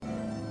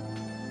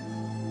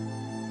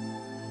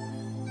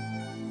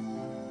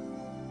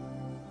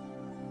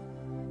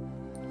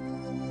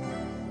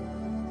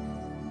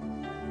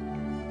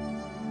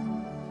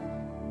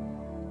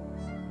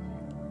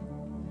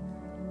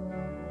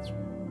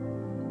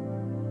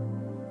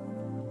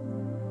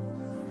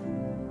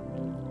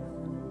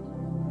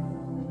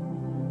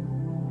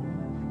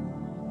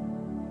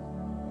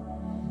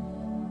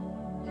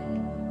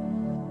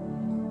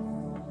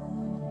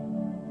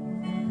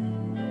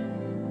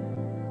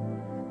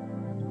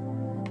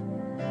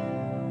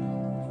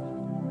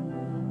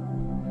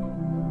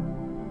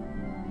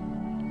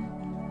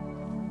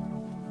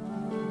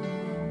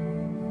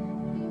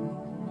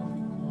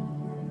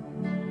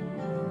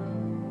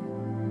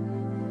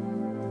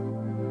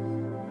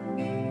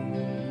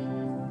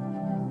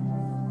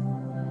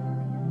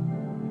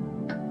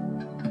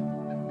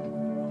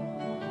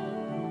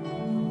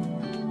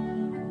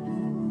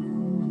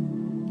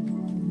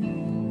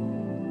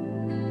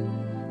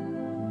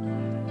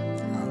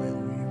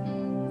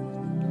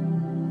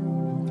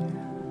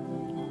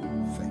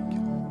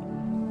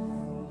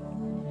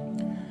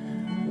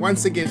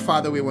Once again,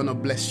 Father, we want to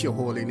bless your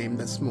holy name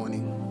this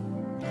morning.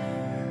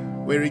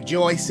 We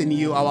rejoice in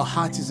you. Our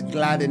heart is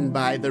gladdened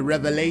by the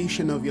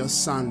revelation of your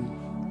Son.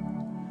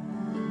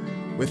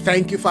 We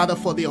thank you, Father,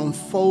 for the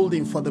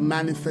unfolding, for the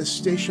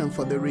manifestation,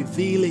 for the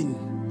revealing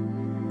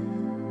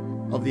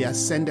of the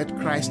ascended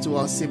Christ to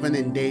us even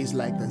in days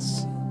like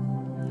this.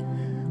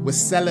 We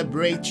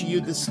celebrate you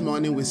this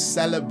morning. We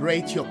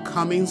celebrate your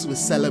comings. We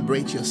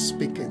celebrate your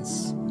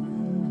speakings.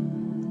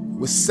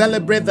 We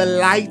celebrate the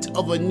light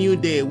of a new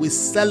day. We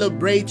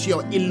celebrate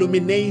your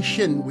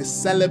illumination. We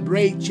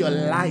celebrate your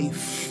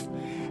life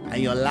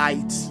and your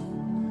light,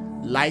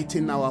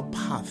 lighting our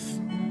path.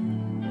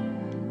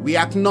 We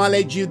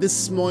acknowledge you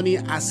this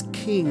morning as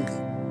King.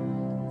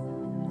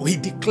 We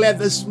declare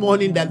this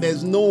morning that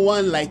there's no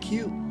one like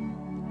you.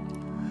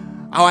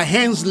 Our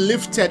hands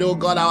lifted, oh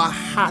God, our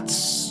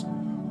hearts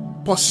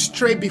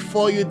prostrate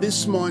before you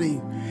this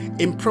morning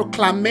in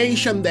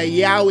proclamation that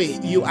Yahweh,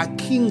 you are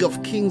King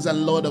of kings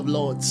and Lord of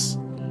lords.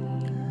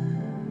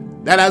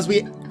 That as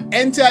we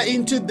enter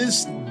into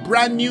this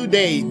brand new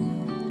day,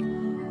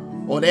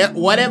 or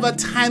whatever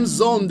time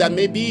zone that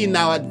may be in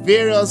our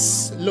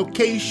various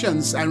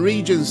locations and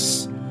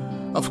regions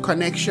of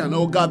connection,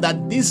 oh God,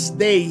 that this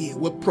day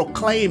we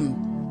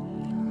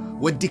proclaim,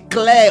 we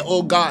declare,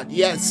 oh God,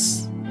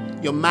 yes,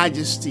 your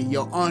majesty,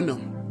 your honor,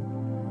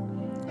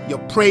 your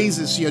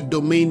praises, your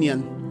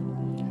dominion.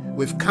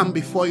 We've come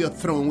before your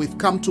throne. We've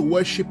come to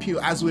worship you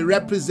as we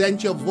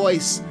represent your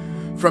voice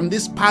from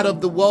this part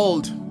of the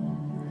world.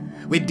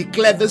 We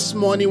declare this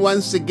morning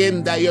once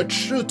again that your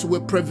truth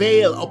will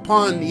prevail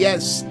upon,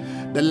 yes,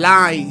 the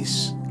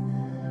lies.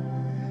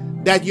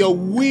 That your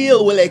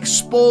will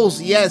expose,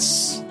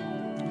 yes,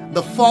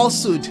 the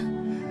falsehood.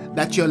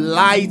 That your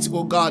light,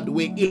 oh God,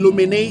 will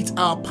illuminate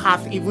our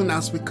path even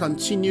as we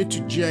continue to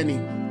journey.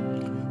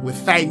 We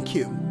thank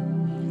you.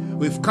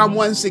 We've come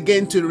once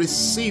again to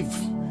receive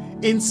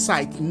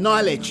insight,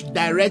 knowledge,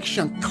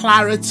 direction,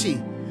 clarity,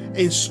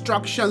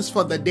 instructions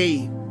for the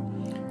day.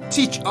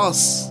 Teach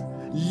us,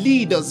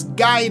 lead us,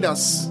 guide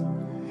us,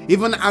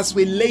 even as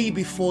we lay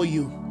before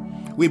you.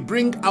 We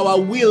bring our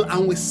will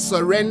and we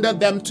surrender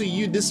them to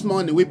you this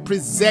morning. We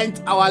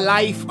present our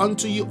life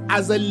unto you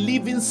as a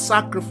living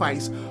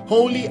sacrifice,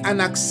 holy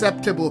and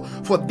acceptable.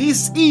 For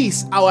this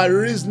is our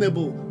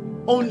reasonable,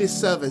 only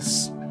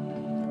service.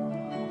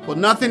 For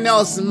nothing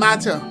else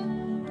matters.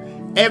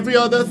 Every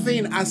other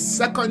thing as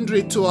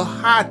secondary to a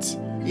heart,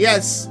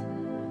 yes,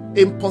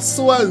 in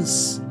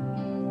pursuance,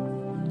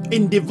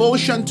 in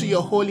devotion to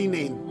your holy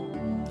name.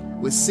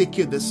 We seek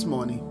you this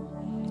morning.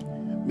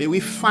 May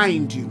we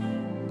find you.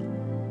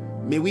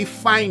 May we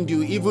find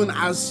you even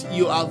as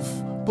you have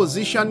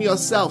positioned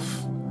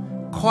yourself,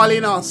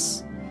 calling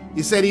us.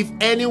 You said, if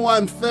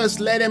anyone thirsts,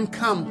 let him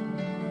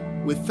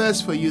come. We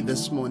thirst for you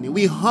this morning.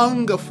 We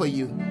hunger for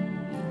you.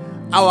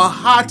 Our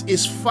heart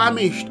is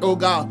famished, oh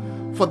God,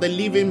 for the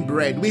living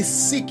bread. We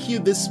seek you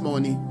this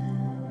morning.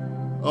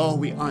 Oh,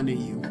 we honor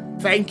you.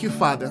 Thank you,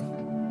 Father.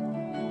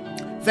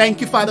 Thank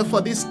you, Father,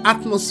 for this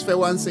atmosphere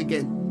once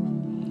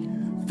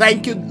again.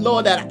 Thank you,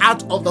 Lord, that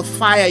out of the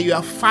fire you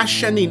are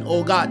fashioning,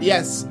 oh God,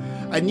 yes,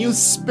 a new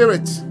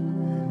spirit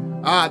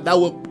that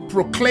will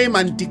proclaim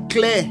and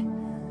declare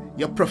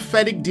your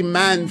prophetic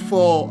demand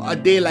for a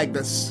day like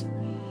this.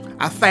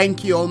 I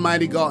thank you,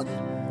 Almighty God,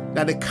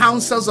 that the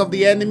counsels of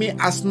the enemy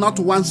has not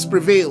once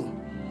prevailed.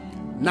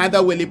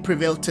 Neither will it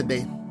prevail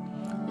today.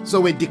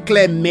 So we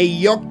declare, may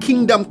your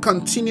kingdom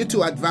continue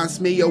to advance.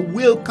 May your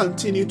will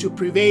continue to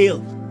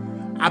prevail.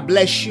 I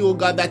bless you, O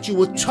God, that you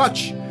will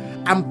touch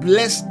and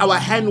bless our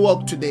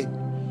handwork today.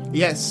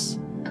 Yes,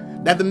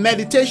 that the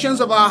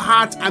meditations of our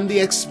heart and the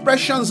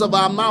expressions of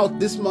our mouth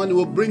this morning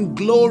will bring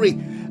glory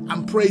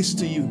and praise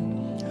to you.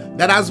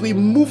 That as we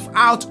move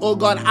out, O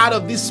God, out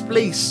of this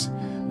place,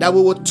 that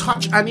we will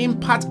touch and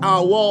impact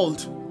our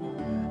world.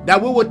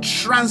 That we will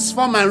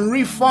transform and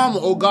reform,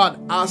 oh God,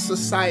 our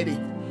society.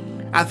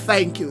 I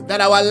thank you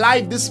that our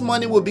life this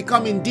morning will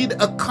become indeed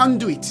a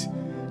conduit,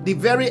 the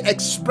very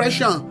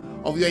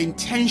expression of your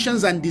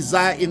intentions and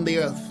desire in the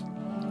earth.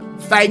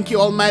 Thank you,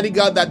 Almighty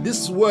God, that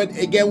this word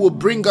again will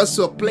bring us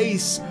to a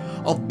place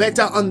of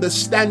better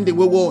understanding.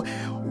 We will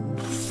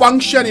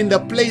function in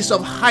the place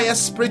of higher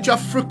spiritual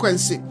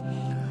frequency.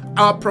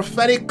 Our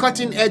prophetic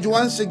cutting edge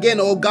once again,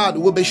 oh God,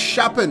 will be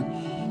sharpened.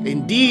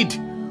 Indeed,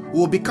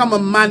 will become a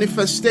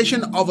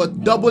manifestation of a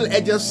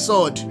double-edged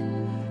sword.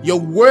 Your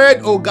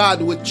word, oh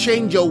God, will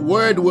change. Your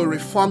word will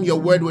reform. Your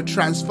word will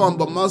transform.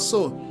 But more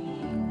so,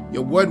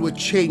 your word will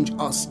change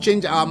us,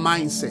 change our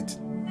mindset.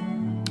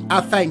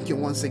 I thank you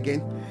once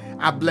again.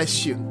 I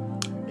bless you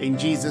in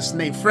Jesus'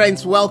 name.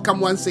 Friends, welcome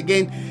once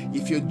again.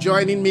 If you're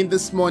joining me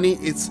this morning,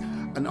 it's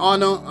an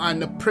honor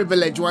and a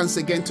privilege once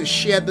again to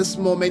share this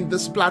moment,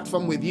 this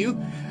platform with you.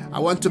 I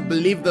want to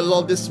believe the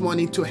Lord this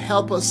morning to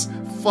help us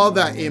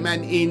further,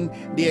 amen, in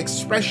the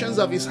expressions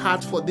of his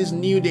heart for this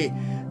new day.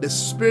 The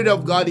Spirit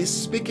of God is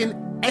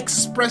speaking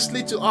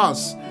expressly to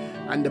us,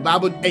 and the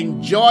Bible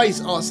enjoys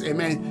us,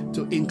 amen,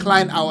 to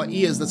incline our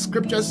ears. The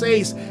scripture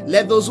says,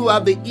 let those who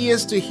have the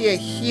ears to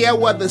hear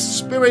what the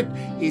Spirit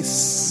is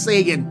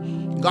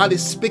saying. God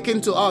is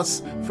speaking to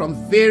us from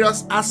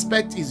various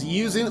aspects. He's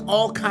using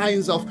all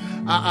kinds of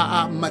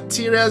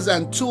materials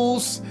and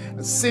tools,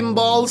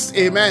 symbols,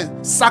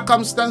 amen,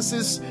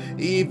 circumstances,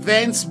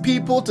 events,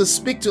 people to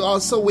speak to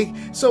us so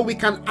we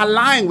can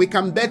align, we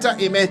can better,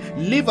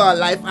 amen, live our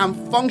life and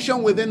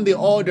function within the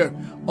order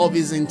of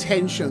his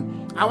intention.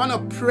 I want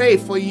to pray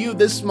for you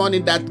this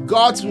morning that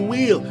God's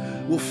will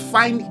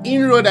find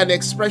inroad and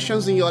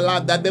expressions in your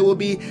life, that there will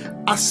be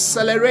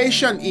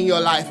acceleration in your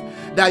life,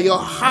 that your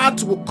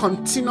heart will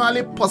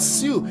continually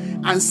pursue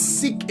and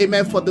seek,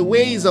 amen, for the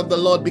ways of the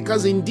Lord.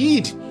 Because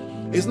indeed,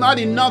 it's not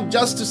enough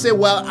just to say,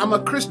 well, I'm a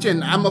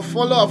Christian, I'm a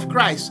follower of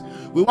Christ.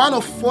 We want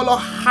to follow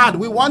hard.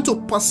 We want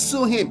to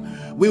pursue him.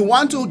 We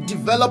want to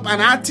develop an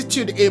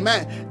attitude,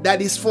 amen,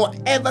 that is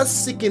forever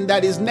seeking,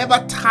 that is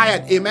never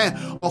tired,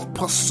 amen, of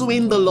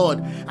pursuing the Lord.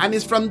 And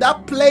it's from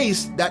that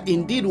place that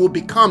indeed will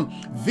become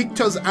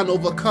victors and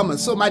overcomers.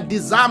 So my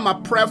desire, my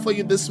prayer for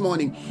you this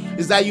morning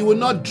is that you will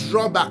not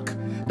draw back,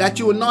 that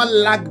you will not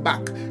lag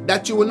back,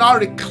 that you will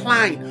not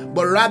recline,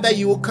 but rather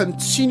you will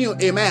continue,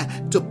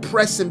 amen, to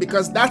press him,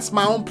 because that's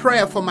my own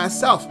prayer for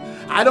myself.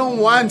 I don't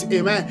want,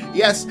 amen,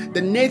 yes,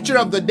 the nature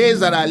of the days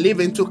that I live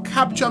in to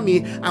capture me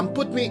and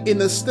put me in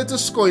a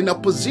status quo, in a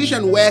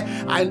position where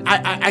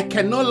I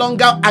can no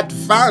longer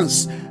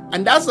advance.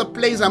 And that's the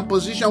place and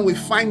position we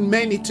find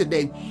many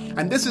today.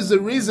 And this is the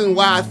reason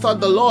why I thought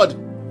the Lord,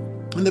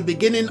 in the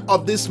beginning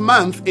of this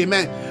month,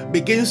 amen,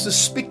 begins to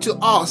speak to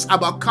us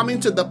about coming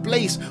to the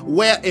place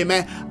where,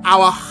 amen,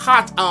 our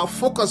heart, our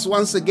focus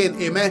once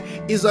again, amen,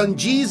 is on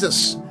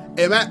Jesus,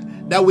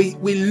 amen, that we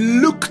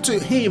look to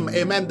him,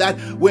 amen, that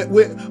we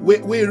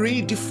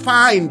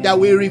redefine, that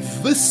we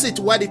revisit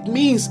what it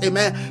means,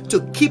 amen,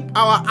 to keep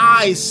our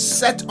eyes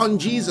set on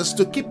Jesus,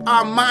 to keep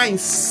our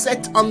minds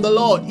set on the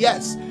Lord,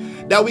 yes,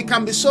 that we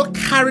can be so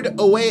carried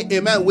away,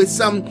 amen, with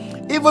some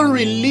even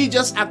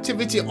religious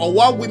activity, or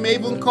what we may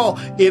even call,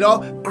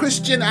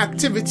 Christian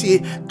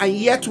activity, and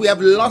yet we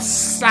have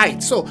lost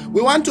sight. So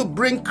we want to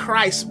bring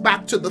Christ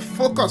back to the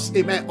focus,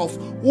 amen, of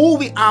who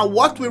we are,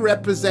 what we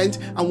represent,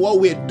 and what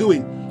we're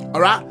doing. All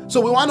right. So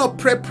we want to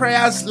pray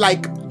prayers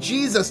like,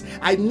 Jesus,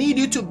 I need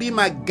you to be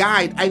my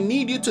guide. I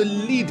need you to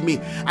lead me.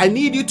 I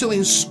need you to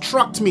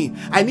instruct me.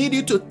 I need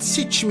you to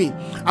teach me.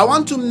 I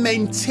want to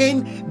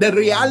maintain the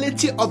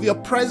reality of your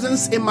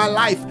presence in my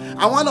life.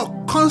 I want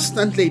to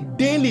constantly,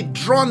 daily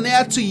draw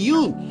near to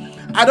you.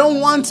 I don't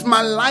want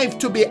my life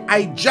to be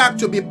hijacked,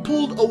 to be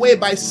pulled away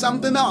by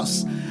something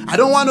else. I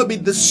don't want to be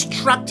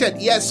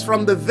distracted, yes,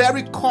 from the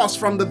very cause,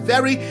 from the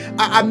very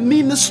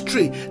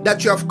ministry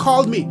that you have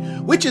called me,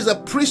 which is a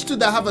priesthood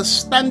that have a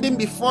standing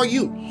before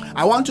you.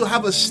 I want to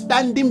have a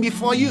standing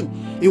before you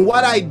in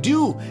what I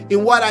do,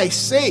 in what I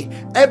say,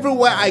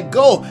 everywhere I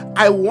go.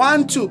 I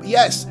want to,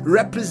 yes,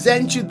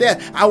 represent you there.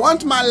 I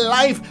want my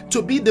life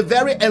to be the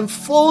very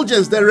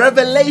effulgence, the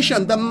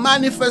revelation, the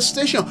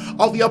manifestation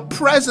of your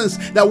presence,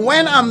 that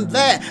when I'm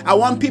there, I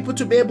want people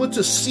to be able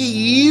to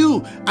see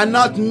you and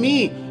not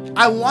me.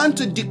 I want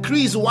to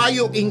decrease while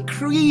you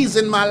increase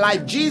in my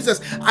life.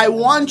 Jesus, I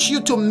want you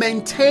to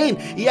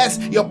maintain, yes,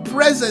 your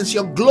presence,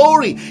 your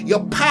glory, your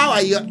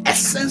power, your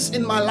essence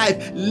in my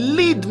life.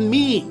 Lead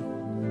me.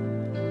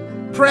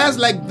 Prayers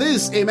like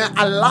this, amen,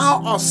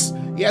 allow us,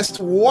 yes,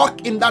 to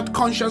walk in that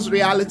conscious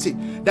reality,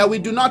 that we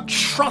do not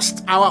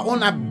trust our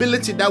own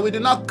ability, that we do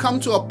not come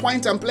to a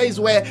point and place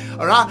where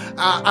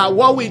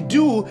what we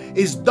do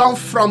is done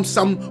from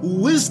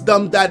some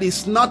wisdom that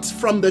is not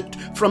from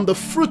the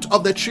fruit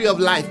of the tree of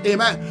life.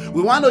 Amen.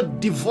 We want to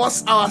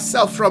divorce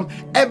ourselves from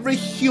every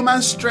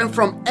human strength,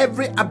 from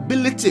every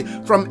ability,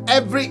 from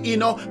every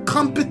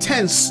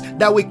competence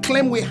that we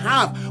claim we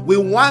have. We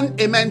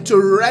want, amen,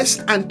 to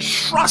rest and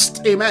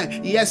trust,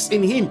 amen, yes,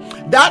 in him.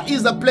 That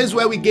is the place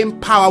where we gain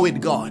power with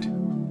God.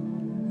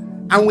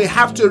 And we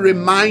have to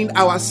remind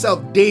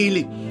ourselves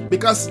daily,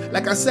 because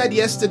like I said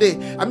yesterday,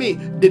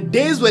 the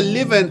days we're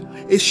living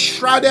is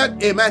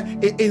shrouded,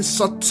 amen, in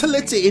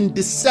subtlety, in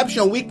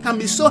deception. We can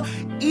be so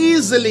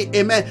easily,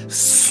 amen,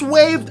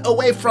 swayed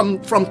away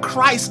from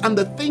Christ and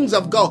the things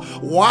of God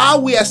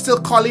while we are still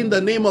calling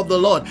the name of the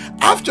Lord.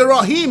 After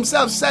all, he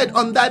himself said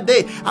on that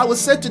day, I will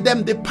say to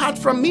them, depart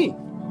from me.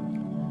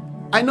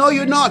 I know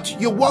you're not,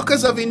 you're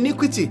workers of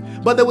iniquity.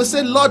 But they will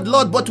say, Lord,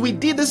 Lord, but we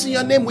did this in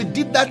your name, we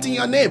did that in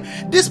your name.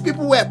 These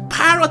people were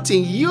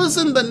parroting,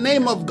 using the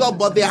name of God,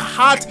 but their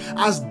heart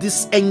has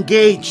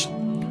disengaged.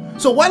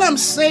 So what I'm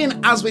saying,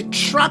 as we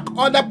track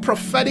other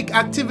prophetic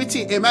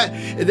activity,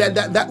 amen,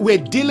 that we're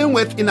dealing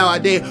with in our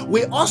day,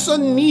 we also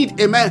need,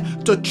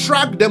 amen, to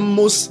track the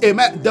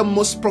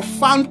most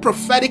profound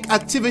prophetic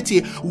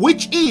activity,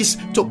 which is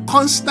to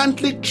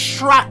constantly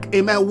track,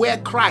 amen, where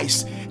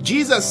Christ.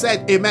 Jesus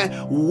said, amen,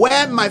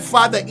 where my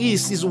Father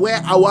is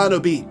where I want to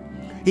be.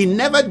 He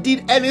never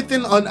did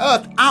anything on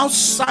earth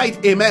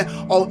outside, amen,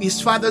 of his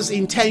Father's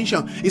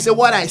intention. He said,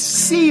 what I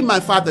see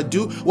my Father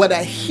do, what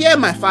I hear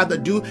my Father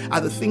do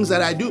are the things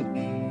that I do.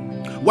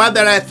 While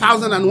there are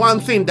 1,001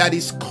 things that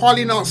is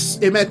calling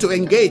us, amen, to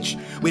engage.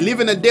 We live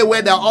in a day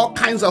where there are all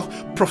kinds of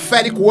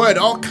prophetic word,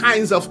 all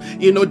kinds of,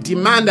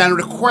 demand and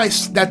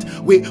requests that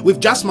we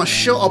just must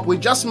show up. We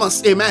just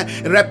must,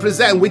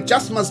 represent. We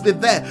just must be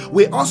there.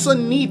 We also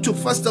need to,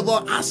 first of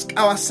all, ask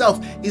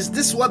ourselves, is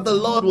this what the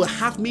Lord will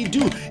have me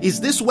do? Is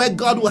this where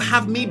God will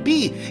have me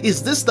be?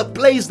 Is this the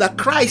place that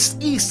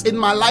Christ is in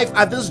my life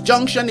at this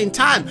junction in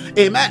time?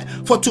 Amen.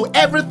 For to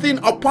everything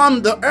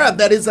upon the earth,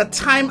 there is a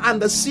time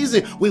and the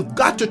season. We've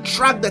got to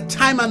track the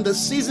time and the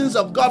seasons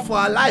of God for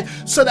our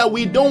life so that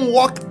we don't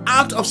walk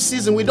out of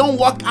season. We don't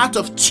walk out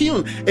of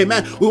tune.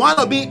 Amen. We want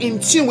to be in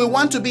tune. We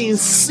want to be in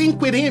sync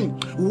with Him.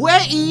 Where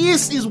He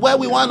is where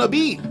we want to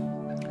be.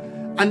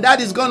 And that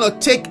is going to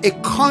take a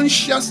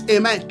conscious,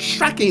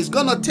 tracking. It's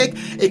going to take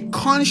a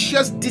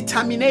conscious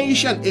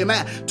determination,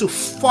 to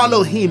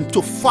follow Him,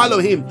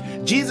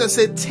 Jesus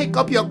said, take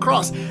up your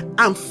cross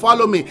and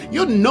follow me.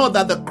 You know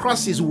that the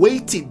cross is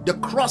weighty. The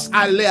cross,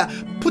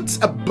 puts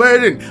a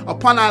burden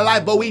upon our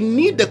life, but we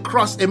need the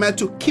cross,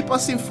 to keep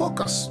us in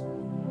focus.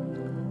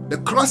 The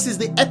cross is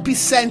the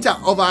epicenter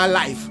of our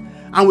life,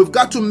 and we've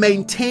got to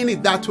maintain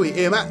it that way,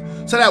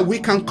 so that we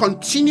can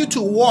continue to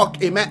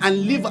walk,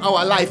 and live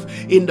our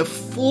life in the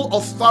full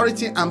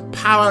authority and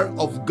power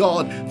of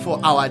God for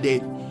our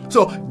day.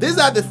 So these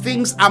are the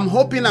things I'm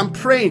hoping and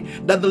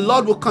praying that the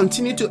Lord will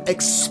continue to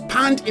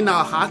expand in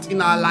our heart, in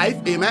our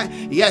life,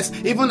 Yes,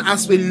 even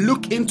as we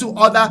look into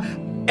other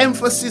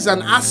emphasis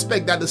and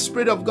aspect that the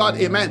Spirit of God,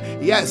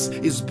 yes,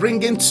 is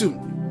bringing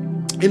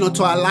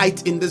to our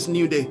light in this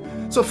new day.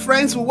 So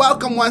friends,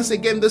 welcome once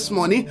again this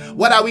morning.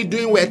 What are we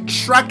doing? We're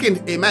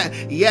tracking,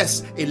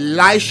 yes,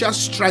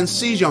 Elisha's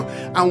transition.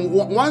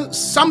 And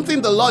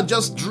something the Lord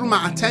just drew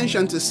my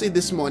attention to see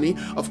this morning,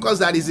 of course,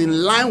 that is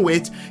in line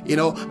with,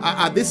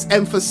 this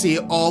emphasis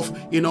of,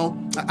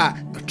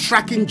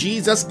 tracking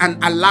Jesus and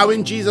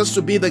allowing Jesus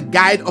to be the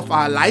guide of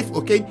our life,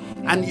 okay?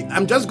 And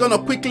I'm just going to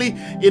quickly,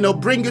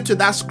 bring you to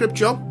that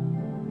scripture.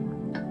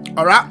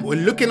 All right, we're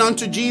looking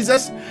unto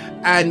Jesus,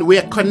 and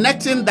we're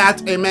connecting that,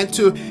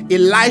 to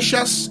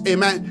Elisha's,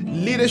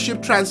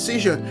 leadership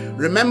transition.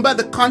 Remember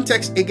the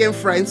context again,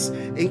 friends.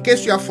 In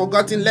case you have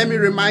forgotten, let me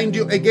remind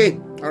you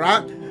again. All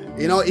right,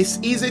 it's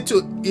easy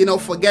to,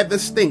 forget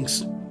these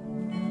things.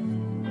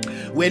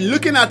 We're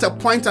looking at a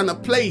point and a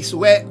place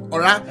where, all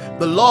right,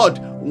 the Lord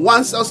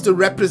wants us to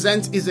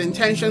represent His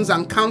intentions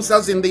and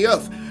counsels in the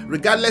earth.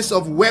 Regardless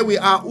of where we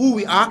are, who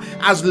we are,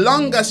 as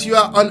long as you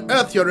are on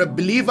earth, you're a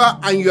believer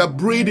and you are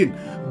breathing.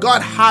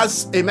 God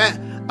has,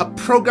 a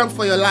program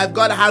for your life.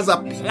 God has a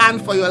plan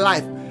for your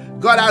life.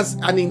 God has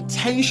an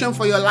intention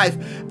for your life.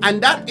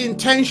 And that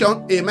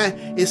intention,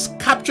 is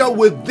captured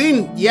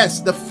within,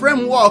 yes, the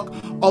framework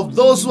of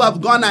those who have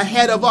gone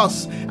ahead of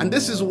us. And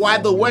this is why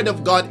the Word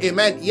of God,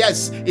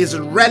 yes, is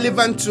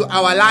relevant to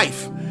our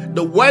life.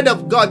 The Word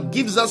of God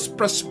gives us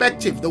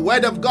perspective. The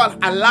Word of God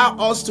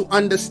allows us to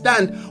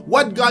understand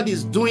what God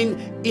is doing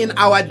in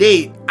our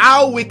day,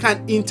 how we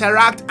can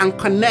interact and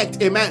connect,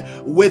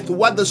 with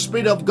what the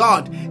Spirit of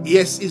God,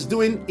 yes, is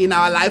doing in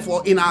our life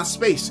or in our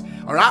space.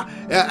 All right,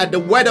 the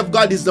Word of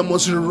God is the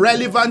most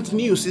relevant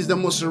news, is the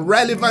most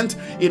relevant,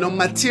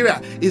 material,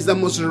 is the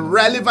most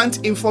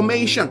relevant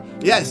information.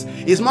 Yes,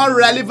 it's more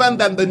relevant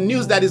than the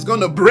news that is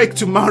going to break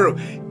tomorrow.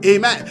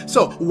 Amen.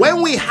 So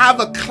when we have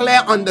a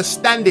clear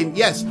understanding,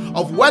 yes,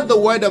 of what the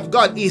Word of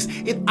God is,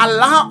 it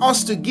allows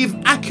us to give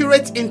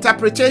accurate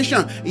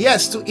interpretation,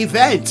 yes, to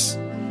events.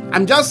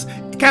 I'm just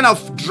kind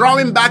of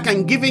drawing back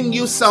and giving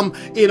you some,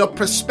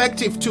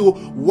 perspective to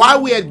why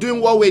we are doing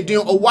what we're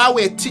doing, or why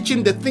we're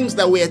teaching the things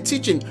that we are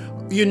teaching.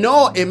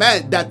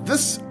 That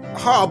this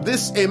hub,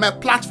 this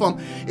platform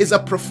is a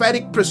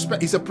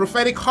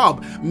prophetic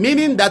hub,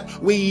 meaning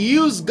that we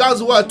use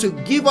God's word to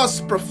give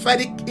us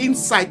prophetic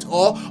insight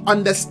or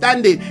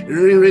understanding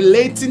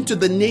relating to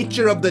the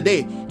nature of the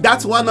day.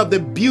 That's one of the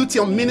beauty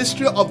of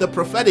ministry of the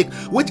prophetic,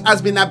 which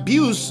has been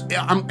abused.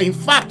 In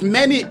fact,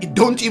 many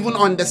don't even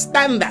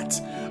understand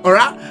that. All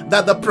right,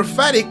 that the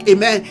prophetic,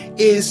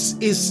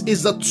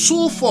 is a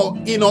tool for,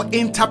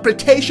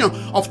 interpretation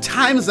of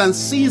times and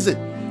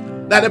seasons.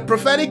 That the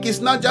prophetic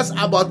is not just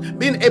about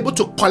being able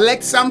to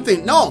collect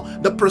something. No,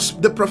 the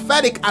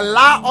prophetic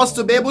allows us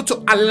to be able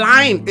to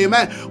align,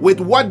 with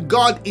what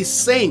God is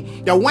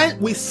saying. That when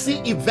we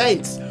see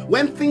events,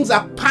 when things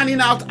are panning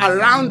out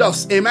around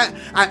us, and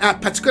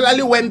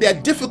particularly when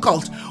they're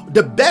difficult,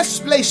 the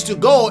best place to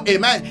go,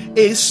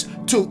 is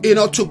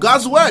to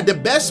God's word. The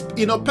best,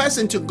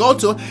 person to go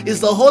to is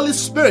the Holy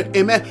Spirit,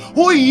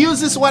 who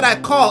uses what I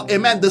call,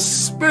 the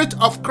Spirit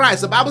of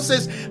Christ. The Bible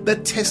says the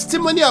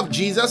testimony of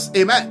Jesus,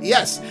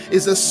 yes,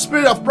 is the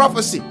spirit of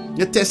prophecy.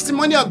 The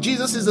testimony of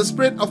Jesus is the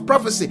spirit of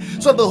prophecy.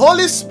 So the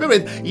Holy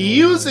Spirit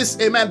uses,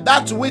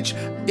 that which,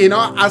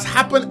 has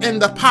happened in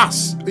the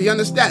past, you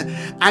understand,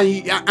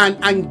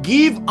 and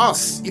give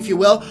us, if you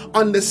will,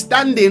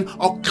 understanding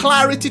or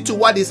clarity to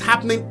what is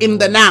happening in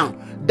the now.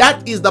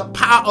 That is the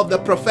power of the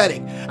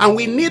prophetic, and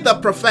we need the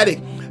prophetic.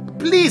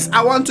 Please,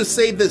 I want to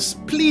say this.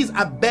 Please,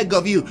 I beg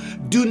of you,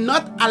 do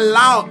not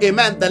allow,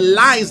 amen, the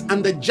lies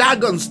and the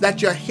jargons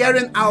that you're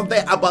hearing out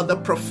there about the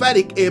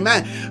prophetic,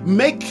 amen,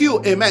 make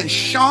you, amen,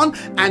 shun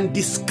and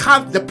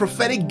discard the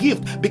prophetic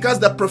gift, because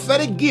the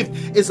prophetic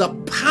gift is a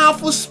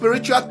powerful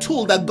spiritual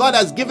tool that God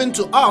has given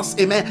to us,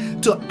 amen,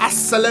 to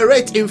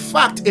accelerate, in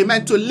fact,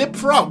 amen, to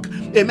leapfrog,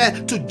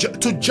 amen, to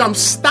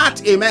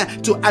jumpstart,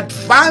 amen, to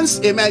advance,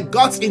 amen,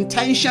 God's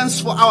intentions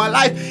for our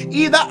life,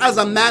 either as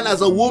a man,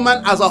 as a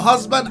woman, as a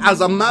husband, as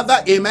a mother,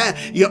 amen,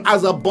 you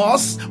as a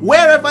boss,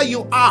 wherever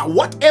you are,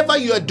 whatever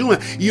you are doing,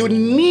 you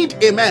need,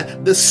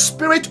 amen, the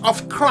Spirit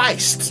of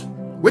Christ,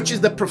 which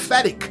is the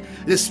prophetic,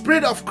 the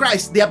Spirit of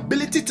Christ, the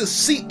ability to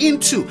see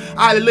into,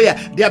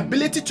 hallelujah, the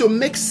ability to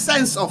make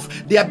sense of,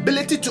 the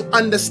ability to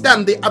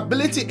understand, the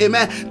ability,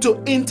 amen,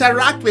 to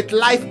interact with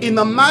life in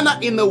a manner,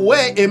 in a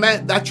way,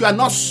 amen, that you are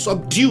not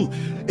subdued.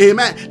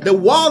 Amen. The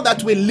world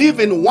that we live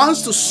in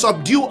wants to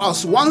subdue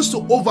us, wants to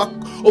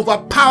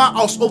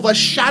overpower us,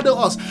 overshadow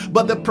us.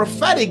 But the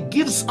prophetic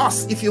gives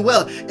us, if you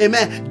will,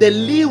 amen, the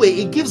leeway.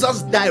 It gives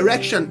us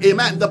direction.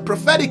 Amen. The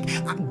prophetic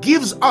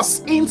gives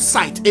us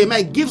insight.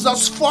 Amen. Gives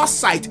us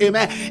foresight.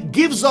 Amen.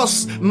 Gives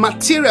us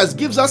materials,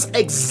 gives us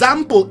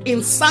example,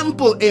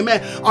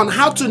 amen, on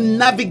how to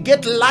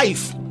navigate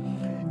life.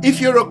 If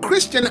you're a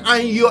Christian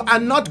and you are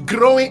not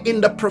growing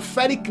in the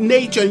prophetic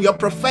nature, your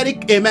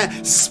prophetic,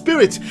 amen,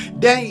 spirit,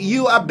 then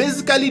you are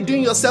basically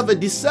doing yourself a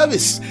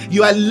disservice.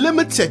 You are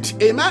limited,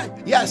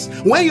 amen. Yes,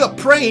 when you're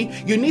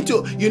praying, you need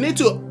to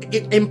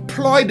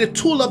employ the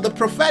tool of the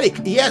prophetic.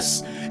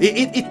 Yes,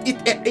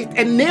 it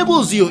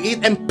enables you,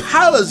 it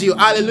empowers you.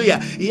 Hallelujah.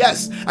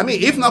 Yes, I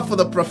mean, if not for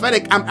the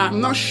prophetic,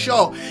 I'm not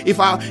sure if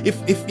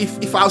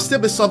I'll still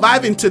be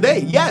surviving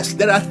today. Yes,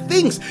 there are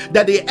things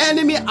that the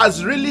enemy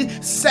has really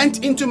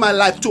sent into my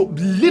life to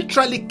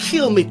literally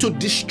kill me, to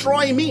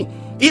destroy me.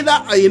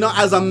 Either,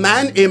 as a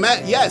man,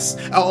 amen, yes,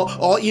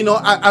 or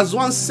as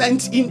one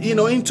sent in,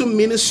 into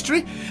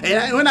ministry.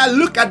 And when I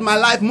look at my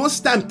life,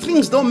 most times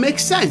things don't make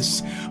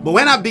sense. But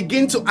when I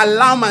begin to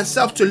allow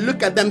myself to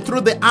look at them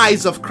through the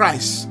eyes of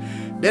Christ,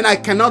 then I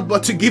cannot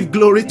but to give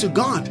glory to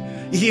God.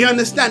 You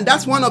understand?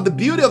 That's one of the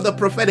beauty of the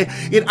prophetic.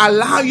 It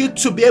allows you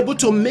to be able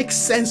to make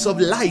sense of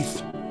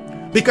life.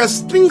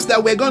 Because things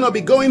that we're going to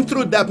be going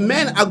through, that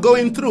men are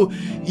going through,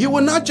 you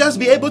will not just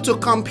be able to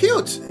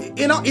compute.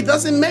 It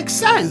doesn't make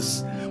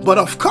sense. But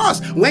of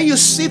course, when you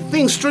see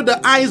things through the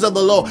eyes of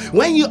the Lord,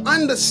 when you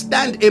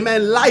understand,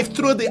 amen, life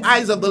through the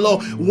eyes of the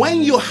Lord,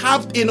 when you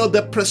have,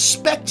 the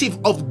perspective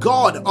of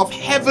God, of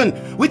heaven,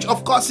 which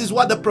of course is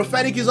what the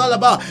prophetic is all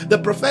about. The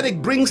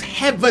prophetic brings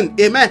heaven,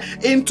 amen,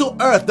 into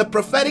earth. The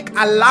prophetic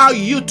allow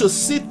you to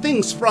see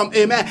things from,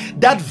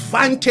 amen, that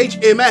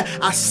vantage, amen,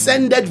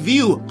 ascended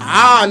view.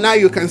 Now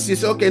you can see.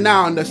 So, okay,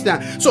 now I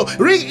understand. So,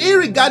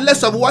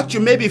 regardless of what you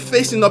may be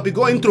facing or be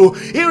going through,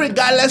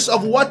 regardless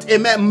of what,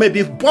 amen, may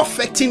be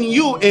buffeting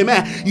you,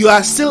 amen, you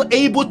are still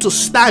able to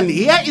stand.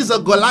 Here is a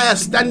Goliath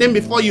standing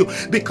before you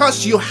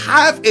because you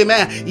have,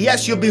 amen,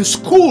 yes, you've been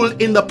schooled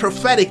in the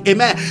prophetic,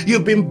 amen,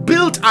 you've been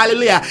built,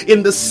 hallelujah,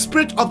 in the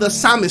spirit of the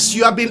psalmist.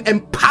 You have been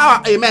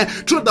empowered, amen,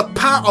 through the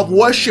power of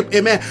worship,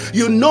 amen.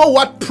 You know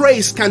what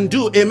praise can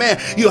do, amen.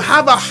 You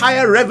have a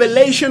higher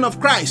revelation of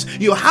Christ.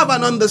 You have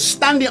an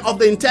understanding of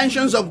the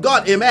intentions of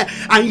God, amen,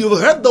 and you've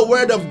heard the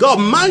word of God.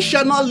 Man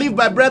shall not live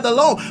by bread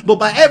alone, but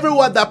by every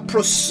word that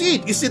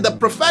proceeds. You see, the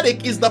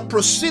prophetic is the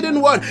proceeding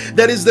word.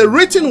 There is the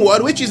written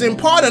word, which is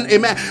important,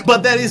 amen,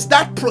 but there is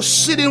that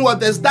proceeding word.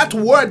 There's that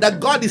word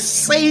that God is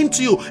saying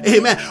to you,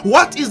 amen.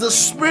 What is the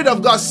Spirit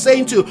of God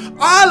saying to you?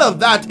 All of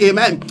that,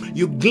 amen,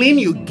 you glean,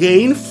 you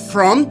gain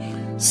from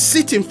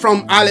sitting,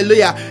 from,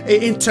 hallelujah,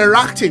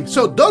 interacting.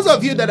 So those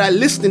of you that are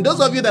listening,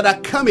 those of you that are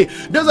coming,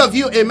 those of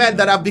you, amen,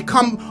 that have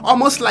become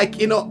almost like,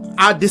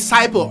 our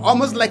disciple,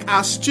 almost like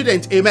our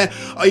student, amen,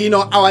 or,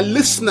 our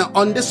listener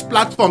on this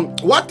platform,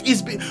 what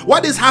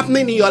is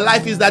happening in your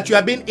life is that you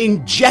have been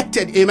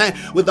injected, amen,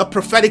 with the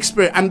prophetic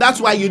spirit. And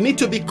that's why you need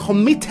to be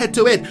committed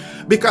to it.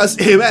 Because,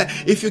 amen,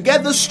 if you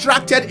get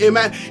distracted,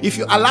 amen, if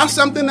you allow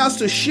something else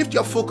to shift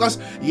your focus,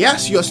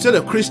 yes, you're still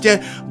a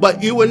Christian,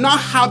 but you will not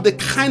have the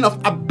kind of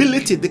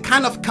ability, the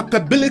kind of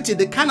capability,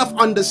 the kind of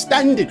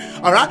understanding,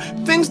 all right?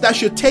 Things that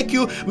should take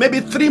you maybe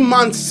 3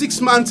 months,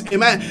 6 months,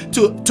 amen,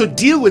 to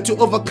deal with, to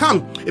overcome.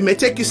 It may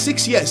take you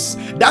 6 years.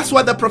 That's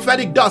what the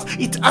prophetic does.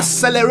 It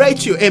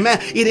accelerates you, amen.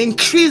 It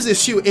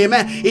increases you,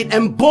 amen. It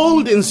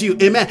emboldens you,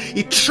 amen.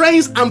 It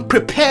trains and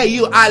prepares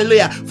you,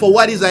 hallelujah, for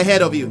what is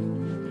ahead of you.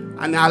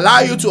 And allow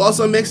you to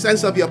also make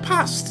sense of your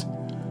past.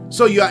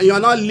 So you're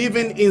not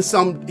living in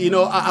some,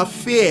 a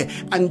fear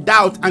and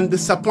doubt and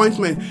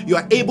disappointment. You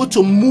are able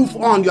to move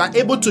on. You are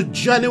able to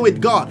journey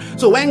with God.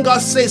 So when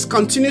God says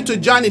continue to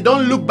journey,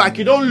 don't look back.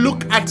 You don't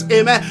look at,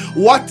 amen,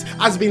 what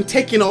has been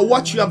taken or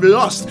what you have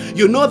lost.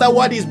 You know that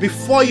what is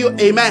before you,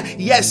 amen,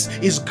 yes,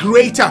 is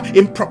greater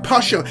in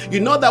proportion.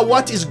 You know that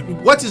what is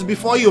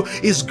before you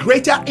is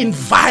greater in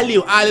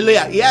value.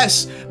 Hallelujah.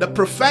 Yes, the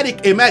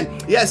prophetic, amen,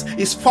 yes,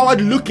 is forward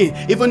looking,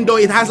 even though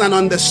it has an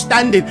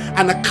understanding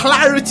and a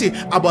clarity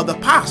about the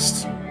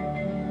past.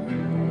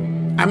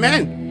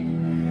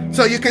 Amen.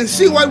 So you can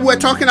see what we're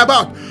talking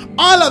about.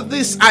 All of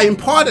these are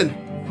important,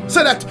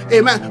 so that,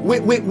 amen,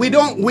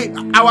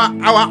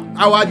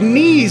 our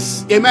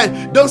knees,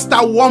 amen, don't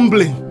start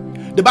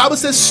wobbling. The Bible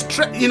says,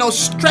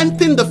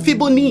 strengthen the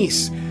feeble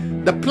knees.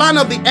 The plan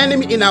of the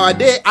enemy in our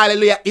day,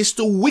 hallelujah, is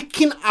to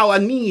weaken our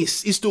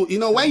knees. Is to,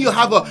 when you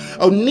have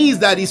a knees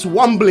that is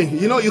wobbling,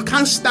 you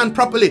can't stand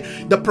properly.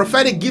 The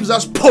prophetic gives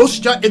us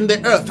posture in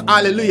the earth,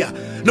 hallelujah.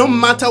 No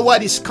matter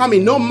what is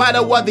coming, no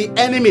matter what the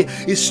enemy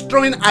is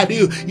throwing at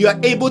you, you are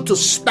able to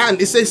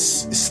stand. It says,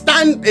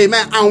 stand,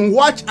 amen, and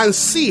watch and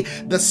see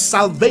the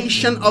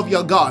salvation of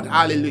your God.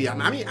 Hallelujah.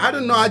 I mean, I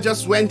don't know, I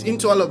just went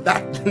into all of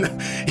that.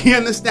 You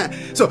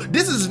understand? So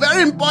this is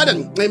very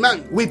important.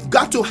 Amen. We've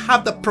got to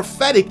have the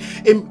prophetic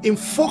in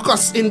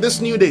focus in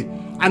this new day.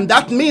 And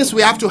that means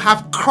we have to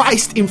have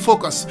Christ in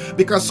focus,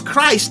 because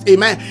Christ,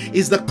 amen,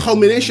 is the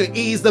culmination.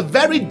 He is the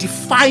very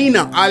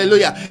definer,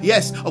 hallelujah,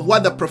 yes, of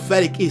what the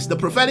prophetic is. The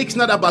prophetic is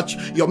not about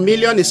your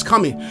million is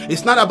coming.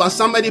 It's not about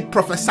somebody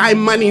prophesying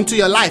money into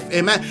your life,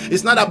 amen.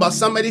 It's not about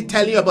somebody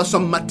telling you about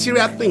some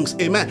material things,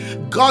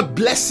 amen. God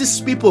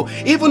blesses people.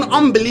 Even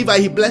unbeliever,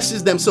 he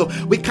blesses them. So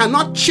we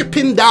cannot chip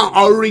him down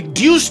or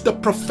reduce the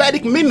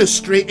prophetic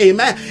ministry,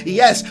 amen,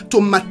 yes,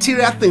 to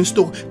material things,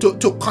 to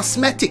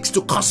cosmetics,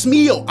 to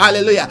cosmeo,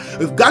 hallelujah.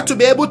 We've got to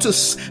be able to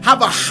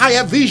have a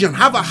higher vision,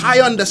 have a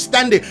higher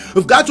understanding.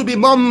 We've got to be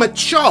more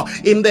mature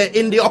in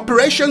the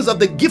operations of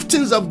the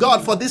giftings of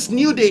God for this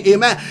new day,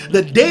 amen.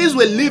 The days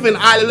we live in,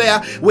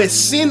 hallelujah, we're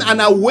seeing an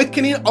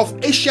awakening of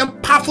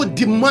ancient, powerful,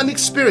 demonic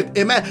spirit,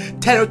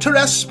 amen.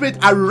 Territorial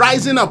spirit are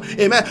rising up,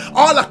 amen,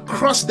 all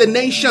across the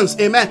nations,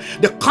 amen.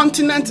 The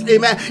continent,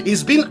 amen,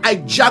 is being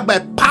hijacked by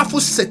powerful,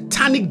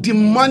 satanic,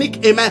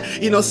 demonic, amen,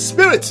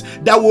 spirits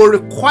that will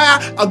require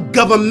a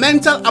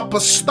governmental,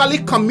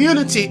 apostolic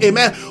community,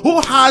 amen, who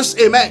has,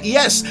 amen,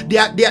 yes,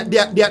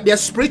 their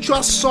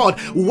spiritual sword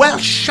well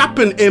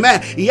sharpened,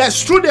 amen,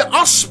 yes, through the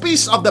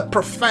auspice of the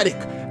prophetic.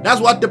 That's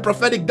what the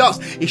prophetic does.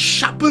 It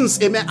sharpens,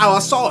 amen,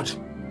 our sword.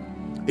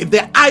 If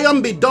the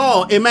iron be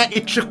dull, amen,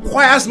 it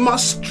requires more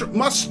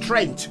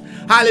strength.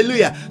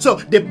 Hallelujah. So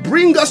they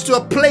bring us to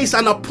a place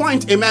and a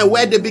point, amen,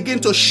 where they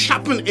begin to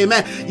sharpen,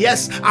 amen,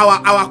 yes,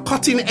 our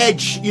cutting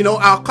edge,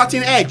 our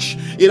cutting edge,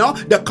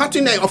 the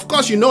cutting edge, of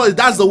course,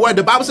 that's the word.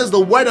 The Bible says the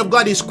word of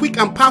God is quick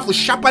and powerful,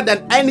 sharper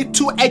than any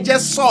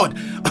two-edged sword.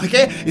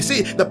 Okay, you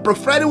see, the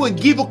prophetic will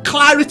give you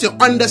clarity,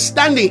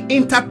 understanding,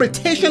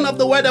 interpretation of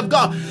the word of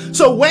God.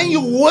 So when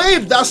you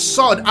wave that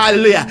sword,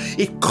 hallelujah,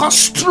 it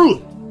cuts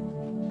through.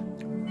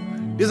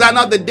 These are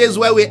not the days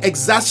where we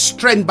exert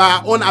strength by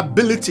our own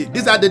ability.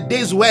 These are the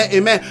days where,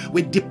 amen,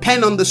 we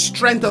depend on the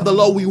strength of the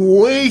Lord. We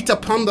wait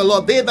upon the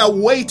Lord. They that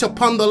wait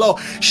upon the Lord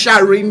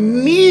shall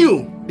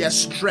renew their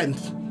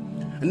strength.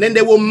 And then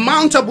they will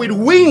mount up with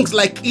wings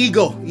like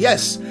eagle.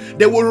 Yes,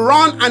 they will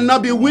run and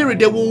not be weary.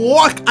 They will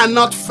walk and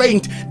not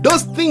faint.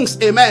 Those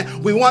things,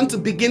 amen, we want to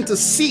begin to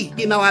see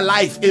in our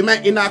life,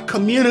 amen, in our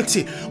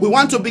community. We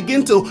want to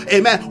begin to,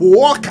 amen,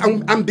 walk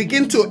and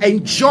begin to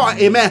enjoy,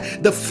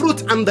 amen, the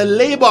fruit and the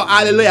labor,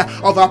 hallelujah,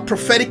 of our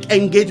prophetic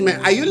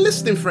engagement. Are you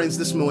listening, friends,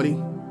 this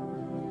morning?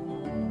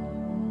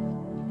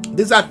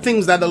 These are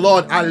things that the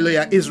Lord,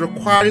 hallelujah, is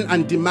requiring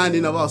and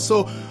demanding of us.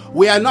 So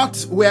we are not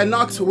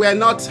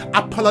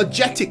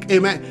apologetic,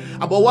 amen,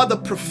 about what the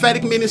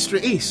prophetic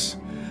ministry is.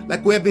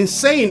 Like we have been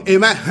saying,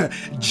 amen,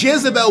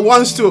 Jezebel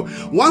wants to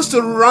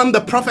run the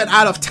prophet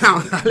out of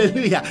town.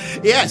 Hallelujah.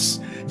 Yes,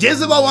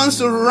 Jezebel wants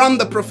to run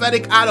the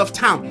prophetic out of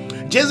town.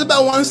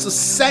 Jezebel wants to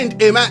send,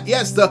 amen,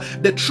 yes,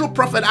 the true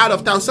prophet out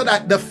of town, so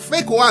that the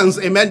fake ones,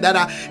 amen, that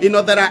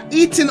are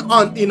eating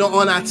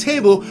on our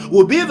table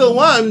will be the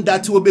one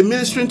that will be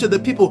ministering to the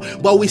people.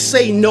 But we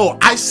say no.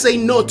 I say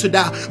no to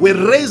that. We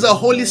raise a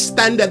holy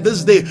standard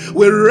this day.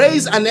 We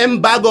raise an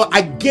embargo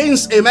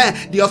against,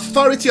 amen, the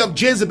authority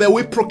of Jezebel.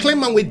 We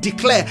proclaim and we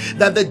declare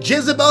that the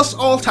Jezebel's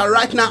altar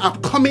right now are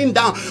coming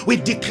down. We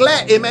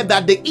declare, amen,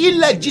 that the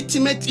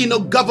illegitimate,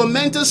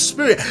 governmental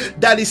spirit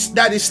that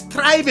is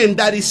thriving,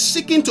 that is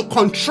seeking to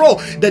control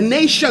the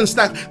nations,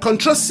 that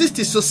control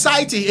city,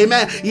 society,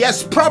 amen,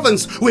 yes,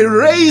 province, we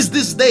raise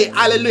this day,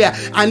 hallelujah,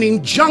 an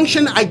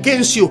injunction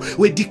against you.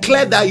 We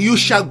declare that you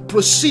shall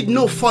proceed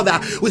no further.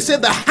 We say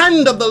the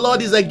hand of the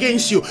Lord is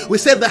against you. We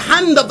say the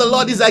hand of the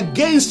Lord is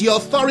against your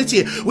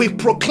authority. We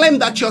proclaim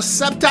that your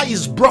scepter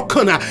is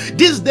broken.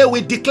 This day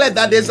we declare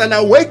that there's an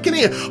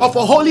awakening of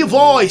a holy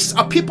voice,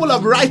 a people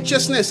of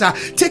righteousness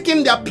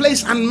taking their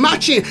place and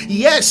marching,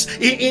 yes,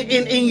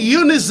 in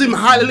unison,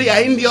 hallelujah,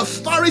 in the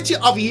authority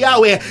of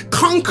Yahweh,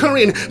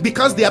 conquering,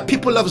 because they are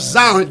people of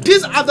Zion.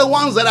 These are the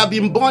ones that have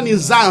been born in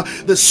Zion.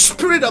 The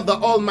Spirit of the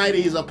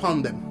Almighty is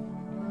upon them.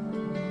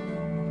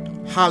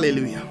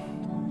 Hallelujah.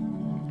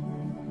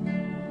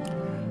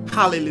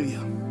 Hallelujah.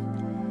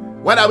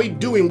 What are we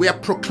doing? We are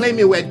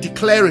proclaiming, we're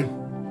declaring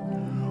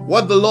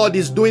what the Lord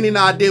is doing in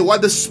our day,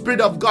 what the Spirit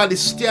of God is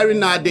stirring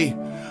in our day.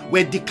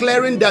 We're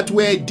declaring that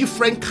we're a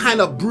different kind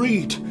of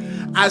breed.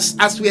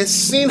 As we are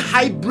seeing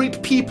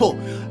hybrid people,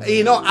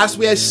 as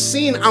we are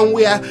seeing and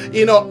we are,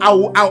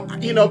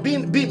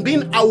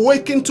 being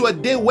awakened to a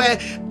day where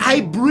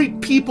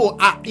hybrid people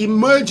are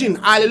emerging,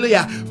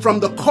 hallelujah, from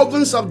the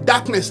covens of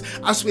darkness,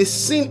 as we've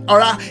seen,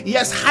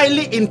 yes,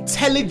 highly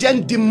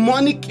intelligent,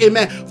 demonic,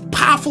 amen,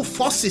 powerful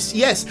forces,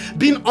 yes,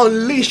 being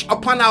unleashed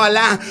upon our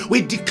land.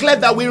 We declare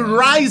that we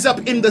rise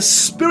up in the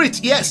spirit,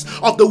 yes,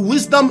 of the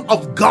wisdom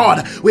of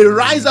God. We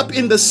rise up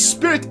in the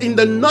spirit, in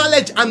the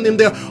knowledge and in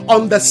the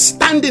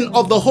understanding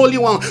of the Holy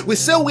One. We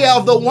say we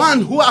are the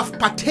one who are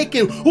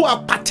partaking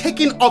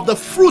of the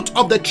fruit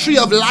of the tree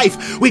of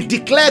life. We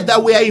declare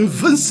that we are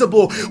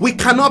invincible. We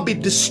cannot be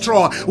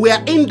destroyed. We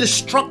are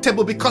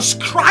indestructible because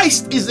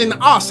Christ is in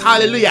us.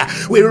 Hallelujah.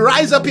 We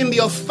rise up in the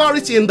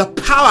authority, in the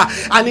power,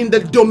 and in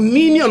the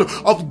dominion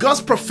of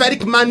God's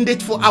prophetic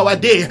mandate for our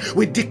day.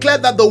 We declare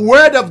that the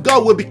word of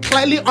God will be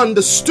clearly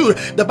understood.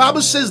 The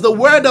Bible says the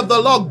word of the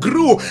Lord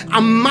grew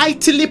and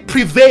mightily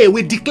prevailed.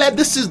 We declare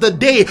this is the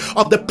day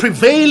of the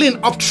prevailing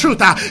of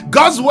truth.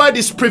 God's word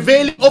is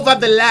prevailing over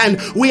the land.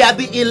 We are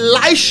the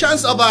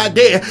Elishas of our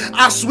day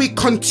as we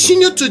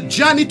continue to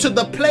journey to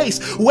the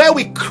place where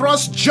we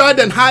cross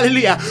Jordan,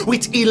 hallelujah,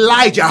 with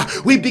Elijah.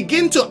 We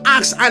begin to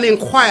ask and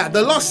inquire.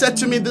 The Lord said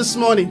to me this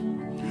morning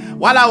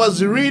while I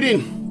was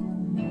reading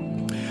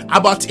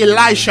about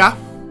Elisha,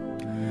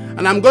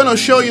 and I'm going to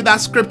show you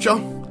that scripture.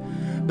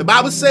 The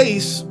Bible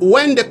says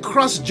when they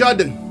crossed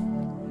Jordan,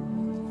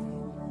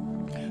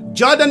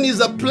 Jordan is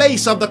a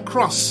place of the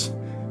cross.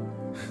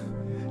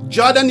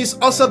 Jordan is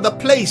also the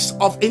place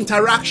of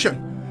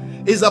interaction.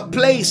 Is a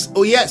place,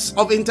 oh yes,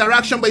 of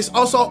interaction, but it's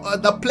also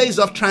the place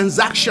of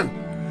transaction.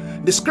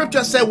 The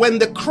scripture said when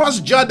they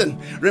crossed Jordan,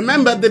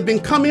 remember they've been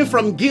coming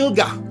from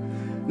Gilgal.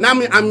 Now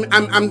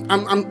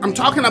I'm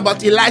talking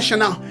about Elisha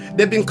now.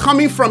 They've been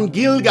coming from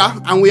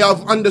Gilgal, and we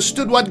have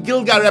understood what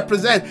Gilgal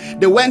represents.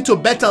 They went to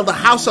Bethel, the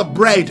house of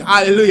bread.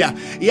 Hallelujah.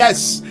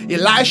 Yes,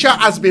 Elisha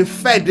has been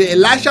fed.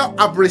 Elisha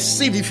have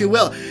received, if you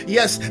will,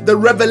 yes, the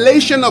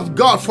revelation of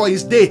God for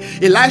his day.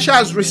 Elisha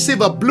has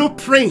received a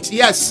blueprint,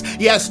 yes,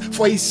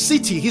 for his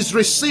city. He's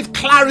received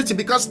clarity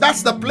because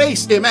that's the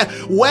place, amen,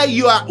 where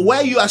you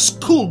are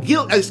schooled.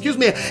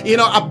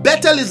 A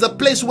Bethel is the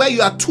place where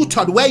you are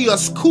tutored, where you are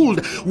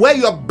schooled, where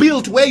you are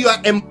built, where you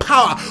are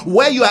empowered,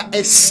 where you are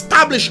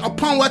established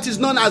upon what is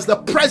known as the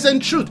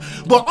present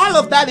truth. But all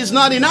of that is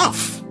not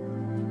enough.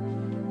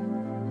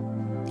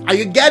 Are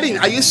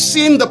you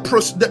seeing the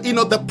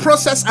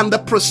process and the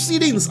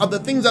proceedings of the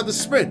things of the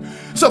Spirit?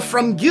 So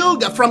from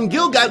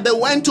Gilgal they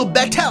went to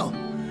Bethel.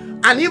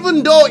 And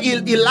even though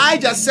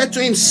Elijah said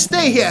to him,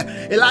 stay here,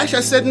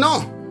 Elisha said,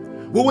 no,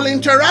 we will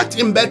interact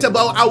in Bethel,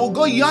 but I will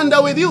go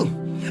yonder with you.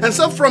 And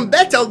so from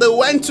Bethel, they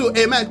went to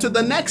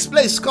the next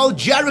place called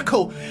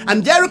Jericho.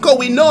 And Jericho,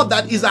 we know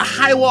that is a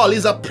high wall,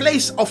 is a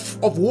place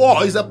of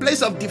war, is a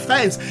place of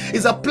defense,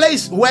 is a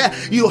place where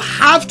you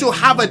have to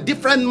have a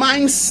different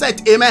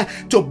mindset, amen,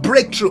 to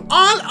break through.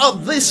 All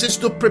of this is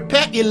to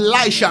prepare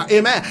Elisha,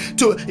 amen,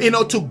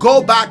 to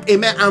go back,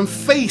 amen, and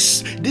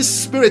face this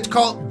spirit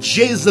called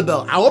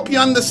Jezebel. I hope you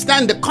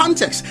understand the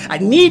context. I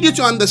need you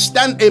to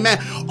understand, amen,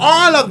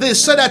 all of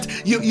this so that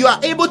you are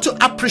able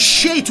to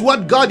appreciate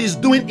what God is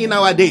doing in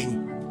our day.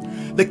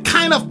 The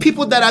kind of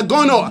people that are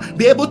going to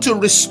be able to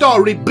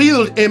restore,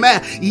 rebuild,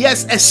 amen,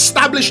 yes,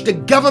 establish the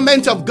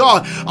government of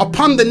God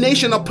upon the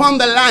nation, upon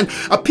the land,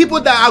 people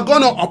that are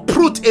going to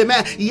uproot,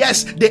 amen,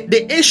 yes,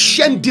 the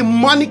ancient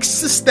demonic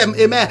system,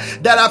 amen,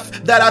 that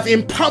have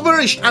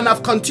impoverished and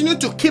have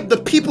continued to keep the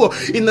people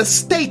in a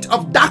state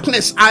of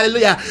darkness,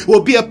 hallelujah,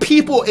 will be a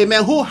people,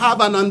 amen, who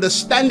have an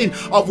understanding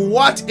of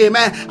what,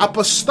 amen,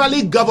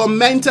 apostolic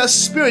governmental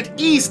spirit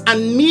is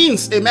and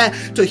means, amen,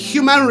 to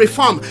human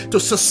reform, to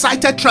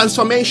societal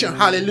transformation.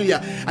 Hallelujah.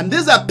 And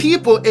these are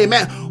people,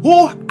 amen,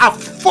 who are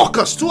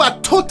focused, who are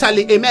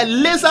totally,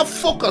 amen, laser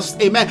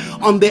focused, amen,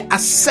 on the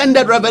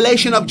ascended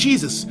revelation of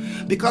Jesus.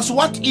 Because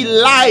what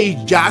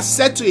Elijah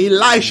said to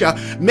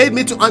Elisha made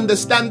me to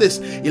understand this.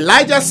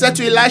 Elijah said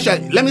to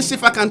Elisha, let me see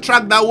if I can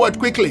track that word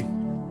quickly.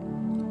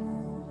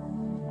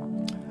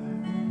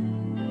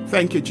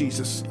 Thank you,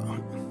 Jesus.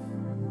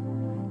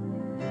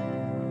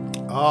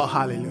 Oh,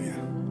 hallelujah.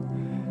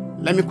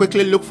 Let me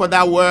quickly look for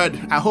that word.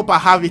 I hope I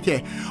have it here.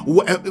 2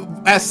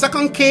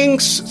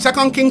 Kings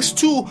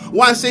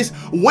 2:1 says,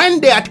 when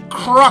they had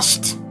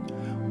crossed,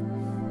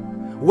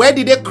 where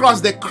did they cross?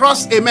 They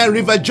crossed, amen,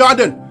 River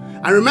Jordan.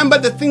 And remember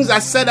the things I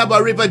said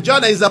about River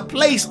Jordan is a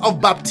place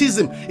of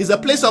baptism, is a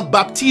place of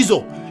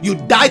baptizo. You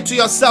die to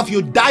yourself.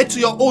 You die to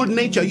your old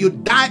nature. You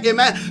die,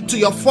 amen, to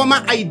your former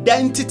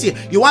identity.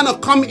 You want to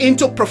come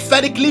into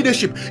prophetic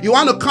leadership. You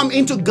want to come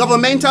into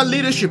governmental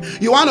leadership.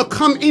 You want to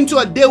come into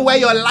a day where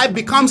your life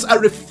becomes a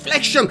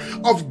reflection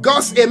of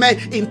God's,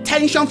 amen,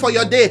 intention for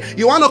your day.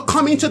 You want to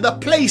come into the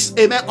place,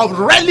 amen, of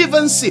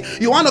relevancy.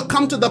 You want to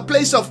come to the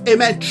place of,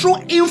 amen, true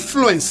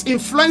influence.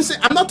 Influencing.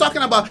 I'm not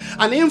talking about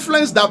an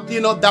influence that,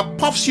 that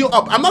puffs you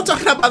up. I'm not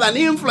talking about an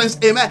influence,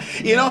 amen,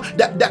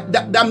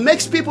 that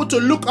makes people to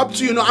look up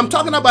to you. I'm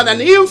talking about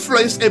an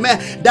influence,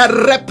 amen, that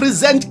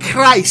represents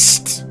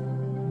Christ.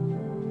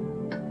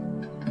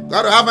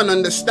 Got to have an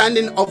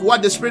understanding of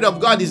what the Spirit of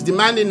God is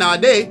demanding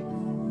nowadays.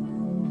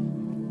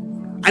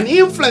 An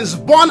influence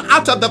born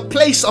out of the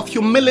place of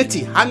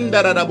humility. An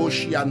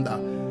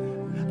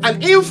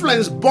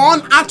influence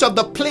born out of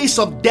the place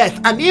of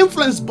death. An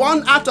influence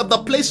born out of the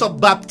place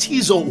of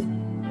baptizo.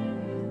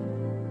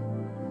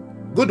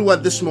 Good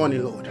word this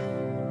morning, Lord.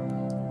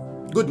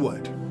 Good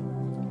word.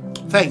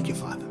 Thank you,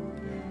 Father.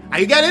 Are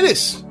you getting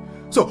this?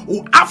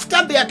 So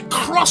after they had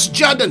crossed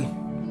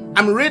Jordan,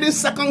 I'm reading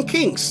 2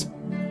 Kings.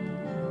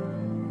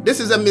 This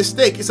is a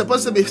mistake. It's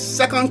supposed to be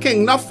 2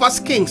 Kings, not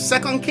 1 Kings.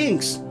 2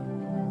 Kings.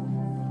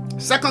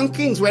 2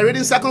 Kings. We're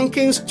reading 2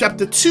 Kings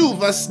chapter 2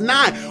 verse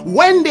 9.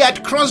 When they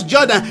had crossed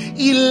Jordan,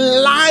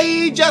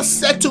 Elijah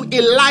said to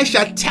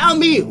Elisha, tell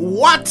me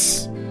what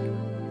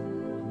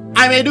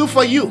I may do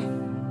for you.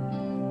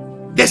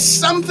 There's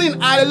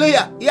something,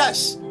 hallelujah,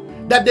 yes,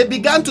 that they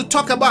began to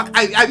talk about.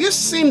 Have you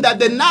seen that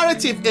the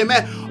narrative,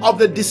 amen, of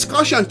the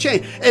discussion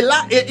changed?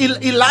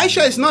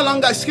 Elijah is no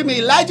longer,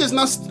 Elijah is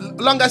not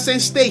longer saying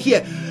stay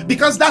here,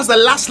 because that's the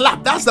last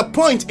lap. That's the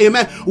point,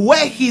 amen,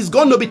 where he's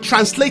going to be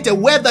translated,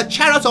 where the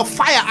chariot of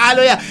fire,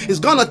 hallelujah, is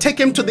going to take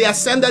him to the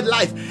ascended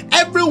life.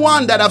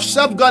 Everyone that have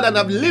served God and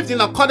have lived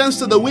in accordance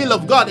to the will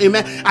of God,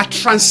 amen, are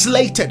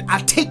translated,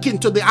 are taken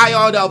to the higher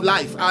order of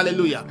life.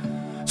 Hallelujah.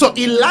 So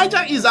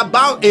Elijah is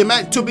about,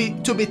 amen, to be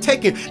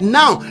taken.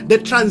 Now the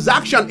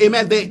transaction,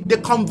 amen,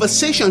 the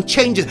conversation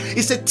changes.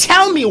 He said,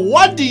 tell me,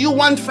 what do you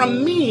want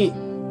from me?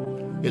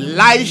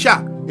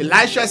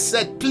 Elisha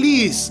said,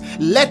 please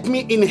let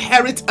me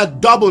inherit a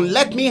double.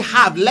 Let me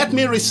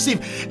receive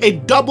a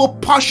double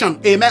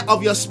portion, amen,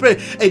 of your spirit,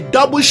 a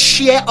double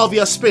share of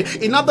your spirit.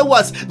 In other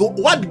words,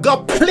 what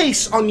God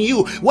placed on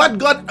you, what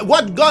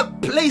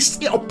God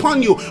placed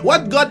upon you,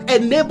 what God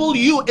enabled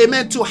you,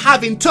 amen, to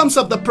have in terms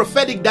of the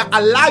prophetic that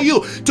allow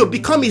you to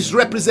become his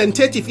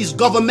representative, his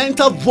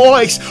governmental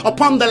voice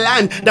upon the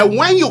land, that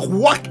when you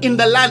walk in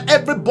the land,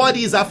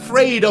 everybody is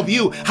afraid of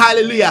you.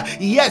 Hallelujah.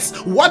 Yes,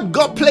 what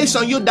God placed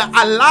on you that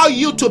allow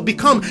you to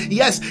become,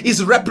 yes,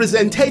 his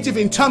representative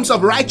in terms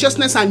of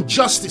righteousness and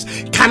justice.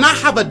 Can I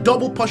have a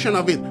double portion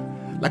of it?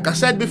 Like I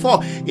said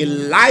before,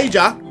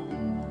 Elisha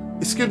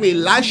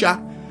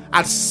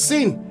had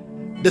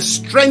seen the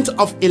strength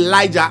of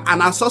Elijah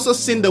and has also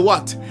seen the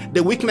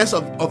weakness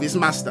of his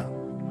master.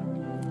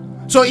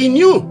 So he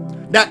knew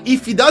that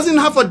if he doesn't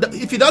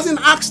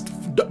ask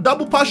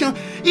double portion,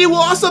 he will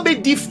also be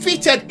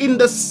defeated in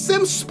the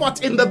same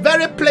spot, in the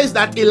very place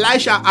that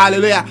Elisha,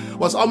 hallelujah,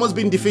 was almost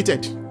being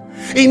defeated.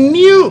 He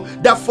knew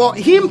that for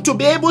him to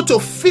be able to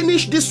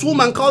finish this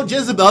woman called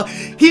Jezebel,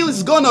 he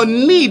was going to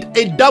need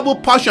a double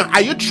portion.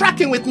 Are you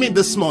tracking with me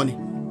this morning?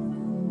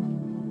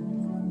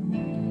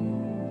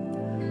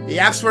 He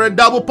asked for a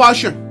double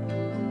portion.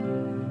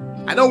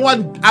 I don't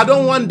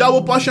want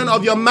double portion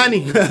of your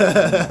money.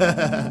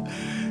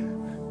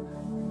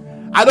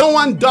 I don't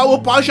want double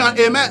portion,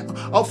 amen,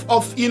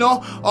 of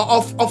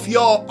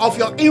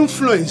your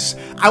influence.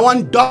 I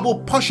want double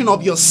portion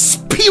of your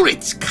spirit.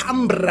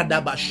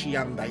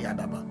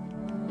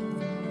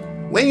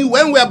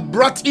 When we're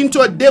brought into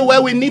a day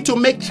where we need to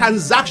make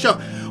transaction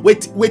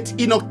with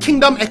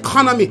kingdom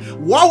economy,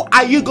 what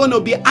are you going to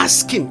be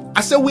asking?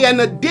 I said we are in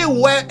a day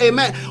where,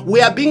 amen, we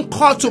are being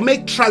called to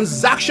make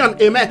transaction,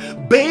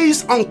 amen,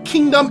 based on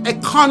kingdom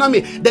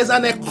economy. There's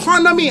an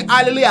economy,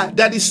 hallelujah,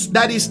 that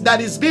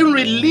is being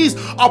released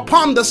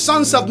upon the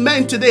sons of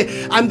men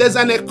today, and there's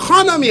an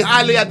economy,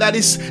 hallelujah, that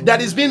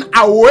is being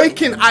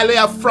awakened,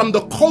 hallelujah, from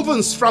the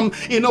covens, from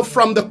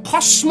the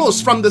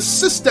cosmos, from the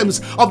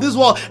systems of this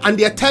world, and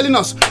they're telling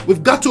us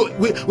we've got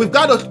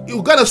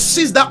to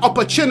seize that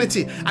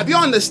opportunity. Have you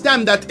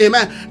understand that,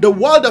 amen, the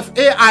world of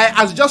AI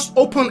has just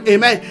opened,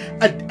 amen,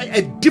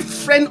 a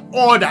different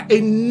order, a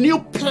new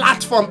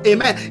platform,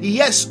 amen,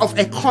 yes, of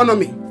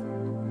economy.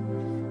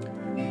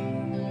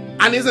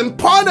 And it's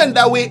important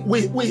that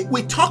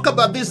we talk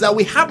about this, that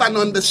we have an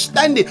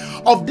understanding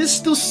of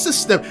this two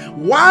system.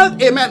 While,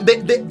 amen,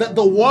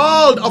 the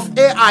world of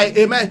AI,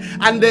 amen,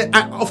 and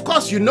of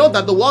course you know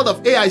that the world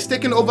of AI is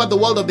taking over the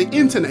world of the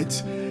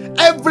internet.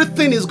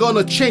 Everything is going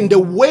to change. The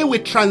way we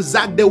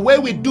transact, the way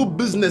we do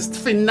business,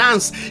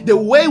 finance,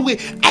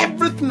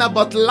 everything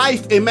about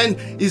life, amen,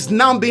 is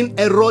now being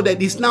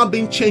eroded. It's now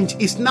being changed.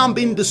 It's now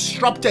being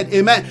disrupted,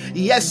 amen,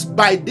 yes,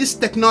 by this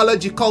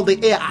technology called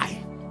the AI.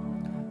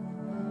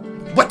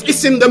 But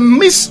it's in the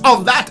midst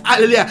of that,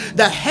 hallelujah,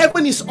 that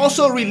heaven is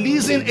also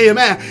releasing,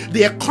 amen,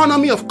 the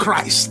economy of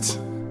Christ.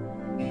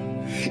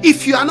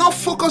 If you are not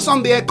focused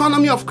on the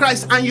economy of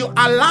Christ and you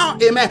allow,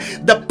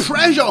 amen, the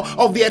pressure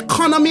of the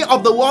economy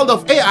of the world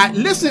of AI,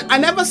 listen, I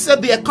never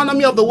said the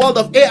economy of the world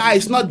of AI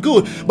is not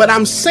good, but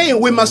I'm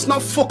saying we must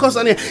not focus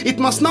on it. It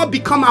must not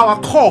become our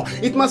core.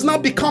 It must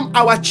not become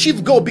our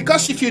chief goal,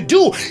 because if you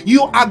do,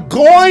 you are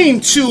going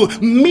to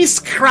miss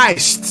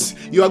Christ.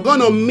 You are going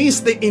to miss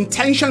the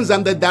intentions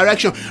and the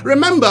direction.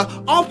 Remember,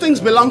 all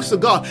things belongs to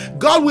God.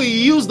 God will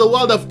use the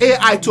world of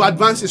AI to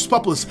advance his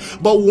purpose.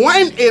 But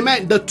when,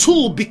 amen, the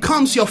tool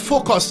becomes your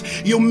focus,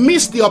 you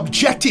miss the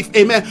objective,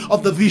 amen,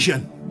 of the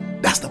vision.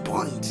 That's the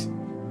point.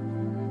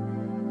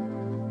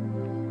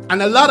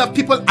 And a lot of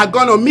people are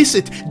going to miss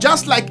it.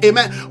 Just like,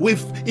 amen,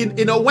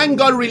 when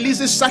God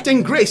releases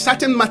certain grace,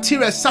 certain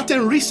materials,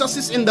 certain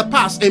resources in the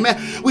past,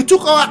 amen, we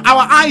took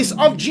our eyes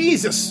off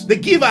Jesus, the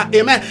giver,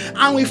 amen,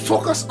 and we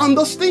focus on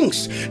those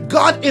things.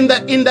 God in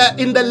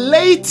the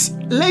late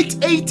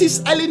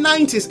 80s, early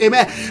 90s,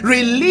 amen,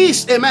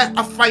 released, amen,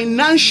 a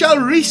financial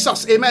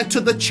resource, amen, to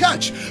the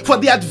church for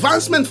the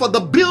advancement, for the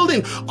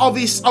building of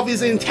his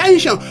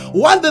intention.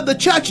 What did the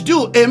church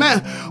do?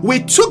 Amen. We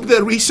took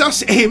the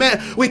resource,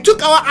 amen. We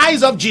took our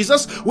eyes off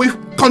Jesus. We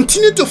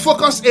continue to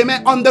focus,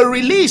 amen, on the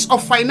release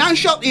of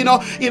financial,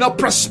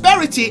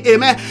 prosperity,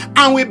 amen.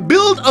 And we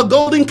built a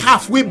golden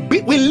calf. We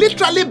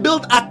literally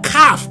built a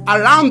calf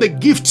around the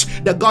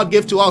gift that God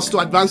gave to us to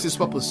advance his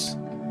purpose.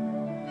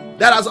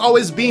 That has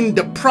always been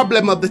the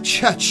problem of the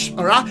church.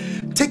 All right,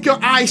 take your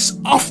eyes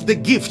off the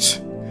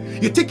gift.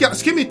 You take your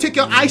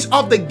eyes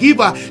off the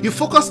giver. You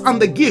focus on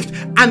the gift,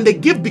 and the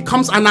gift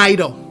becomes an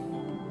idol.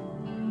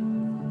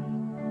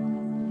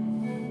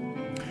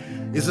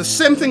 It's the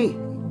same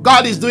thing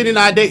God is doing in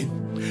our day.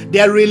 They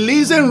are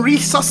releasing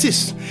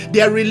resources. They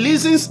are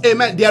releasing,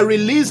 amen, they are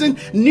releasing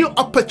new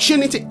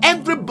opportunity.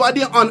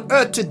 Everybody on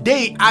earth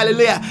today,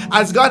 hallelujah,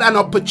 has got an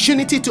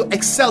opportunity to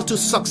excel, to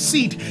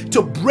succeed,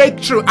 to break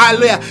through,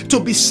 hallelujah, to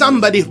be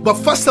somebody. But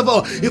first of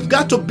all, you've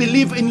got to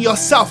believe in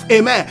yourself,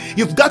 amen.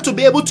 You've got to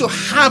be able to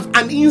have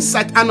an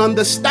insight and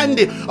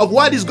understanding of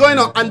what is going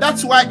on. And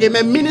that's why,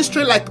 amen,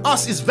 ministry like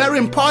us is very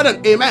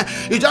important, amen.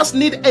 You just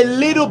need a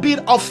little bit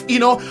of,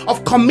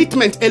 of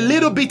commitment, a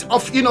little bit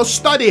of,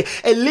 study,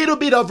 a little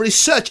bit of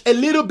research, a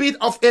little bit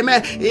of,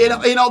 amen,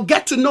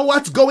 get to know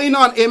what's going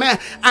on, amen,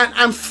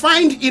 and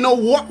find,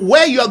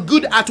 where you're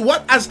good at,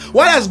 what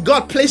has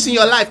God placed in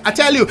your life. I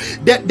tell you,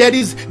 there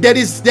is,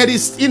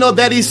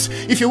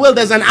 if you will,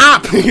 there's an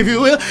app, if you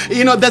will,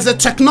 there's a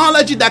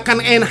technology that can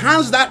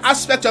enhance that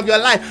aspect of your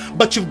life,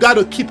 but you've got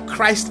to keep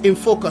Christ in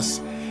focus.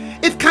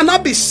 It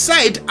cannot be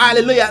said,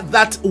 hallelujah,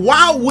 that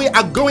while we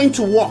are going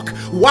to walk,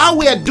 while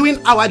we are doing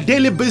our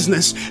daily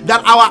business,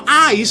 that our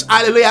eyes,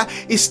 hallelujah,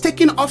 is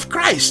taken off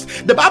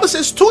Christ. The Bible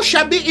says, two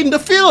shall be in the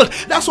field.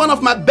 That's one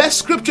of my best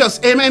scriptures,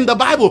 amen, in the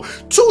Bible.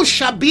 Two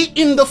shall be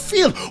in the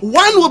field.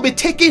 One will be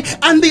taken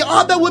and the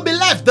other will be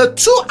left. The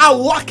two are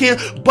walking,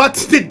 but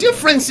the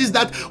difference is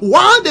that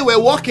while they were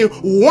walking,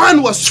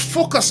 one was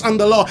focused on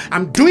the Lord.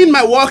 I'm doing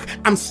my work.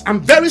 I'm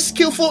very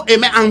skillful,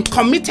 amen. I'm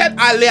committed,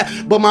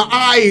 hallelujah, but my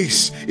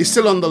eyes is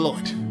still on the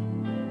Lord.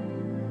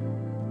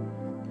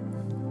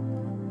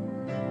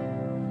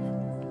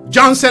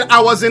 John said,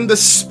 I was in the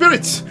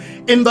spirit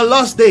in the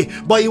last day,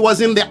 but he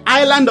was in the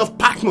island of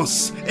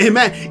Patmos,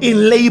 amen,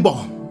 in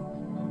labor.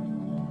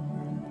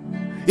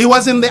 He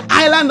was in the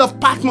island of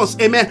Patmos,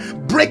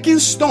 amen, breaking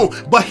stone,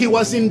 but he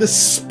was in the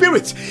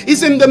spirit.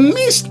 He's in the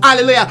midst,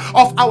 hallelujah,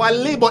 of our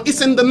labor.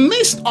 It's in the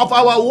midst of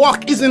our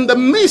work. It's in the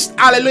midst,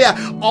 hallelujah,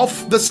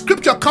 of the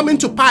scripture coming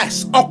to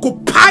pass.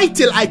 Occupy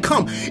till I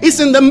come. It's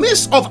in the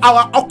midst of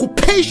our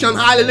occupation,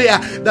 hallelujah,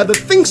 that the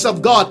things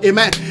of God,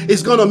 amen,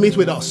 is going to meet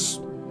with us.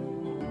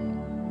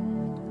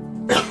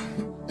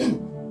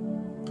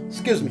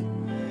 Excuse me.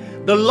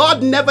 The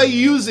Lord never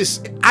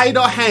uses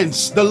idle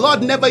hands. The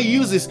Lord never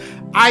uses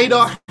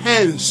idle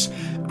hands.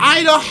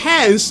 Idle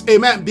hands,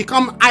 amen,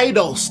 become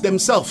idols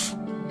themselves.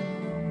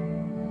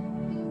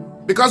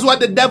 Because what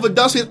the devil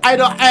does with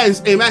idle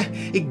hands, amen,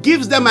 it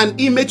gives them an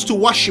image to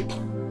worship.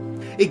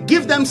 It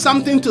gives them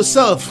something to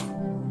serve.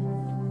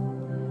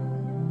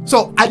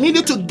 So I need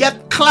you to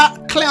get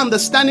clear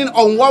understanding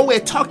on what we're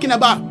talking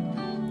about.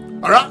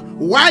 All right,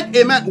 why,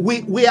 amen,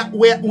 we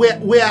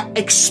are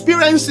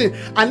experiencing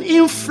an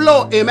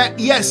inflow, amen,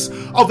 yes,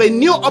 of a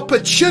new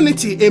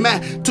opportunity,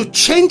 amen, to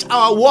change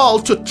our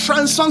world, to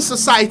transform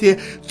society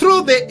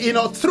through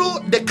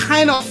the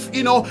kind of,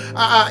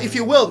 if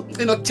you will,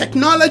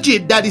 technology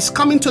that is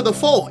coming to the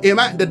fore,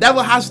 amen. The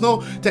devil has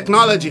no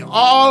technology.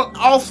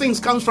 All things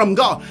come from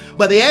God,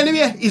 but the enemy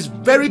is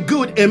very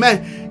good,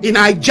 amen, in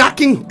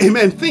hijacking,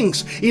 amen,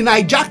 things, in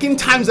hijacking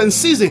times and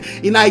seasons,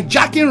 in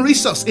hijacking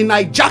resource, in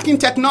hijacking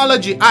technology.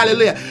 Hallelujah.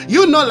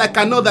 Like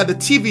I know that the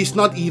TV is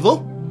not evil,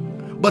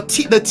 but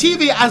the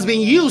TV has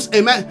been used,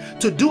 amen,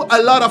 to do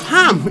a lot of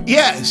harm.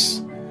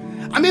 Yes.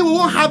 I mean, we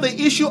won't have the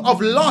issue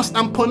of lust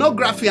and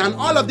pornography and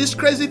all of these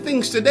crazy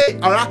things today,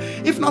 all right,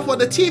 if not for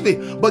the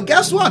TV. But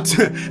guess what?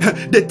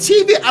 The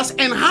TV has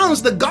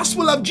enhanced the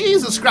gospel of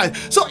Jesus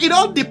Christ. So it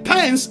all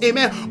depends,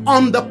 amen,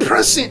 on the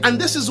person. And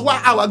this is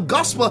why our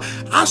gospel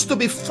has to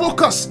be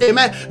focused,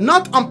 amen,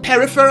 not on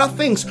peripheral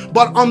things,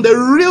 but on the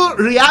real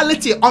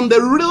reality, on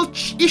the real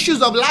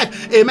issues of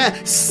life,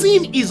 amen.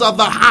 Sin is of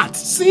the heart.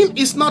 Sin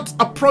is not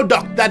a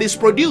product that is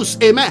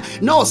produced, amen.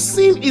 No,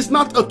 sin is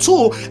not a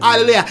tool,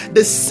 hallelujah.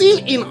 The sin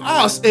in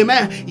us,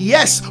 amen,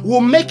 yes,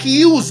 will make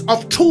use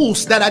of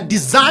tools that are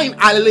designed,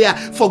 hallelujah,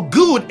 for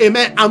good,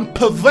 amen, and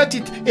pervert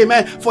it,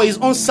 amen, for his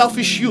own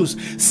selfish use.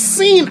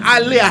 Sin,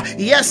 hallelujah,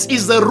 yes,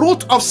 is the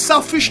root of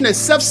selfishness,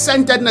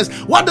 self-centeredness.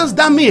 What does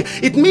that mean?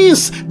 It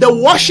means the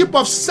worship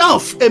of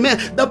self,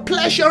 amen, the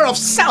pleasure of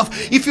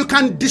self. If you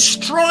can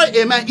destroy,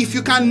 amen, if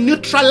you can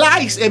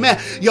neutralize, amen,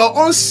 your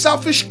own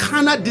selfish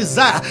carnal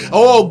desire,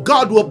 oh,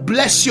 God will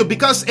bless you,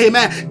 because,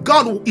 amen,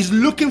 God is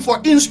looking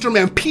for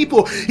instrument,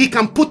 people he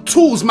can put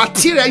tools,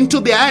 material into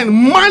their hand,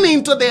 money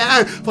into their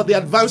hand for the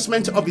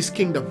advancement of his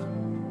kingdom.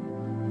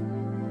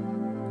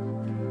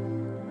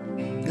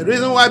 The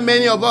reason why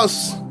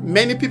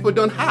many people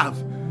don't have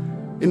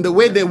in the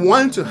way they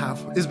want to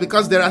have is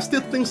because there are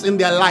still things in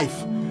their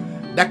life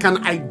that can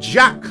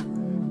hijack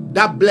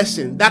that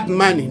blessing, that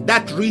money,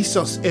 that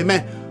resource,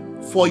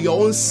 amen, for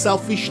your own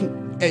selfish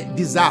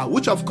desire,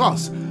 which of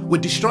course will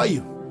destroy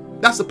you.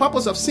 That's the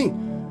purpose of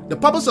sin. The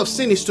purpose of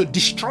sin is to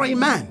destroy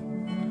man.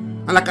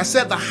 And like I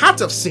said, the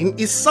heart of sin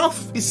is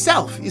self.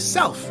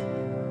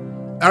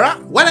 All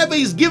right? Whatever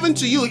is given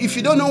to you, if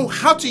you don't know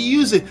how to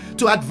use it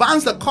to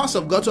advance the cause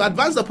of God, to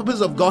advance the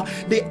purpose of God,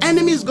 the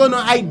enemy is going to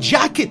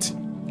hijack it.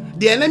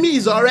 The enemy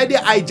is already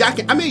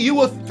hijacking. I mean, you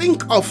will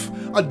think of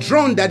a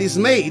drone that is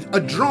made,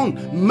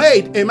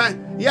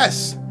 amen,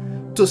 yes,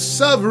 to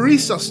serve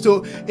resource,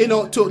 to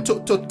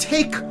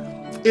take,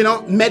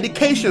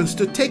 medications,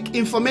 to take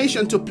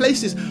information to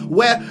places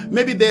where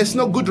maybe there's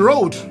no good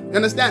road. You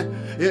understand?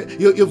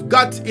 You've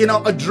got,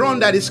 a drone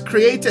that is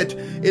created,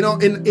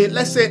 in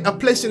let's say a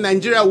place in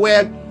Nigeria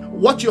where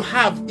what you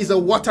have is a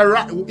water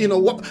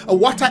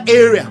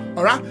area.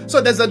 All right.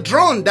 So there's a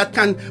drone that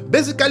can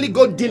basically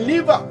go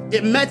deliver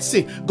a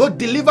medicine, go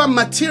deliver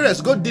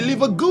materials, go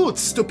deliver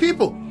goods to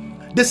people.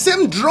 The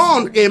same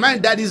drone,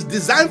 amen, that is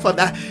designed for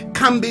that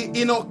can be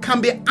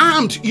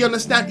armed, you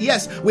understand?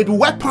 Yes, with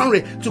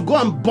weaponry to go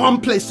and bomb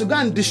place, to go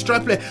and destroy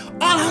place.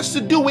 All has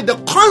to do with the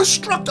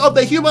construct of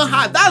the human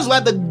heart. That's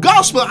why the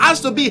gospel has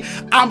to be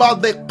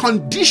about the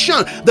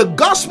condition. The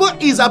gospel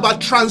is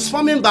about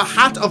transforming the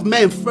heart of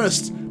men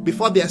first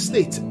before their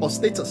state or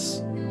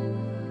status.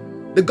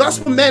 The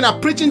gospel men are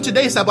preaching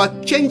today is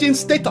about changing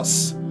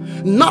status,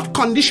 not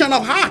condition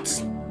of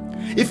heart.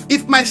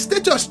 If my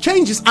status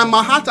changes and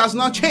my heart has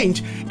not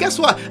changed, guess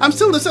what? I'm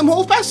still the same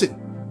old person.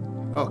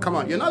 Oh, come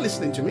on, you're not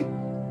listening to me.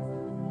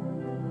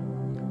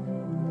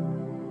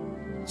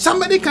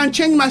 Somebody can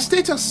change my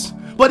status,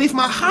 but if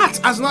my heart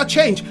has not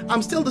changed,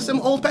 I'm still the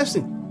same old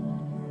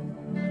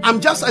person.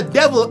 I'm just a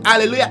devil,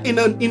 hallelujah,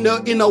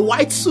 in a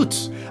white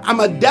suit.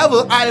 I'm a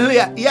devil,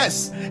 hallelujah,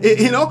 yes,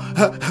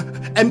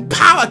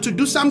 empowered to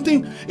do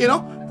something,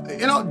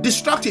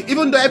 destructive,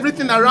 even though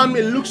everything around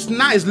me looks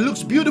nice,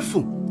 looks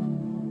beautiful.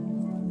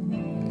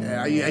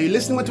 Are you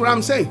listening to what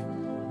I'm saying?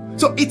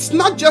 So it's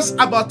not just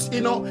about,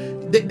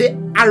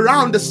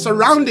 the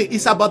surrounding.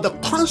 It's about the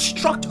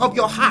construct of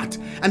your heart.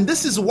 And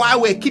this is why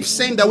we keep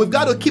saying that we've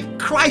got to keep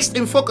Christ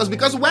in focus,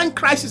 because when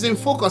Christ is in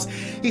focus,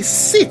 he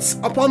sits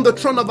upon the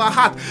throne of our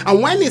heart.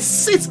 And when he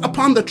sits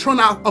upon the throne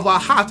of our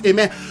heart,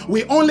 amen,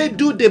 we only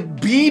do the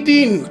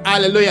bidding,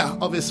 hallelujah,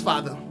 of his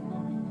Father.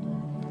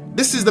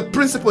 This is the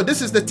principle.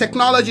 This is the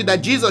technology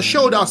that Jesus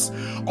showed us.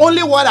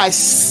 Only what I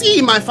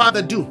see my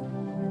Father do,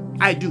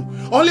 I do.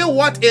 Only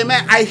what,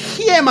 amen, I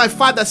hear my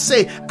Father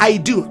say, I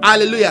do.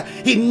 Hallelujah.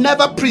 He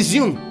never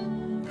presumed.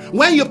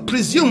 When you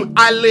presume,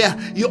 hallelujah,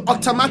 you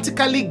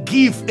automatically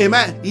give,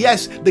 amen,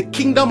 yes, the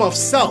kingdom of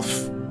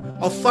self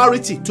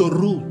authority to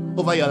rule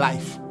over your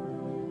life.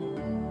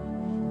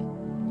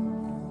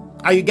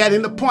 Are you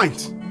getting the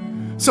point?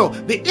 So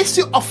the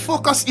issue of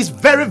focus is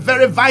very,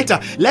 very vital.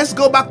 Let's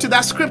go back to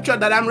that scripture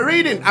that I'm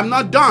reading. I'm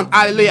not done.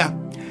 Hallelujah.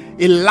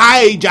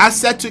 Elijah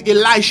said to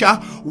Elisha,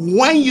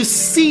 when you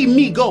see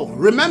me go.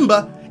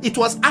 Remember, it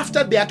was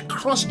after they had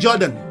crossed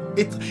Jordan.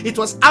 It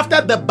was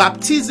after the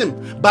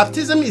baptism.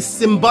 Baptism is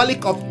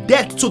symbolic of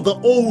death to the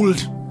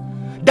old.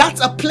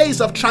 That's a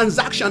place of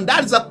transaction.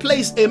 That is a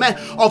place, amen,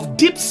 of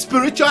deep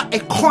spiritual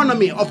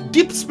economy, of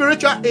deep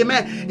spiritual,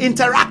 amen,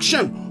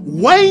 interaction.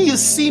 When you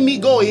see me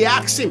go, he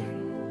asked him,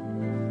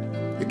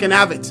 you can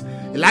have it.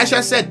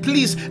 Elisha said,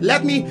 please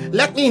let me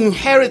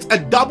inherit a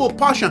double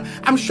portion.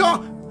 I'm sure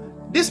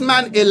this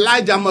man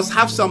Elijah must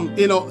have some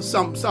things.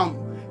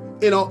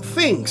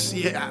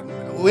 Yeah,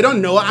 we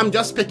don't know. I'm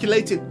just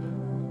speculating.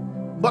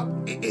 But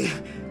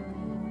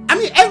I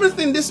mean,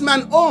 everything this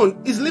man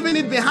owned is leaving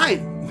it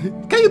behind.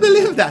 Can you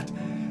believe that?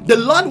 The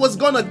Lord was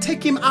going to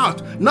take him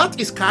out. Not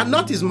his car,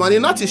 not his money,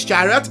 not his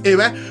chariot,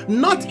 amen,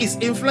 not his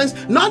influence,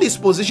 not his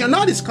position,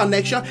 not his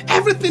connection.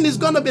 Everything is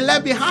going to be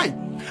left behind.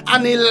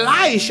 And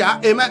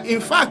Elisha, amen, in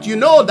fact, you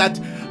know that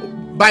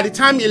by the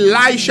time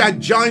Elisha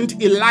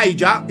joined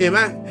Elijah,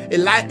 amen,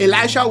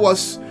 Elisha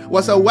was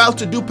a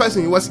well-to-do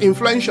person. He was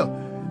influential.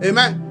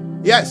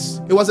 Amen.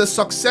 Yes, he was a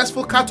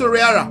successful cattle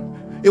rearer.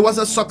 He was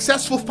a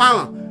successful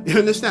farmer. You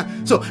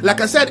understand? So,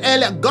 like I said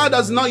earlier, God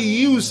does not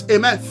use,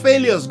 amen,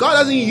 failures. God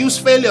doesn't use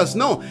failures.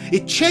 No,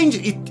 it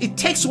changes. It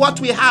takes what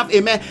we have,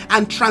 amen,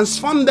 and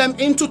transform them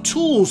into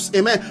tools,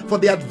 amen, for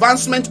the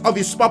advancement of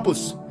his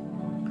purpose.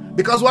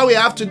 Because what we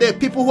have today,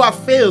 people who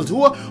have failed,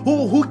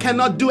 who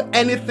cannot do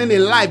anything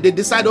in life, they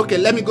decide, okay,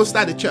 let me go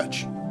start a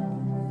church.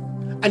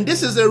 And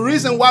this is the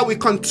reason why we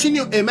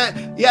continue,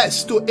 amen,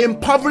 yes, to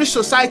impoverish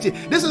society.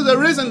 This is the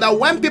reason that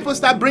when people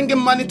start bringing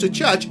money to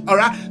church, all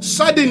right,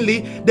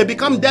 suddenly they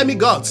become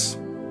demigods.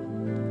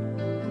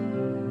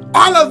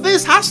 All of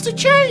this has to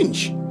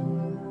change.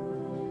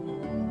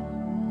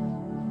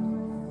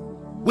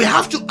 We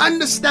have to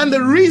understand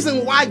the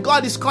reason why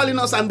God is calling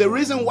us and the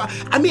reason why.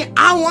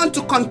 I want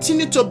to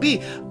continue to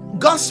be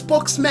God's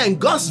spokesman,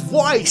 God's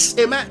voice.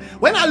 Amen.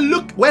 When I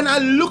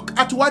look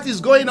at what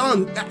is going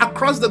on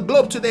across the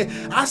globe today,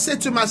 I say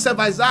to myself,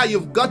 Isaiah,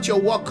 you've got your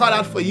work cut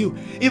out for you.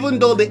 Even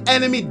though the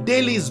enemy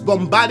daily is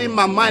bombarding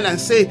my mind and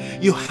say,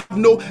 you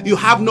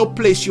have no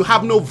place, you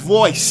have no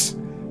voice.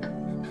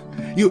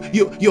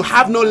 You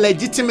have no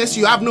legitimacy,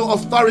 you have no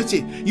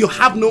authority, you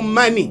have no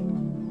money.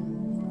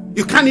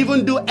 You can't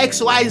even do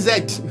X, Y, Z.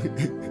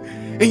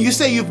 And you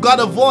say you've got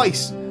a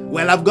voice.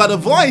 Well, I've got a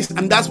voice,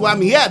 and that's why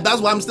I'm here. That's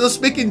why I'm still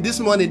speaking this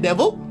morning,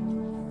 devil.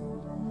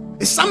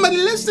 Is somebody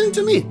listening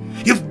to me?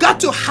 You've got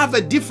to have a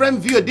different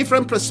view, a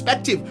different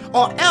perspective,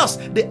 or else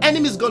the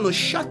enemy is going to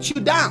shut you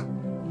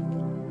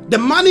down. The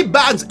money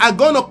bags are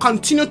going to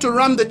continue to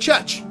run the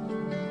church.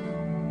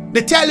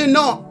 They tell you,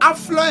 no,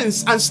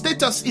 affluence and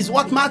status is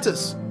what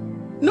matters.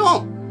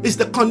 No, it's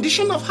the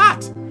condition of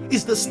heart.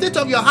 It's the state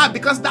of your heart,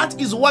 because that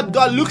is what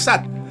God looks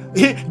at.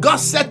 God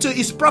said to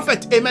his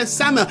prophet, amen,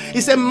 Samuel,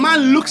 he said,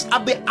 man looks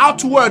at the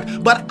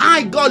outward, but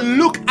I, God,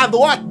 look at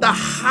what? The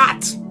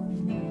heart.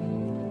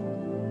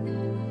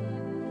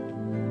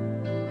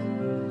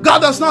 God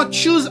does not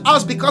choose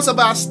us because of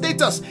our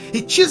status.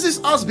 He chooses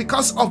us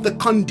because of the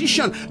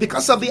condition,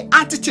 because of the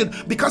attitude,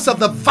 because of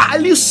the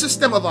value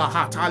system of our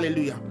heart.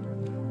 Hallelujah.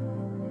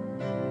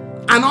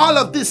 And all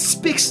of this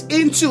speaks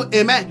into,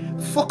 amen,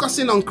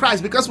 focusing on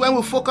Christ. Because when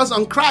we focus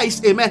on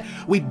Christ, amen,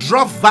 we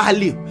draw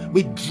value,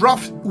 we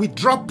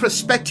draw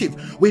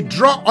perspective, we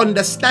draw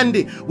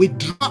understanding, we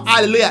draw,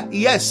 hallelujah,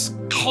 yes,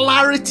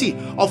 clarity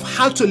of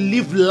how to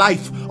live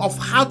life, of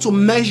how to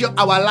measure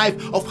our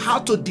life, of how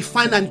to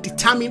define and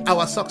determine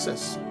our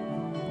success.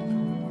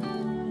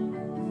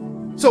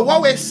 So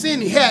what we're seeing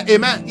here,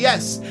 amen,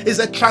 yes, is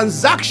a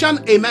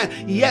transaction, amen,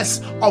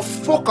 yes, of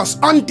focus,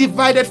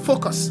 undivided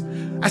focus.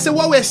 I said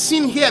what we're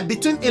seeing here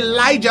between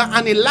Elijah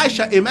and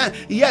Elisha, amen,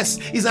 yes,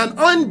 is an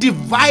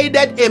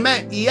undivided,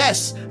 amen,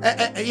 yes,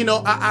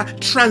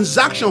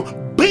 transaction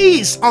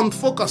based on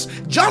focus.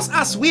 Just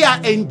as we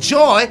are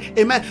enjoy,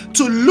 amen,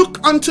 to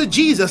look unto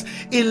Jesus,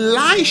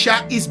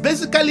 Elisha is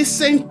basically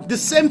saying the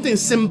same thing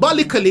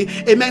symbolically,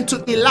 amen,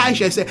 to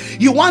Elijah. He said,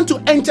 you want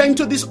to enter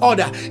into this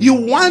order, you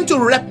want to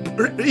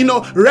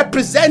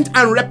represent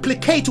and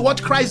replicate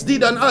what Christ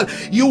did on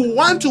earth, you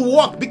want to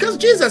walk, because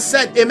Jesus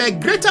said, amen,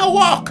 greater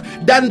work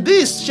than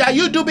this shall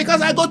you do,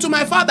 because I go to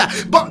my Father.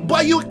 But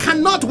we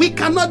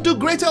cannot do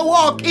greater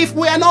work if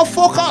we are not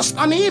focused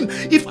on him,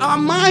 if our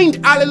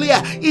mind,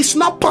 hallelujah, is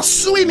not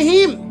pursuing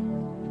him.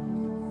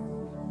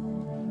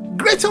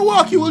 Greater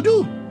work you will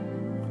do.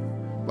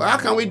 But how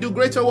can we do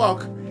greater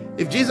work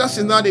if Jesus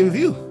is not in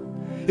view,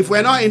 if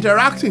we're not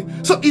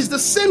interacting? So it's the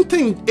same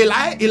thing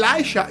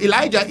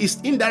Elijah is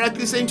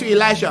indirectly saying to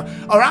Elisha,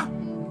 all right,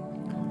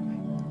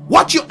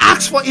 what you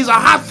ask for is a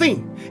hard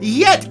thing,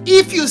 yet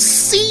if you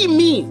see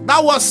me,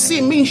 that word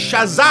see means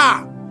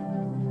shazar.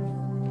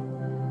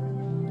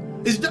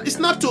 It's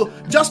not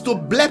just to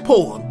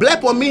blepo.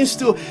 Blepo means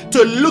to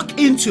look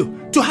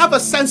into, to have a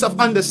sense of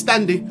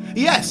understanding.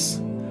 Yes.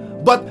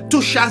 But to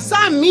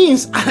shazam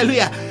means,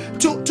 hallelujah,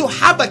 to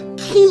have a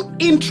keen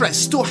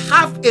interest, to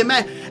have,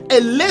 amen,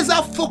 a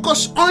laser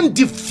focus,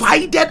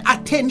 undivided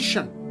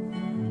attention.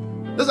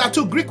 Those are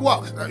two Greek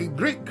words.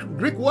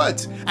 Greek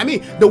words. I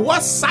mean, the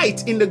word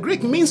sight in the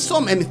Greek means so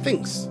many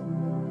things.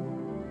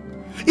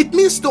 It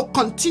means to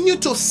continue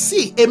to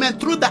see, amen,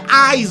 through the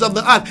eyes of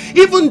the earth.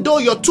 Even though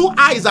your two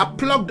eyes are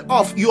plugged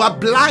off, you are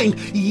blind,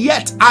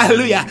 yet,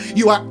 hallelujah,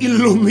 you are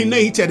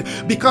illuminated,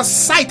 because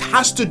sight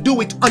has to do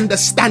with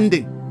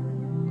understanding.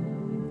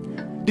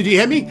 Did you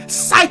hear me?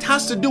 Sight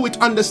has to do with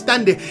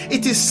understanding.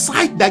 It is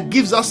sight that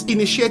gives us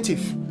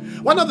initiative.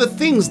 One of the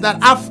things that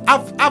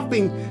I've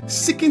been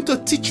seeking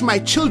to teach my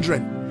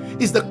children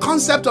is the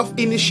concept of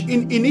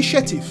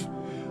initiative.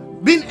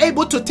 Being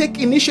able to take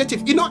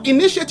initiative. You know,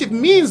 initiative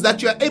means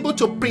that you are able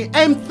to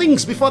preempt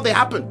things before they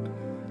happen.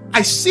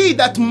 I see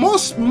that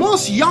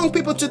most young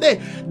people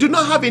today do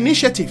not have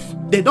initiative.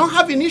 They don't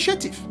have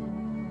initiative.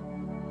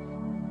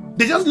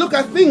 They just look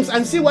at things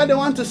and see what they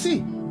want to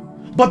see.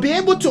 But be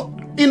able to,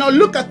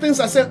 look at things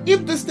and say,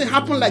 if this thing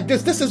happen like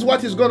this is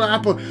what is going to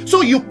happen.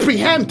 So you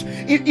preempt.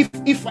 If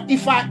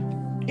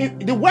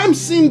the way I'm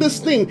seeing this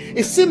thing,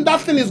 it seems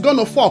that thing is going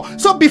to fall.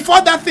 So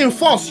before that thing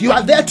falls, you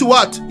are there to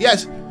what?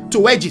 Yes, to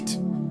wedge it.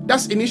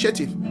 That's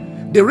initiative.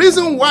 The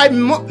reason why,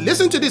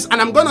 listen to this,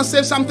 and I'm going to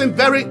say something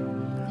very,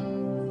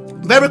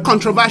 very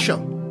controversial,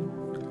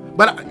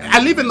 but I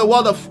live in the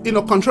world of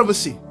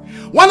controversy.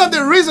 One of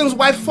the reasons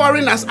why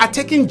foreigners are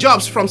taking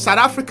jobs from South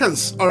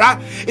Africans, all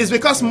right, is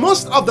because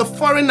most of the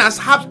foreigners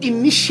have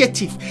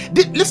initiative.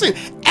 Listen,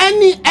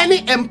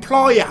 any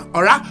employer,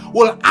 all right,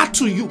 will add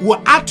to you,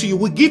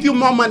 will give you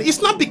more money.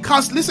 It's not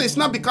because, listen, it's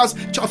not because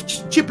of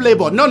cheap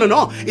labor. No.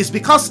 It's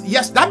because,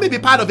 yes, that may be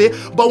part of it,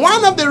 but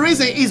one of the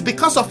reasons is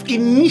because of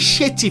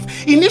initiative.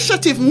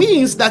 Initiative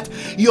means that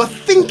you're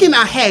thinking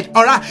ahead,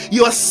 all right?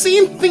 You're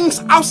seeing things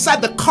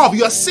outside the curve.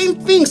 You're seeing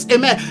things,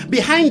 amen,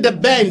 behind the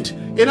bend,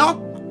 you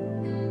know?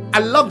 I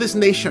love this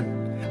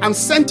nation. I'm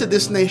sent to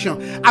this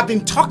nation. I've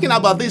been talking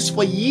about this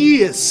for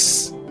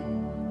years.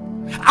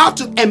 How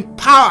to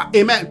empower,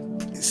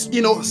 amen,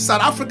 you know,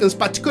 South Africans,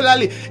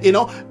 particularly, you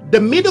know, the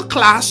middle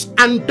class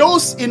and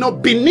those, you know,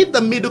 beneath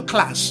the middle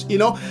class, you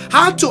know,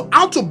 how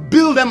to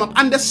build them up.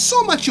 And there's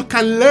so much you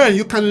can learn.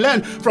 You can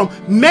learn from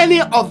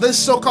many of the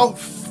so-called,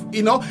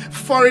 you know,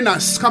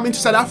 foreigners coming to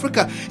South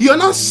Africa. You're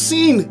not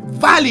seeing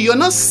value. You're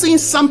not seeing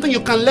something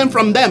you can learn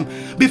from them.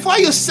 Before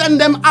you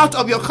send them out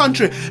of your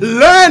country,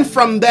 learn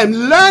from them.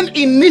 Learn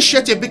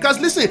initiative. Because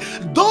listen,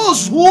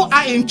 those who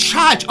are in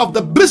charge of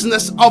the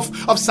business of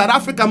South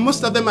Africa,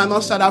 most of them are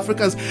not South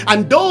Africans.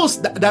 And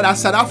those that are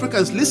South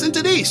Africans, listen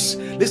to this.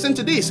 Listen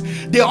to this.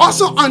 They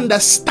also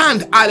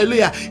understand,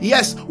 hallelujah,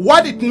 yes,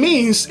 what it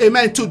means,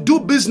 amen, to do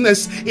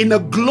business in a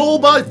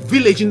global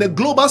village, in a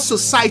global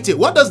society.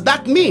 What does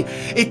that mean?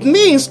 It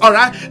means, all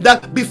right,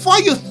 that before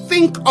you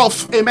think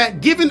of, amen,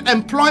 giving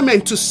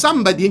employment to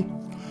somebody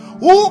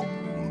who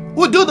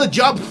will do the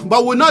job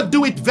but will not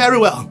do it very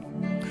well,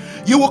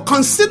 you will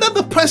consider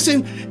the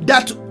person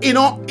that, you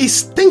know,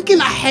 is thinking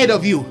ahead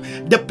of you.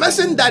 The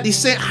person that is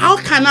saying, how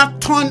can I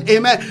turn,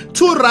 amen,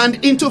 2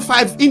 rand into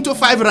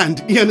 5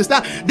 rand? You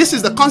understand? This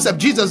is the concept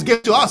Jesus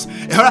gave to us.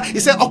 He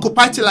said,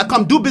 occupy till I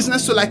come, do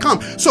business till I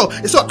come. So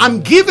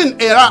I'm giving,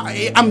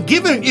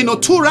 you know,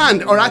 2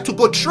 rand, all right, to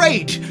go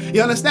trade.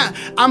 You understand?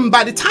 And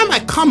by the time I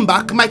come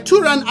back, my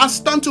 2 rand has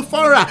turned to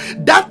 4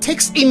 rand. That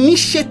takes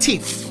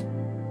initiative.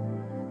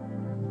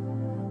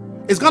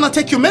 It's going to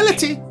take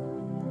humility.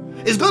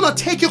 It's going to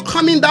take you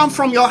coming down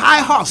from your high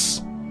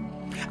horse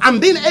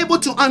and being able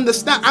to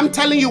understand. I'm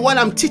telling you what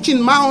I'm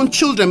teaching my own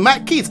children, my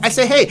kids. I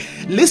say, hey,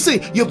 listen,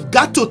 you've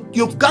got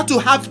to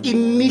have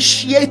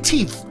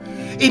initiative.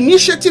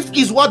 Initiative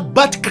is what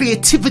births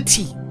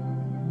creativity.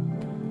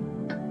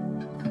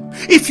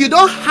 If you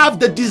don't have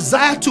the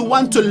desire to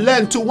want to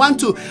learn, to want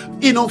to,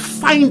 you know,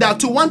 find out,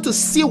 to want to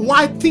see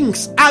why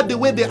things are the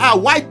way they are,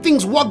 why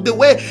things work the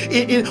way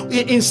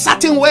in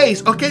certain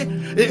ways, okay?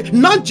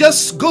 Not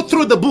just go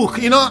through the book,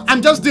 you know,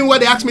 I'm just doing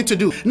what they asked me to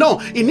do. No,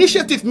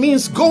 initiative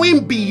means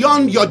going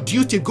beyond your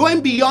duty,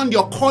 going beyond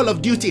your call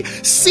of duty,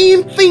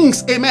 seeing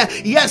things, amen,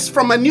 yes,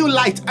 from a new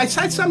light. I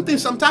said something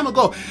some time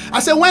ago. I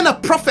said, when a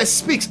prophet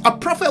speaks, a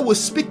prophet will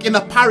speak in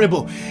a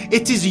parable.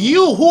 It is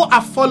you who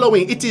are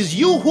following. It is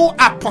you who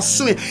are pursuing.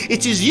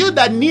 It is you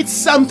that needs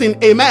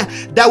something,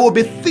 amen, that will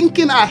be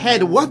thinking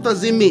ahead. What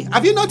does it mean?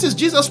 Have you noticed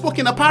Jesus spoke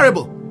in a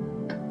parable?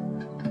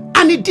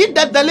 And he did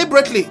that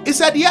deliberately. He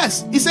said,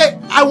 yes. He said,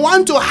 I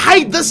want to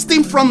hide this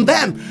thing from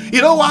them.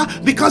 You know why?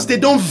 Because they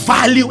don't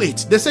value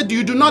it. They said,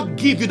 you do not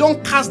give. You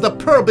don't cast the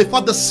pearl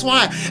before the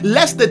swine,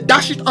 lest they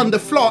dash it on the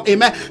floor,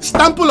 amen,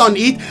 stumble on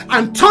it,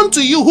 and turn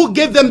to you who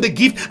gave them the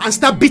gift and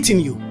start beating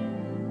you.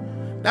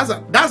 That's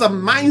a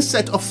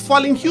mindset of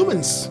fallen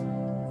humans.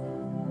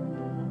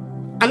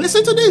 And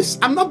listen to this.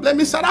 I'm not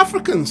blaming South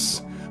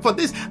Africans for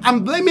this.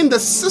 I'm blaming the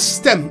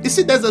system. You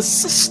see, there's a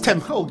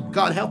system. Oh,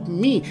 God, help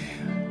me.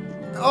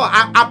 Oh,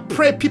 I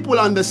pray people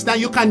understand.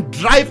 You can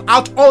drive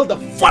out all the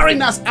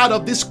foreigners out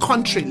of this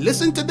country.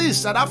 Listen to this,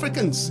 South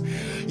Africans.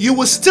 You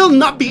will still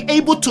not be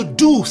able to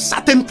do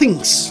certain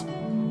things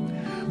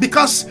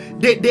because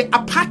the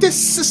apartheid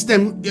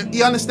system,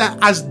 you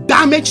understand, has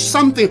damaged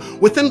something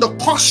within the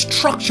core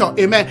structure,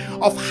 amen,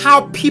 of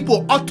how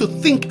people ought to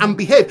think and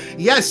behave.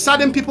 Yes,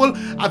 certain people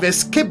have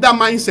escaped that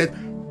mindset.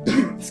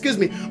 Excuse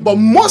me, but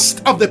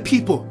most of the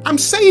people, I'm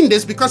saying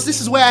this because this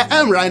is where I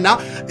am right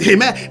now,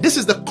 amen. This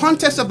is the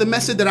context of the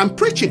message that I'm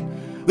preaching.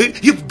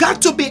 You've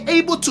got to be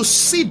able to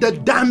see the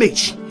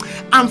damage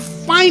and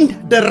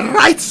find the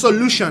right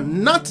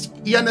solution. Not,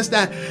 you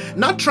understand,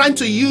 not trying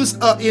to use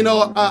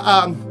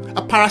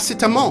a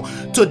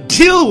paracetamol to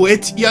deal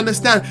with, you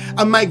understand,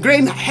 a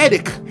migraine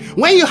headache.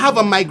 When you have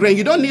a migraine,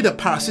 you don't need a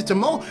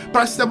paracetamol.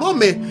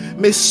 Paracetamol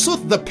may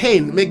soothe the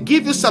pain, may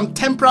give you some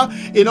temporal,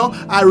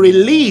 a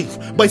relief,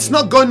 but it's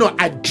not going to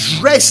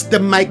address the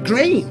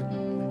migraine.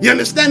 You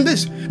understand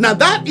this? Now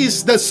that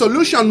is the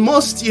solution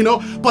most,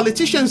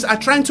 politicians are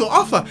trying to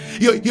offer.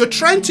 You're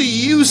trying to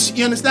use,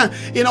 you understand,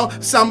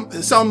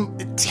 some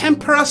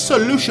temporary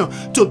solution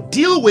to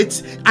deal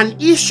with an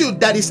issue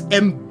that is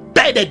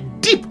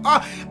embedded deep.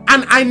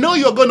 And I know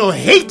you're going to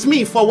hate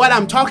me for what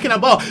I'm talking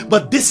about,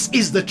 but this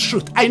is the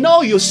truth. I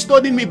know you're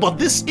studying me, but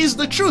this is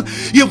the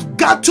truth. You've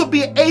got to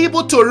be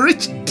able to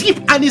reach deep,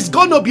 and it's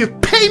going to be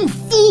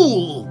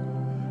painful.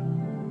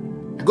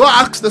 Go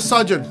ask the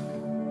surgeon.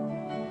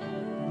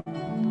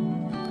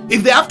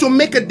 If they have to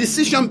make a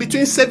decision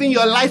between saving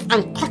your life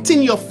and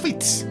cutting your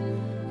feet,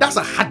 that's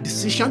a hard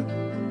decision.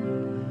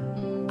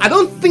 I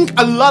don't think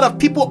a lot of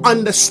people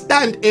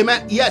understand,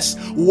 amen, yes,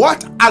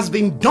 what has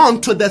been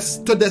done to the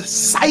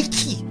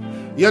psyche,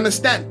 you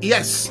understand,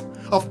 yes,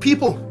 of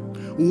people.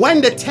 When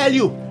they tell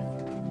you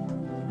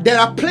there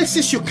are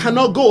places you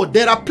cannot go,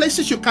 there are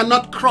places you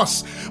cannot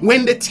cross,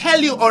 when they tell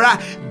you, all right,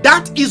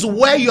 that is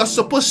where you're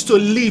supposed to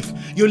live.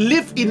 You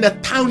live in a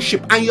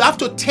township and you have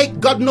to take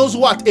God knows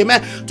what,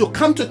 amen, to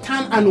come to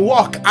town and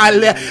walk.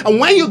 And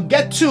when you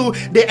get to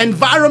the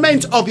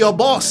environment of your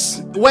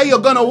boss, where you're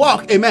going to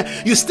walk,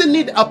 amen, you still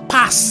need a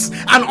pass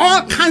and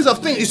all kinds of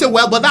things. You say,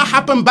 well, but that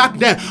happened back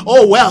then.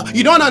 Oh, well,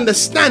 you don't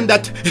understand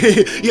that.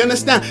 You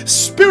understand?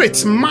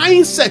 Spirits,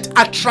 mindset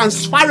are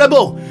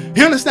transferable.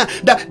 You understand?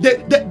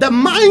 The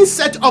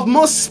mindset of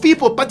most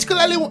people,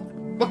 particularly,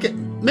 okay,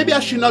 maybe I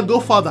should not go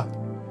further,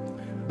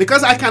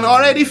 because I can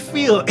already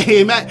feel,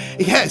 amen,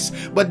 yes,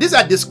 but these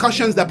are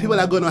discussions that people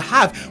are going to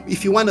have.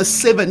 If you want to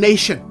save a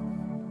nation,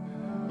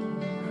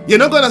 you're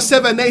not going to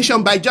save a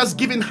nation by just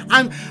giving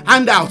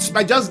handouts,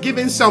 by just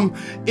giving some,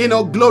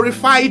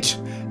 glorified,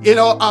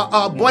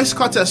 Boy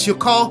Scouters you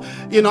call,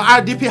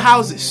 RDP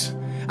houses,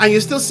 and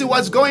you still see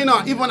what's going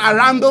on even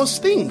around those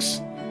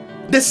things.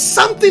 There's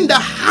something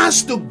that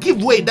has to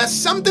give way. There's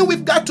something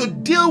we've got to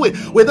deal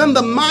with within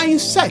the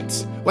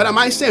mindset. What am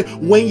I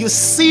saying? When you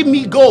see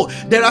me go,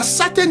 there are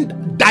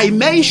certain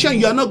dimensions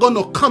you're not going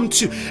to come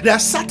to. There are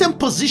certain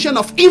position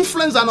of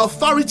influence and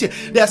authority.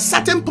 There are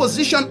certain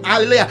position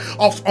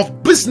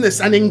of business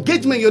and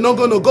engagement you're not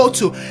going to go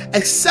to,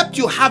 except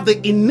you have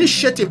the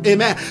initiative,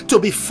 amen, to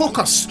be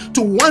focused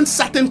to one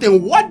certain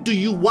thing. What do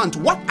you want?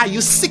 What are you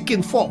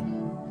seeking for?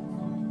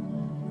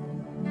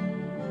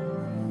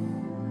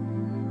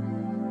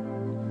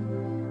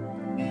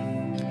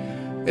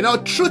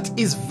 Truth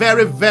is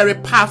very, very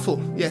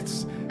powerful.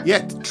 Yes.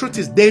 Yet truth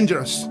is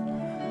dangerous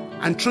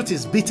and truth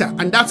is bitter.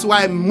 And that's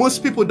why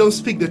most people don't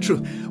speak the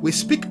truth. We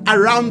speak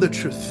around the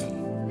truth.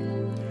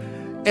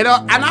 And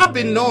I've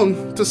been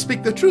known to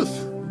speak the truth.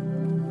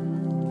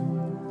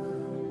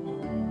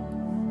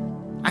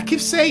 I keep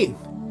saying,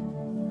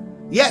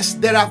 yes,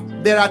 there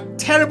are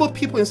terrible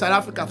people in South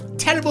Africa,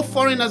 terrible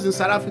foreigners in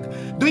South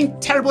Africa doing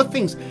terrible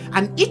things.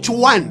 And each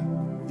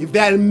one, if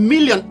there are a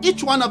million,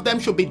 each one of them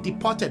should be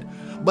deported.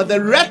 But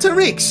the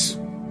rhetorics,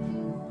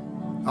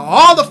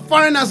 all the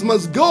foreigners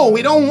must go,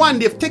 we don't want,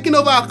 they've taken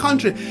over our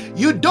country.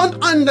 You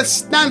don't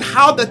understand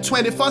how the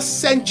 21st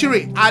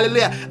century,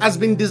 hallelujah, has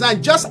been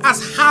designed. Just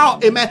as how,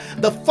 amen,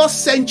 the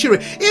first century,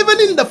 even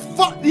in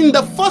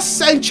the first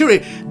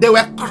century, they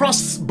were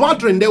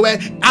cross-bordering, they were,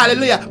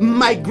 hallelujah,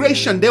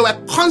 migration, they were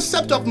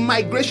concept of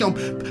migration.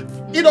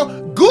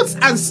 Goods,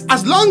 and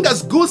as long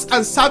as goods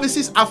and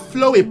services are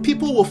flowing,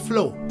 people will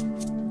flow.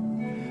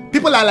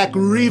 People are like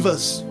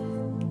rivers.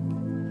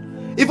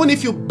 Even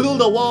if you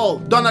build a wall,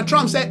 Donald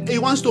Trump said he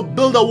wants to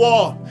build a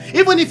wall.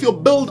 Even if you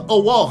build a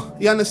wall,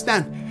 you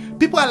understand?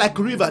 People are like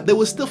river, they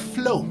will still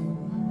flow.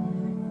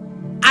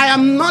 I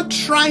am not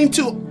trying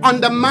to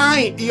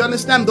undermine, you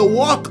understand, the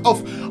work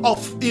of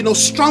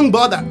strong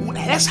border.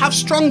 Let's have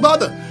strong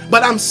border.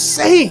 But I'm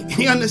saying,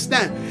 you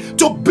understand,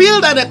 to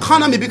build an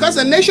economy, because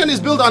a nation is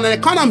built on an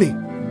economy.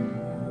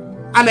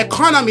 An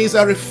economy is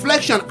a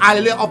reflection,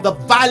 of the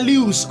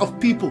values of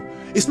people.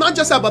 It's not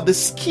just about the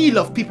skill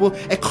of people.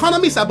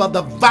 Economy is about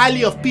the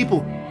value of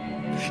people.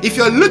 If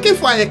you're looking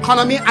for an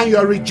economy and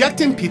you're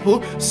rejecting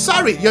people,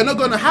 sorry, you're not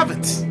going to have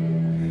it.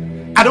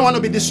 I don't want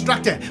to be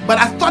distracted, but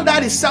I thought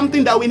that is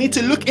something that we need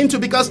to look into,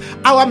 because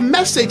our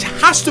message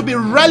has to be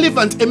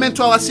relevant, amen,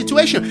 to our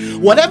situation.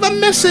 Whatever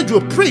message we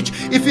preach,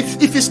 if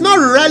it's not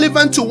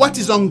relevant to what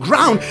is on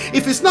ground,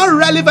 if it's not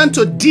relevant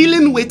to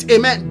dealing with,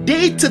 amen,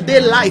 day-to-day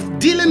life,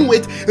 dealing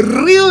with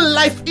real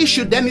life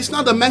issue, then it's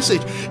not a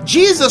message.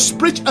 Jesus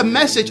preached a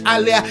message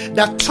earlier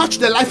that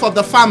touched the life of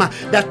the farmer,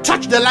 that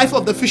touched the life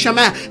of the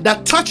fisherman,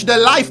 that touched the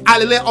life,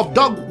 hallelujah, of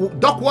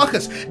dog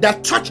workers,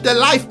 that touched the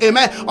life,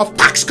 amen, of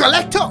tax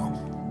collector.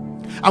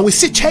 And we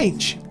see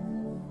change.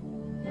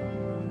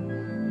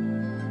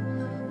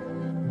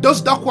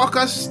 Those dock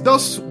workers,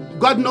 those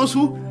God knows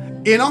who,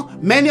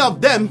 many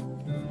of them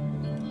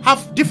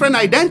have different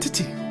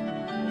identity.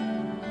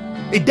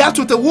 It dealt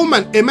with a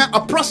woman,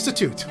 a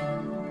prostitute.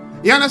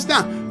 You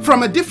understand?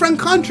 From a different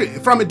country,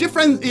 from a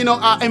different,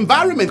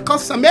 environment called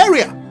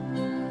Samaria.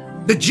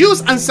 The Jews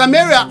and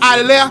Samaria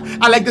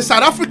are like the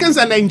South Africans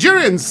and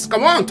Nigerians.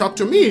 Come on, talk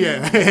to me here.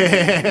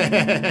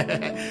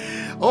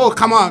 Oh,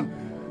 come on.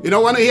 You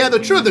don't want to hear the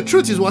truth. The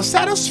truth is what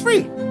set us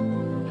free.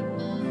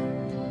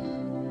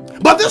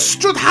 But this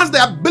truth has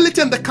the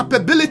ability and the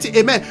capability,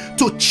 amen,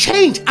 to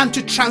change and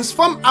to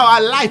transform our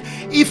life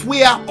if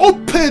we are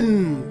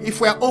open. If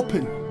we are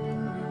open.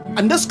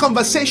 And this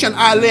conversation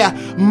earlier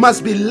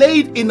must be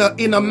laid in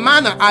a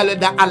manner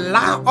that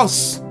allow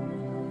us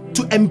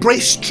to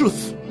embrace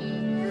truth.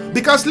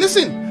 Because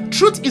listen,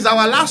 truth is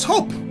our last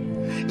hope.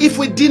 If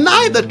we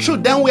deny the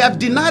truth, then we have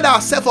denied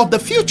ourselves of the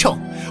future.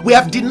 We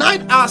have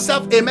denied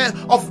ourselves, amen,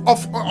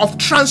 of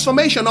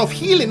transformation, of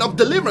healing, of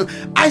deliverance.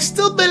 I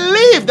still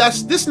believe that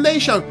this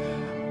nation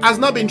has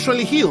not been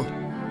truly healed.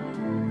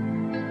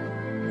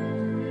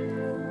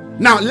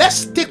 Now,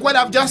 let's take what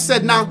I've just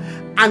said now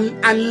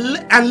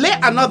and lay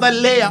another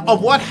layer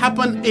of what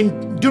happened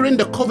during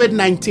the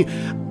COVID-19.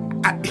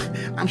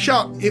 I'm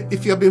sure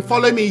if you have been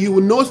following me, you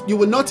will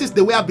notice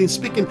the way I've been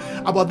speaking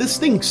about these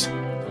things.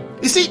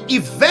 You see,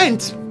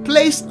 event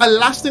plays a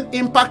lasting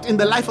impact in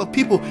the life of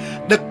people.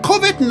 The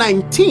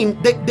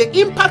COVID-19, the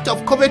impact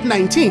of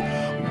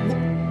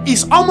COVID-19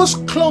 is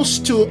almost close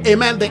to,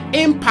 amen, the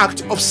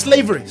impact of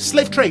slavery,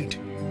 slave trade.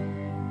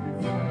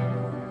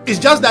 It's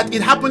just that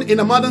it happened in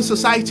a modern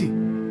society.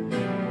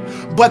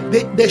 But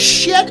the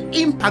shared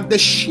impact, the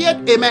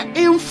shared, amen,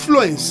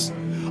 influence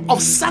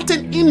of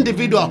certain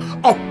individual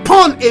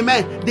upon,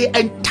 amen, the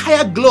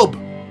entire globe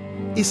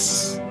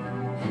is,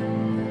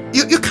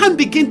 you can't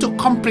begin to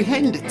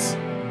comprehend it.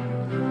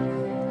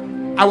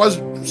 I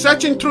was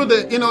searching through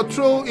the,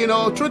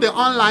 through the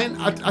online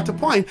at a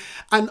point,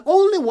 and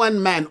only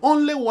one man,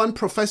 only one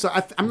professor,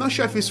 I'm not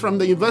sure if he's from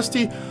the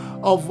University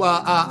of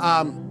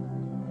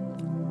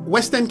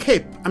Western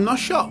Cape, I'm not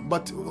sure,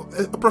 but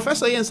a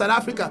professor here in South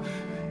Africa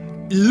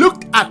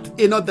looked at,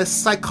 the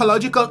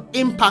psychological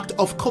impact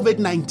of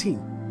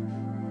COVID-19.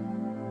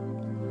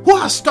 Who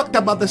has talked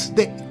about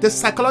the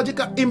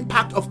psychological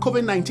impact of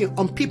COVID-19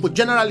 on people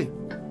generally?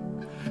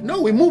 No,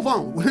 we move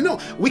on. No,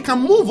 we can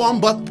move on,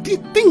 but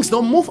things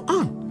don't move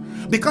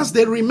on because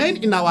they remain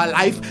in our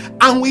life,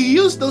 and we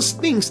use those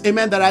things,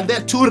 amen, that are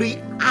there to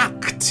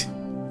react.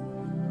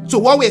 So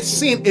what we're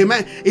seeing,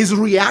 amen, is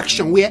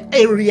reaction. We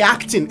are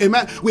reacting,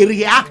 amen. We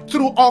react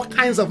through all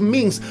kinds of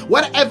means.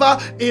 Whatever,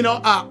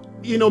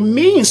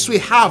 means we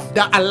have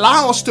that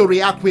allow us to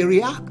react, we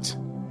react.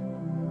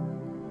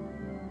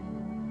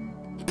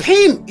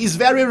 Pain is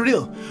very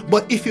real,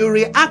 but if you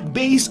react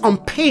based on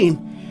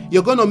pain,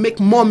 you're going to make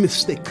more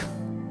mistake.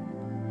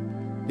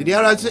 Did you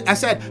hear what I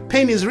said?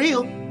 Pain is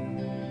real.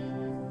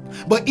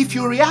 But if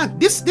you react,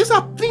 these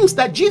are things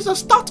that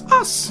Jesus taught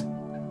us.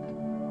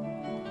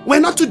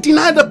 We're not to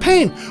deny the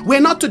pain.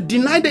 We're not to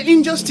deny the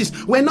injustice.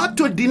 We're not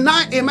to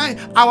deny, amen,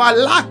 our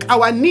lack,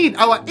 our need,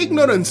 our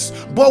ignorance.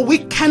 But we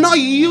cannot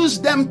use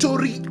them to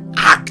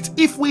react.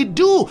 If we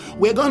do,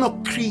 we're going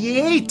to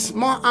create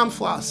more harm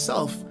for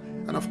ourselves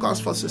and, of course,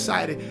 for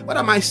society. What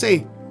am I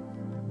saying?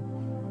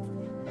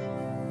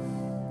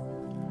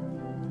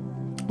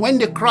 When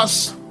they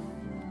cross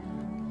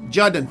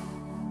Jordan,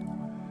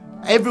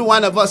 every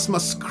one of us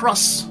must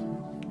cross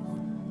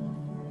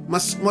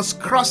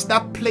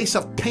that place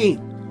of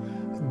pain.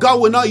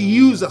 God will not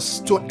use us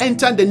to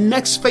enter the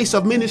next phase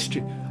of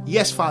ministry.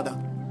 Yes, Father.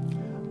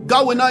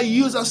 God will not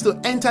use us to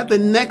enter the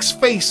next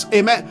phase,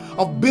 amen,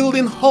 of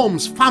building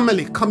homes,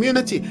 family,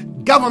 community,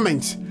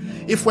 government,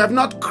 if we have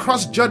not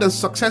crossed Jordan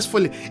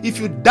successfully. If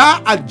you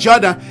die at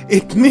Jordan,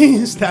 it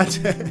means that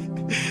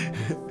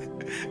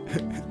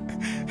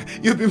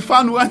you've been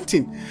found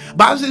wanting.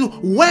 But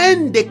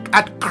when they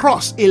had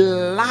crossed,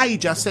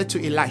 Elijah said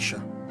to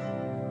Elisha,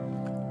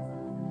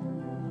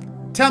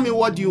 tell me,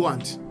 what do you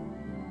want?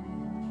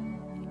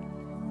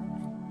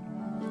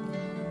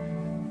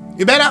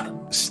 You better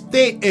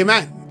stay,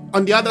 amen,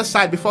 on the other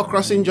side before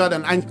crossing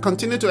Jordan and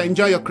continue to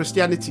enjoy your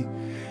Christianity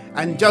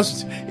and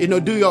just,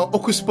 do your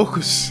hocus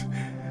pocus.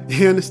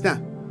 You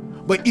understand?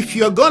 But if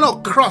you're going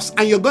to cross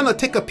and you're going to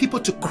take a people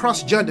to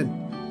cross Jordan,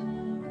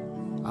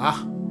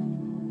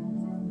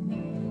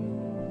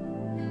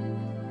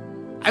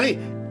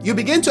 you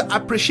begin to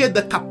appreciate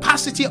the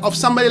capacity of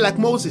somebody like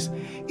Moses.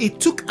 It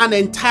took an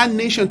entire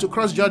nation to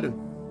cross Jordan,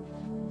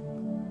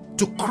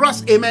 to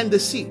cross, amen, the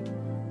sea.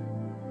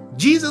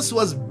 Jesus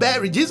was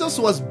buried. Jesus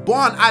was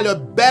born earlier,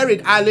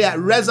 buried earlier,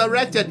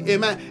 resurrected,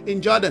 amen,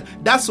 in Jordan.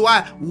 That's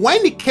why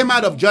when he came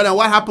out of Jordan,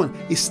 what happened?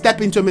 He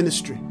stepped into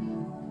ministry.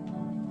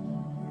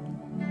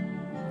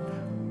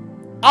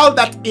 All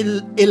that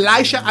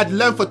Elisha had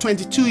learned for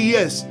 22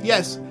 years,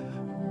 yes,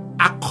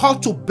 are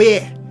called to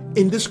bear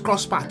in this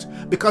cross path,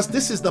 because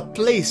this is the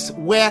place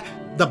where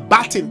the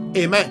baton,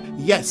 amen,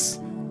 yes,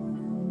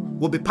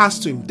 will be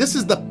passed to him. This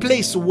is the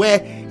place where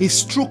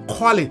his true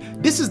calling,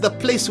 this is the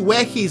place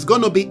where he's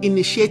going to be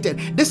initiated.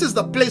 This is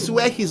the place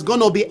where he's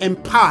going to be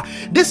empowered.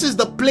 This is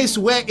the place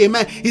where,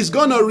 amen, he's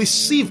going to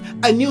receive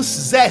a new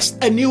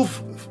zest, a new,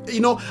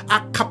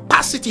 a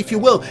capacity, if you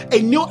will,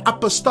 a new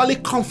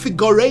apostolic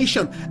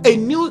configuration, a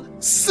new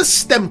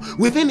system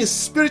within his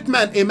spirit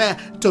man,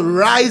 amen, to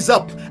rise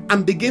up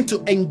and begin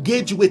to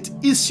engage with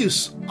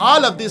issues.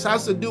 All of this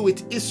has to do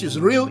with issues,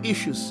 real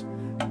issues,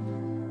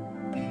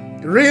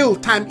 real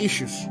time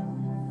issues.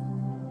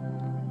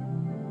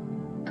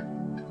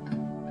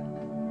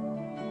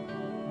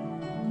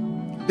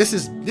 This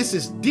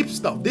is deep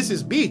stuff. This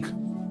is big.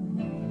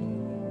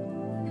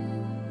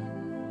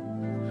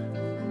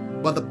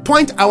 But the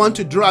point I want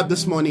to draw out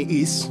this morning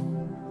is,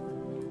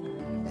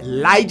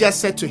 Elijah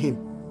said to him,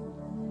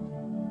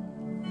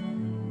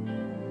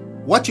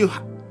 what you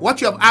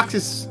have asked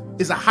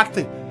is a hard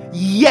thing.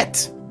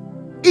 Yet,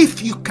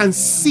 if you can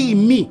see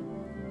me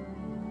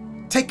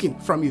taken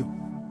from you,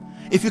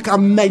 if you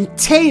can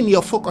maintain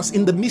your focus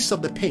in the midst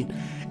of the pain,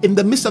 in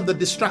the midst of the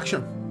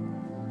distraction,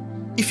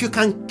 if you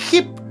can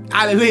keep,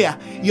 hallelujah,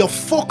 your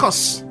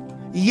focus,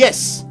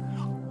 yes,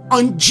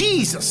 on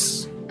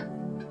Jesus,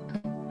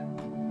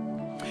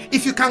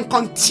 if you can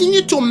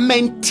continue to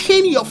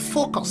maintain your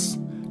focus.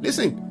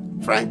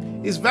 Listen,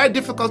 friend, it's very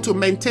difficult to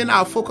maintain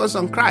our focus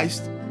on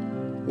Christ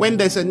when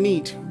there's a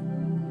need.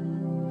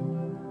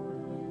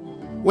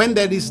 When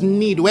there is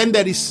need, when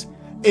there is,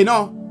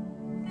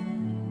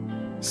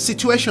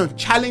 situation,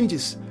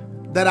 challenges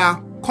that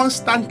are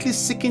constantly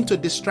seeking to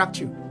distract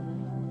you.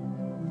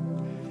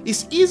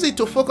 It's easy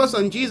to focus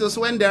on Jesus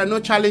when there are no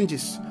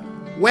challenges,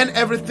 when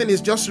everything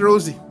is just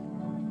rosy,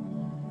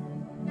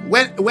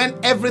 when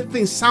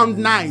everything sounds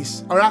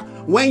nice, all right?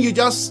 When you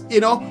just,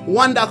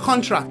 won that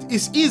contract.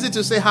 It's easy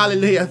to say,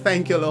 hallelujah,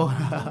 thank you, Lord.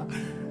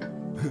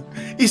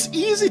 It's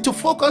easy to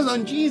focus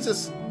on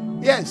Jesus,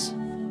 yes.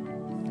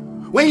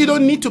 When you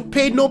don't need to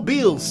pay no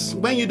bills,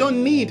 when you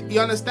don't need, you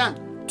understand,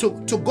 to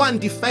go and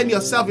defend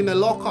yourself in a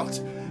law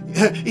court.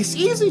 It's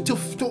easy to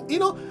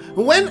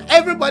when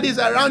everybody's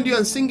around you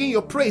and singing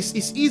your praise.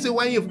 It's easy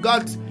when you've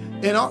got,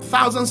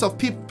 thousands of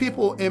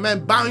people,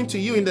 amen, bowing to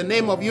you in the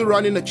name of you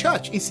running the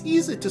church. It's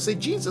easy to say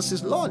Jesus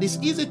is Lord. It's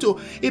easy to,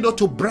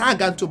 to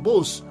brag and to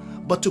boast.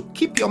 But to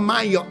keep your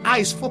mind, your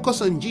eyes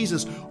focused on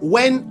Jesus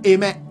when,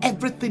 amen,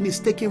 everything is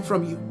taken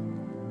from you.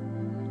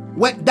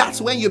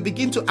 That's when you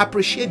begin to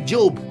appreciate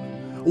Job.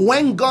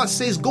 When God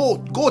says, go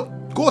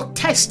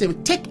test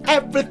him, take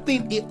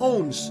everything he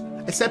owns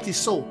except his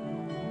soul.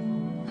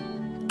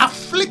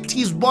 Afflict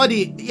his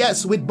body,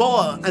 yes, with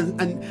boil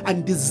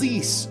and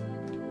disease.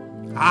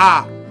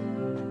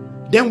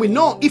 Then we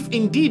know if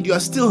indeed you are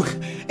still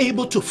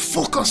able to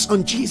focus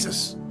on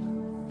Jesus.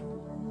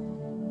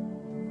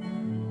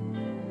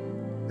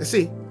 You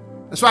see,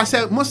 that's why I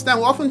said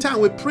oftentimes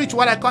we preach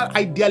what I call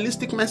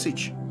idealistic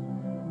message.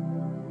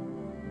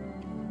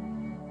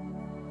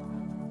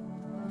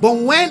 But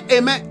when,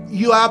 amen,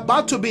 you are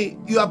about to be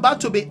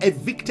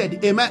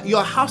evicted, amen,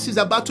 your house is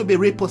about to be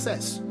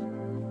repossessed.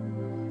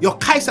 Your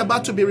car is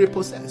about to be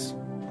repossessed.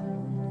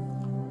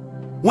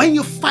 When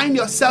you find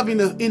yourself in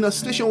a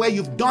situation where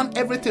you've done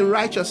everything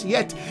righteous,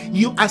 yet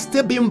you are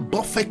still being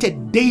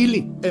buffeted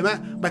daily,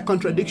 amen, by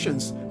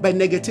contradictions, by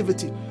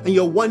negativity, and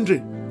you're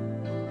wondering,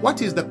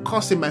 what is the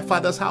cause in my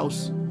father's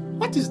house?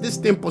 What is this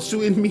thing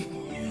pursuing me?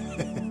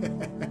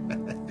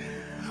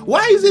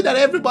 Why is it that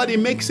everybody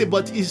makes it,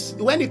 but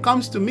when it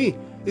comes to me,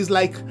 it's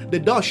like the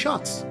door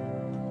shuts?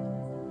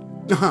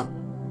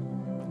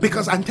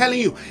 Because I'm telling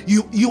you,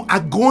 you are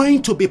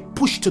going to be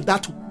pushed to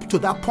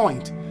that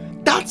point.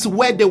 That's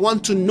where they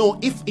want to know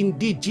if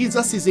indeed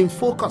Jesus is in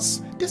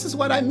focus. This is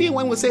what I mean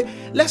when we say,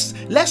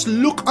 let's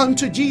look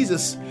unto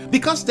Jesus.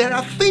 Because there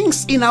are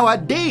things in our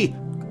day,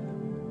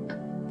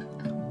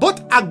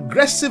 both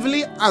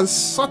aggressively and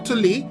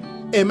subtly,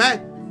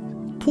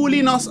 amen,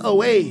 pulling us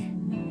away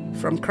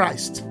from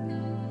Christ.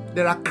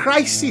 There are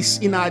crises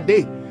in our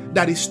day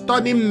that is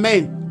turning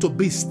men to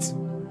beasts,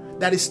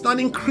 that is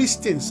turning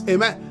Christians,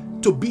 amen,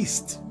 to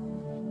beasts.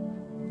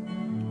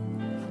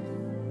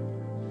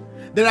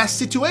 There are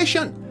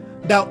situations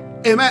that,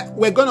 amen,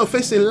 we're going to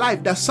face in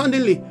life that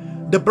suddenly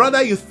the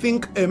brother you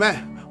think,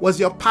 amen, was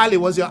your pally,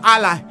 was your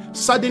ally,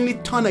 suddenly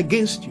turn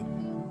against you.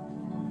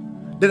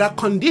 There are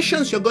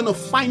conditions you're going to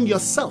find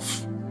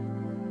yourself,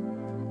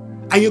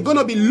 and you're going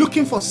to be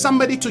looking for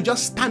somebody to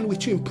just stand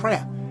with you in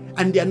prayer,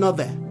 and they're not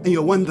there, and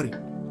you're wondering.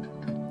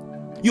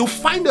 You'll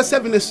find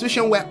yourself in a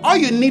situation where all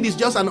you need is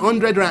just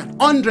 100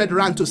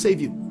 rand to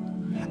save you,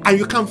 and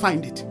you can't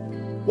find it.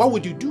 What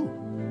would you do?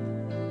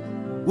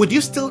 Would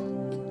you still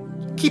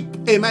keep,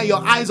 amen,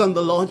 your eyes on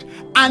the Lord?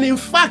 And in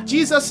fact,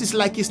 Jesus is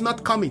like he's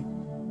not coming.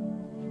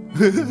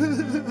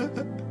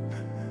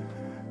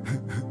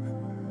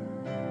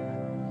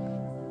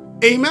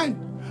 Amen.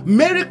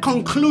 Mary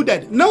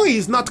concluded, no,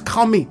 he's not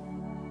coming.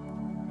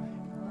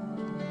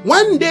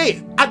 One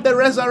day at the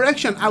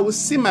resurrection, I will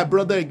see my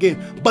brother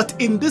again. But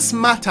in this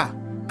matter,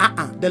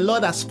 the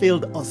Lord has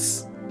failed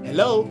us.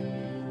 Hello?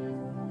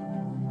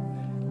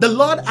 The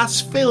Lord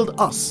has failed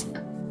us.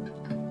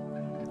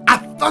 I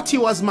thought he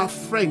was my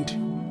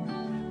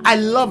friend. I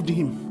loved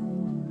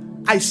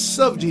him. I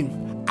served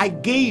him. I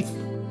gave.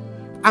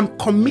 I'm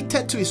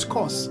committed to his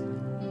cause.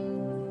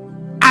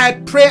 I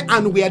prayed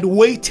and we had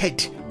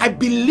waited. I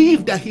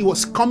believed that he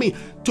was coming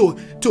to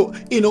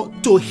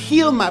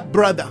heal my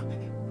brother.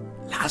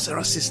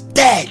 Lazarus is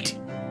dead.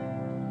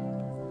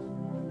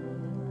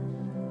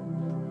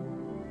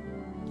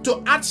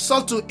 To add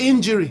salt to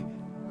injury,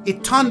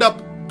 it turned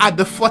up at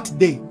the 4th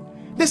day.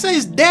 They say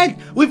he's dead.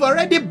 We've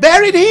already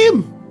buried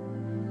him.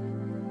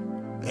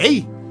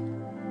 Hey.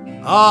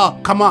 Oh,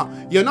 come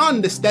on. You're not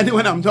understanding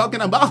what I'm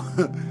talking about.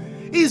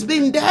 He's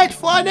been dead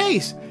 4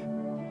 days.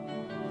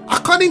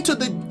 According to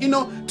the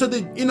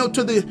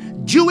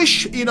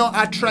Jewish,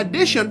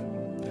 tradition,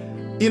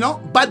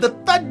 by the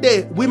 3rd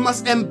day, we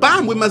must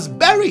embalm, we must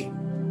bury.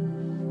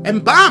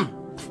 Embalm.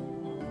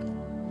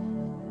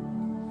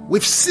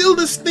 We've sealed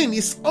this thing,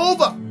 it's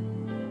over.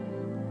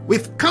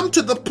 We've come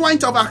to the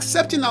point of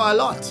accepting our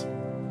lot.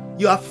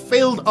 You have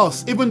failed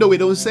us, even though we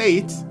don't say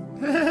it.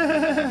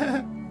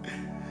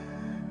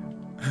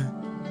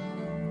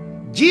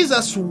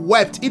 Jesus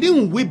wept. He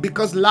didn't weep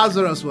because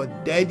Lazarus was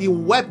dead. He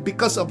wept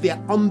because of their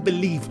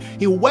unbelief.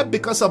 He wept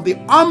because of the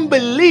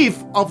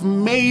unbelief of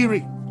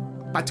Mary,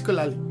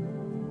 particularly.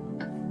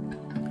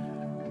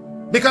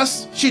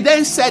 Because she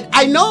then said,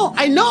 I know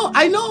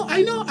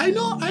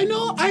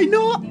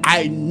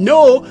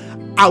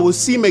I will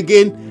see him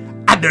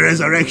again at the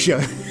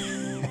resurrection.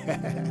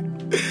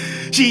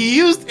 She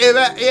used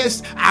a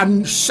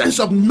sense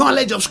of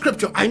knowledge of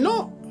scripture. I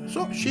know.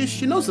 So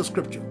she knows the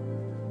scripture.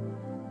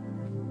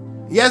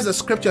 Here's the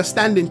scripture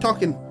standing,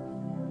 talking.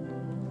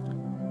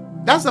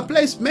 That's the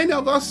place many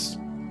of us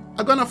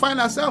are going to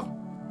find ourselves.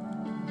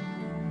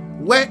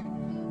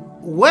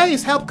 Where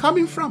is help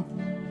coming from?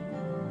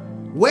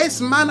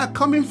 Where's manna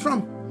coming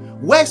from?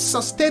 Where's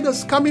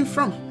sustenance coming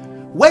from?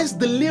 Where's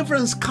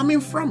deliverance coming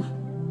from?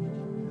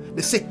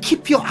 They say,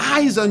 keep your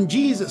eyes on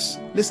Jesus.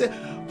 They say,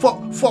 for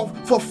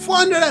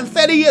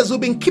 430 years, we've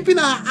been keeping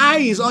our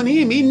eyes on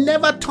him. He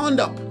never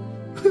turned up.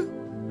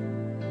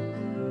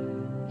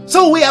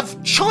 So we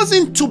have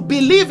chosen to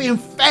believe in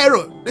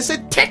Pharaoh. They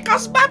said, take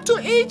us back to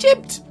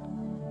Egypt.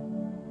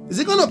 Is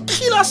he going to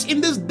kill us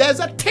in this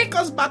desert? Take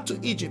us back to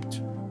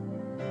Egypt.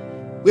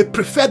 We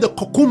prefer the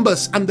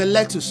cucumbers and the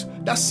lettuce.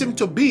 That seemed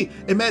to be,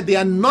 amen, the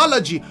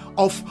analogy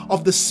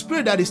of the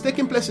spirit that is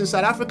taking place in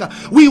South Africa.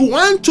 We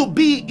want to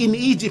be in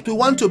Egypt. We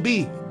want to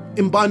be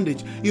in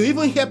bondage. You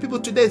even hear people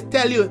today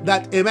tell you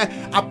that, amen,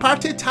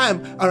 apartheid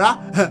time, all right,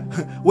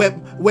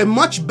 we're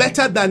much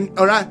better than,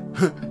 all right,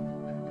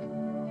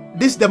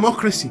 this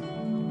democracy.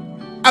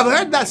 I've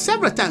heard that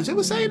several times.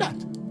 People say that.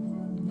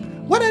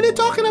 What are they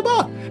talking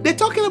about? They're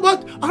talking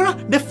about, all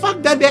right, the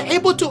fact that they're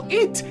able to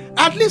eat.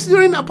 At least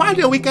during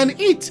apartheid, we can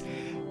eat.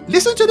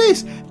 Listen to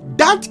this.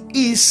 That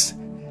is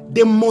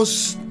the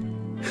most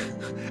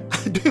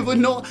I don't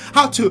even know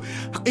how to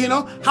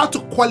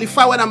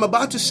qualify what I'm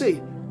about to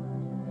say.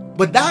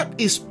 But that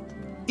is,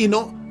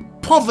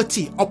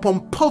 poverty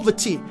upon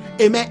poverty,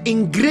 amen,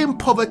 ingrained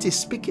poverty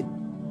speaking.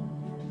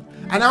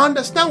 And I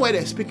understand why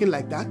they're speaking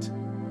like that.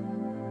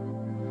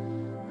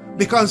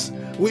 Because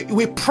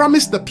we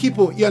promise the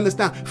people, you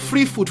understand,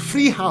 free food,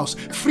 free house,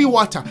 free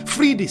water,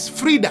 free this,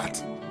 free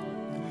that.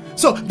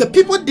 So the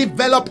people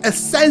develop a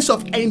sense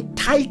of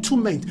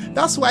entitlement.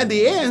 That's why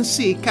the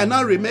ANC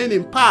cannot remain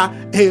in power,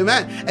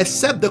 amen,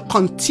 except they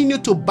continue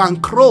to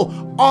bankroll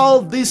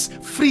all these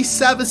free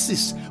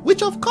services,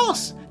 which of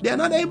course they are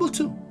not able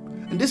to.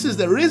 And this is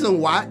the reason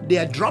why they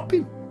are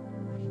dropping.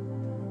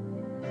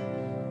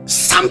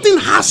 Something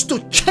has to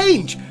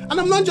change. And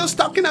I'm not just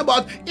talking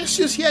about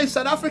issues here in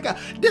South Africa.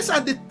 These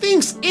are the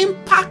things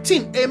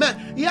impacting,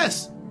 amen,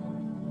 yes,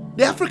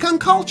 the African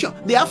culture,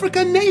 the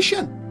African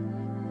nation.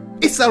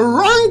 It's a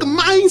wrong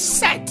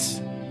mindset.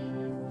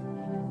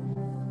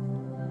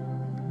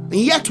 And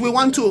yet we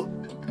want to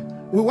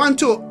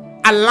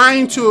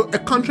align to a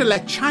country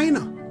like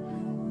China.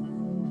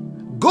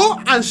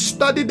 Go and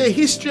study the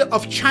history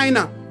of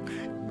China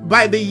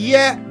by the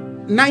year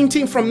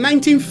from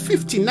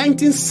 1950,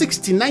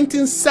 1960,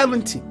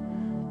 1970.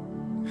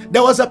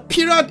 There was a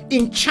period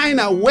in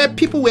China where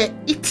people were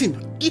eating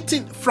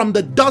from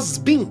the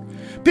dustbin.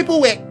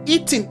 People were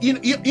eating, you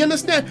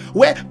understand?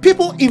 Where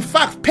people, in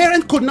fact,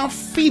 parents could not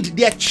feed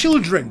their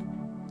children.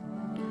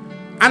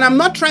 And I'm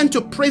not trying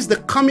to praise the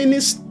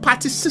Communist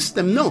Party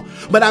system, no.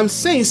 But I'm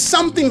saying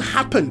something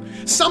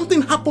happened.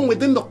 Something happened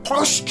within the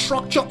core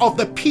structure of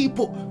the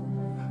people.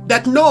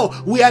 That no,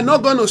 we are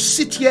not going to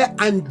sit here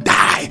and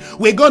die.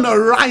 We're going to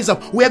rise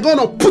up. We're going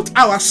to put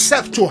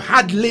ourselves to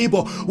hard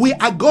labor. We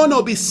are going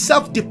to be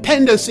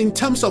self-dependent in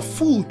terms of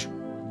food.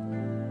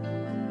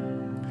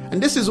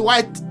 And this is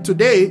why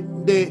today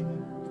the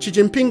Xi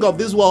Jinping of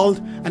this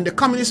world and the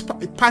Communist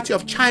Party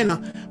of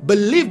China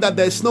believe that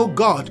there is no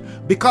God,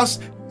 because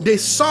they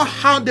saw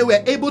how they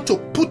were able to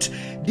put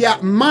their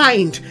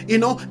mind,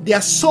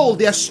 their soul,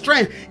 their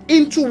strength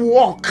into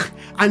work,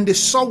 and they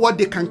saw what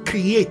they can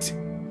create.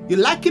 You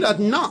like it or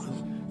not,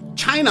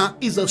 China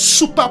is a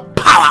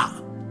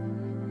superpower.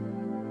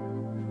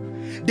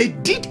 They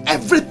did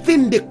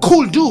everything they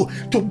could do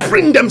to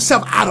bring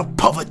themselves out of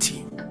poverty.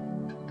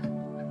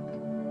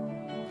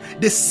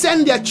 They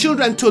send their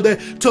children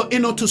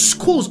to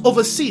schools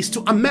overseas,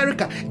 to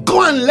America.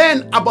 Go and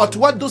learn about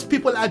what those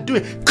people are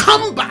doing.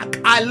 Come back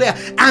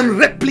and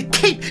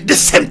replicate the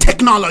same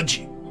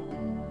technology.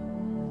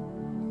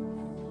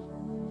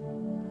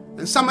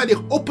 And somebody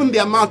open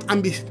their mouth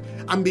and be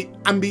on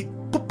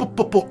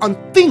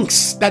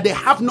things that they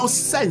have no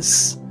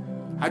sense.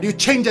 How do you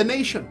change a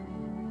nation?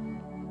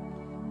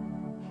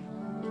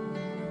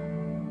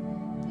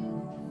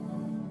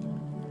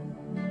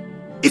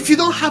 If you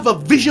don't have a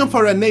vision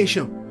for a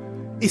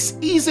nation, it's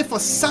easy for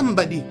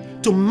somebody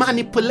to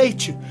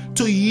manipulate you,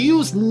 to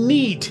use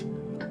need,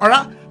 all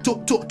right,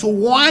 to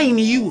whine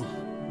you.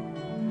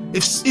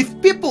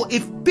 If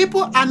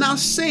people are now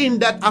saying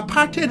that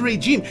apartheid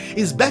regime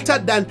is better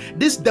than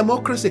this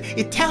democracy,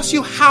 it tells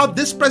you how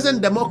this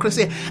present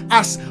democracy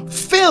has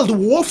failed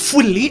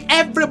woefully.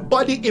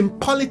 Everybody in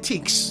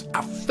politics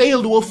have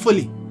failed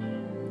woefully.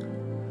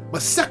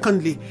 But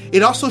secondly,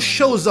 it also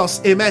shows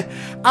us, amen,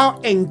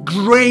 how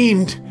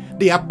ingrained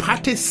the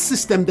apartheid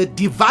system, the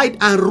divide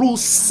and rule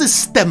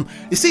system.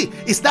 You see,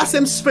 it's that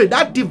same spirit,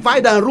 that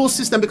divide and rule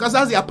system, because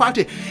that's the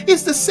apartheid.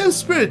 It's the same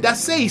spirit that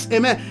says,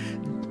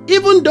 amen,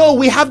 even though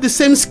we have the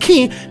same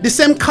skin, the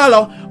same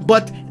color,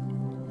 but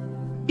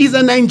is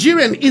a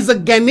Nigerian, is a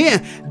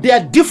Ghanaian, they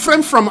are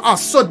different from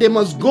us, so they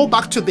must go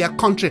back to their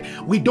country.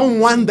 We don't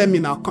want them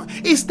in our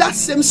country. It's that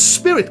same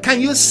spirit. Can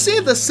you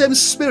see the same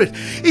spirit?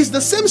 It's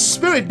the same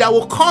spirit that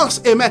will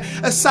cause, amen,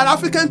 a South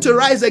African to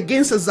rise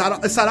against a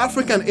South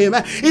African,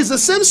 amen. It's the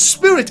same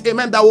spirit,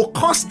 amen, that will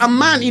cause a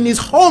man in his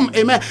home,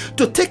 amen,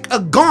 to take a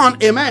gun,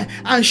 amen,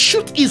 and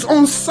shoot his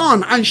own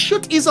son and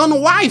shoot his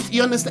own wife.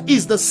 You understand?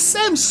 It's the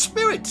same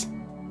spirit.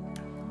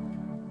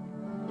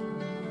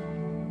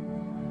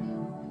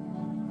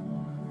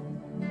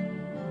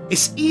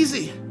 It's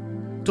easy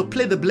to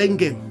play the blame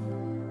game,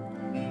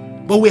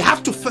 but we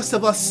have to first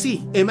of all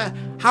see,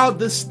 amen, how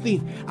this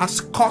thing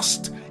has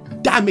caused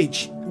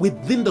damage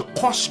within the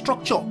core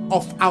structure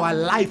of our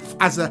life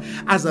as a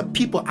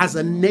people, as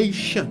a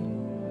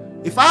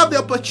nation. If I have the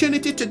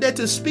opportunity today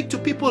to speak to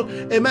people,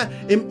 amen,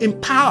 in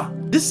power,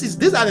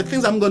 these are the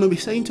things I'm going to be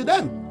saying to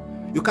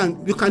them. You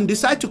can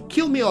decide to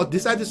kill me or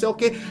decide to say,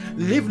 okay,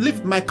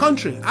 leave my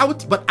country.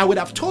 But I would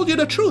have told you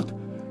the truth.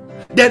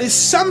 There is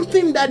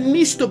something that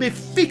needs to be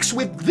fixed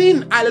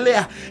within,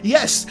 hallelujah,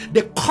 yes,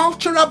 the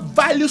cultural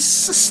value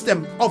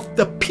system of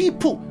the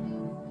people.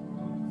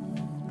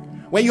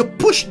 When you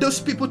push those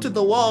people to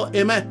the wall,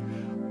 amen,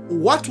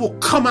 what will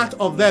come out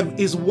of them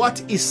is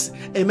what is,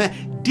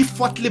 amen,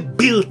 defaultly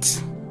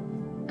built.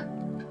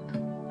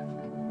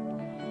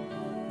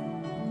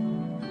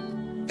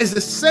 It's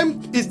the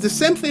same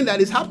thing that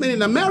is happening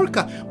in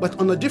America, but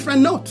on a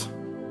different note.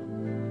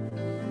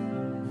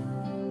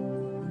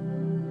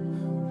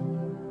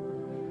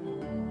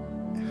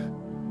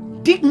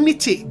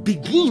 Dignity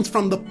begins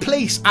from the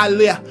place,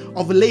 hallelujah,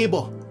 of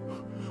labor.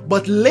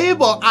 But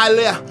labor,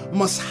 hallelujah,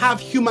 must have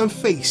human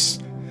face,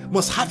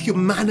 must have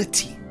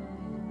humanity.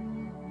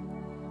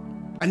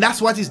 And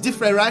that's what is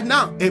different right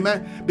now,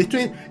 amen,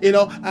 between,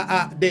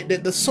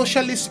 the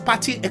socialist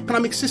party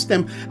economic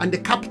system and the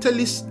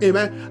capitalist,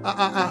 amen,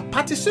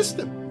 party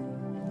system.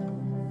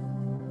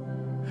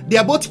 They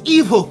are both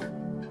evil,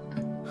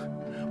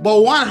 but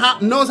one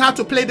knows how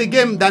to play the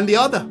game than the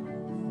other.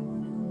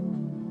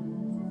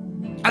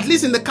 At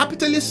least in the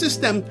capitalist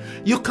system,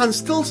 you can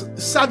still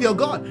serve your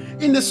God.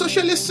 In the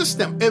socialist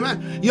system,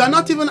 amen, you are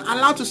not even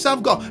allowed to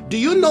serve God. Do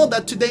you know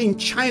that today in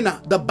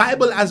China, the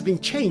Bible has been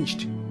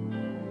changed?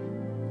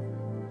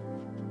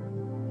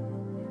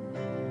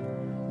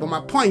 But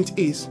my point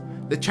is,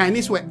 the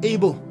Chinese were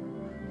able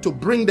to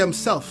bring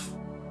themselves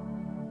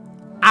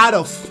out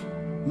of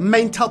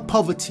mental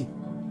poverty,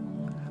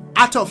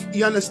 out of,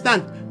 you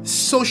understand,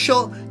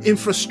 social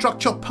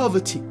infrastructure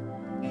poverty.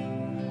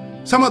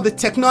 Some of the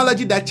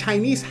technology that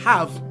Chinese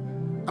have,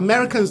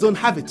 Americans don't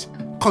have it.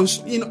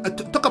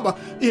 Talk about,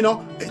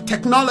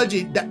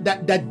 technology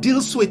that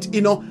deals with,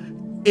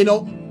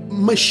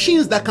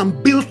 machines that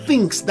can build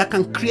things, that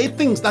can create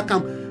things, that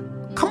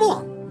can, come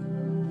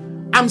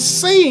on. I'm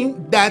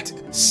saying that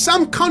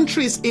some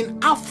countries in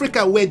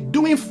Africa were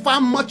doing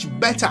far much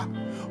better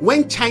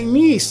when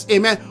Chinese,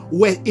 amen,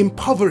 were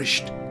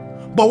impoverished.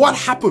 But what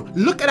happened?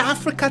 Look at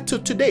Africa to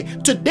today.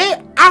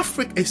 Today,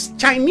 Africa is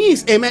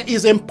Chinese, amen,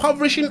 is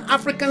impoverishing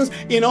Africans,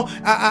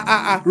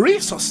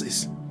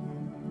 resources.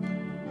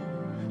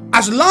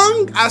 As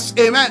long as,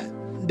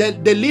 amen,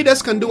 the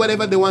leaders can do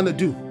whatever they want to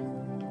do.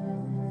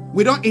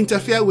 We don't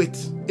interfere with,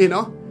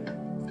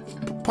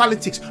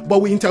 politics, but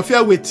we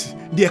interfere with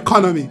the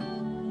economy.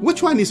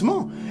 Which one is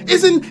more?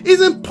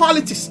 Isn't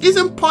politics,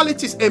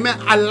 amen,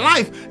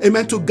 alive,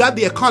 amen, to guard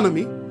the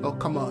economy? Oh,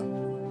 come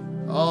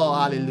on. Oh,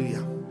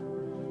 hallelujah.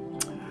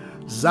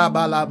 You've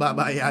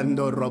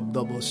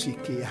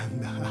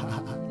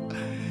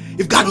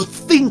got to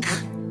think.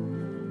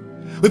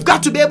 We've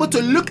got to be able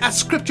to look at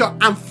scripture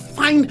and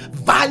find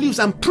values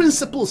and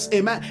principles,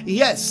 amen,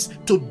 yes,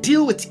 to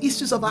deal with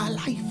issues of our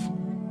life.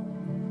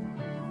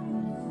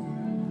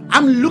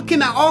 I'm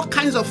looking at all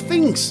kinds of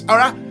things, all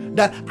right,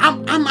 that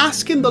I'm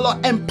asking the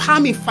Lord, empower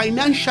me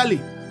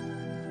financially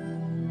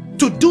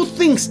to do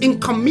things in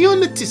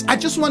communities. I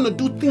just want to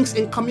do things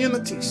in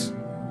communities.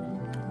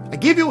 I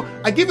give you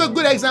a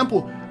good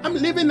example. I'm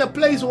living in a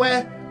place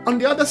where on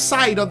the other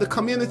side of the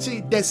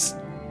community there's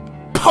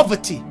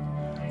poverty,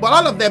 but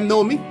all of them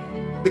know me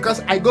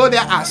because I go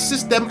there, I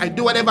assist them, I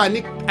do whatever I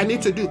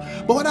need to do.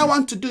 But what I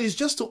want to do is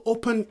just to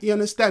open, you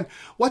understand,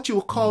 what you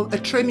would call a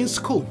training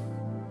school.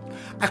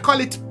 I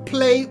call it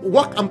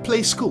work and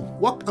play school.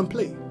 Work and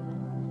play.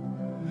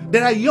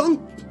 There are young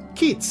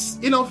kids,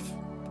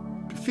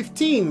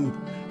 15,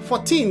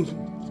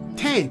 14,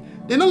 10.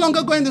 They're no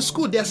longer going to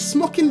school. They're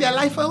smoking their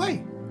life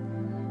away.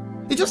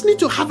 You just need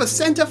to have a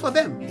center for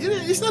them.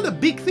 It's not a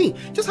big thing.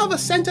 Just have a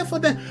center for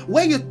them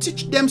where you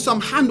teach them some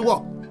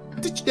handwork,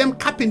 teach them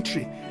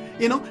carpentry,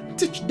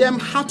 teach them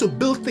how to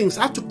build things,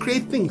 how to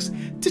create things,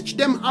 teach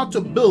them how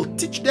to build,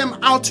 teach them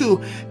how to,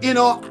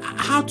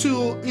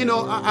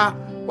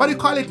 what do you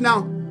call it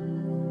now?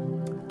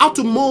 How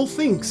to mold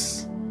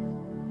things,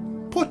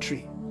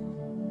 pottery.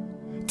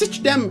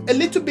 Teach them a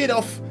little bit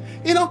of,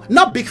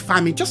 not big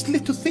farming, just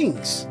little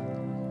things.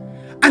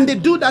 And they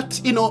do that,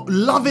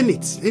 loving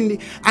it.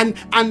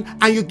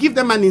 And you give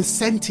them an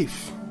incentive.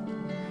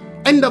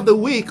 End of the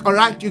week, all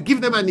right, you give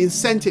them an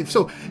incentive.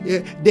 So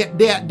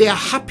they are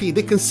happy.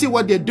 They can see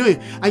what they're doing.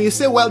 And you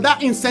say, well,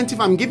 that incentive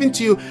I'm giving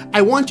to you,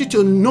 I want you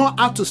to know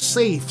how to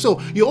save.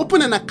 So you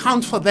open an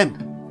account for them.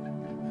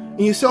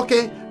 And you say,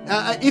 okay,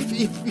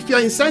 if your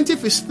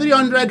incentive is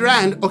 300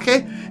 rand,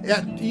 okay,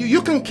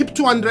 you can keep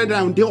 200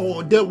 rand.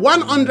 The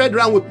 100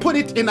 rand, we put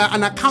it in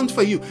an account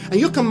for you. And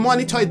you can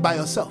monitor it by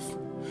yourself.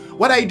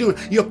 What are you doing?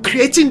 You're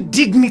creating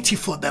dignity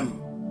for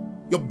them.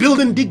 You're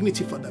building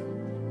dignity for them.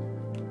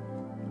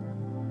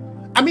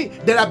 I mean,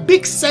 there are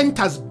big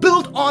centers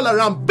built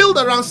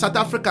around South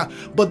Africa,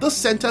 but those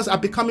centers are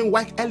becoming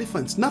white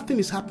elephants. Nothing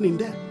is happening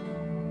there.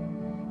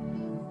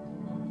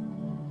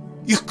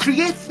 You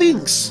create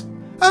things.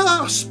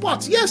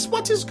 Sports. Yes,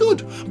 sport is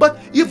good, but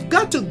you've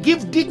got to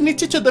give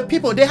dignity to the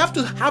people. They have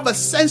to have a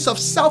sense of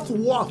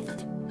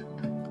self-worth.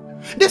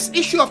 This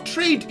issue of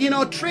trade,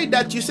 trade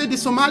that you say the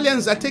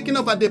Somalians are taking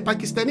over the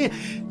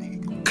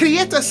Pakistani,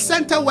 create a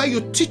center where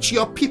you teach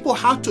your people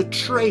how to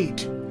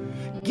trade.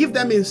 Give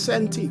them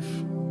incentive.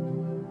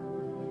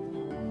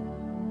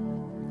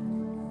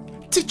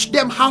 Teach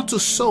them how to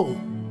sew.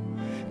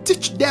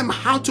 Teach them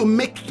how to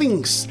make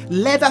things,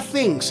 leather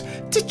things.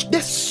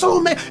 There's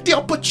so many. The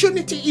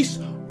opportunity is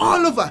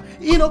all over.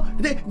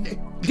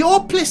 The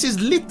whole place is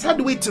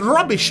littered with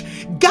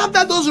rubbish.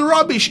 Gather those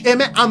rubbish,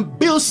 amen, and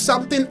build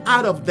something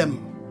out of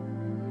them.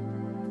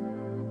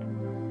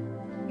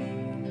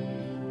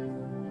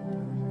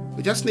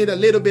 We just need a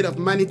little bit of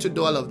money to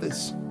do all of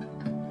this.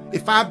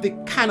 If I have the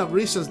kind of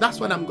resource, that's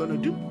what I'm going to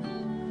do.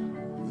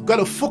 We've got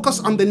to focus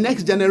on the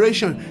next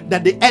generation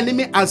that the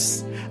enemy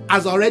has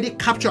already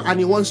captured and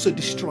he wants to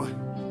destroy.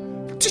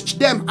 Teach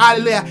them,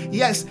 hallelujah,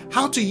 yes,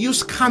 how to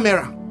use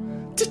camera.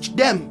 Teach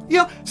them.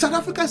 South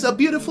Africa is a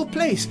beautiful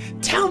place.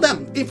 Tell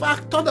them. In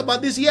fact, I thought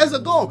about this years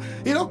ago.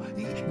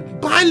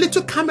 Buy a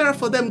little camera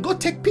for them. Go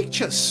take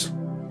pictures.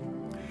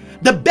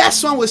 The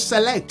best one we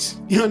select,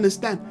 you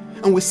understand?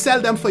 And we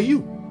sell them for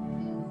you.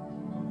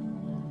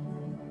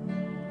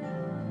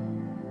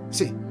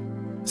 See,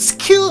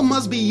 skill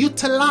must be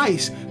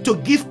utilized to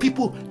give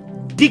people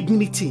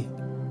dignity.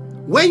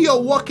 When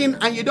you're working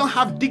and you don't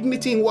have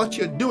dignity in what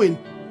you're doing,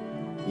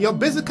 you're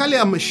basically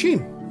a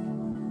machine.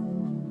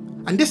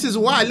 And this is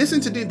why, listen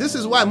to this, this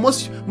is why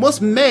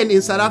most men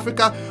in South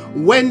Africa,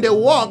 when they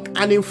work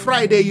and in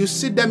Friday you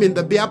see them in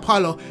the beer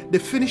parlor, they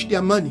finish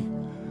their money.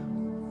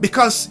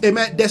 Because,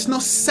 amen, there's no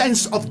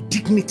sense of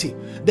dignity.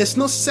 There's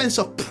no sense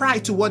of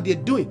pride to what they're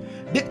doing.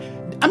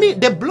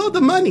 They blow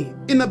the money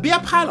in the beer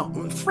parlor.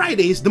 On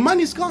Fridays, the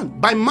money's gone.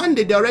 By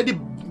Monday, they're already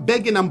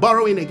begging and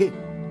borrowing again.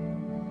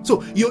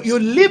 So you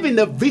live in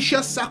a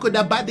vicious circle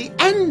that by the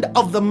end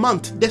of the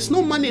month, there's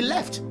no money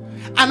left.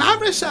 An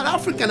average South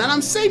African, and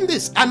I'm saying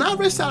this, an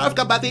average South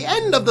African, by the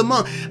end of the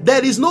month,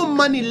 there is no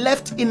money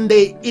left in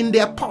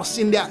their purse,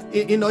 in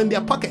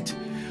their pocket.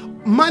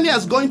 Money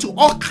is going to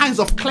all kinds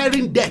of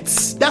clearing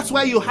debts. That's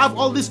why you have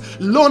all these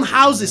loan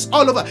houses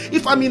all over.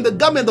 If I'm in the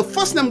government, the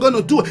first thing I'm going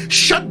to do is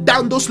shut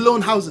down those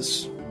loan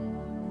houses.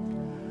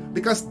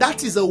 Because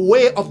that is a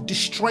way of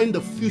destroying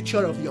the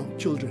future of your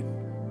children.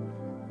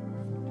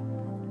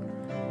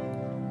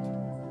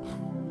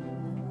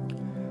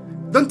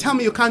 Don't tell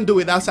me you can't do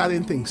without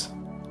certain things.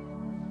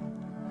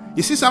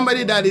 You see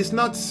somebody that is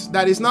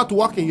not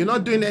working, you're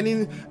not doing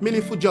any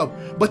meaningful job,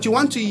 but you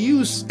want to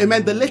use,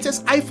 amen, the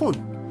latest iPhone.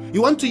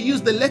 You want to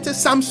use the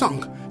latest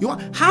Samsung.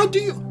 How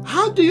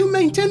do you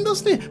maintain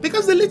those things?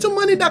 Because the little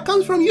money that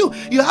comes from you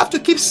have to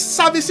keep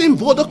servicing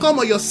Vodacom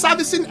or you're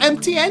servicing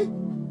MTN.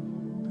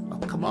 Oh,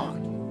 come on.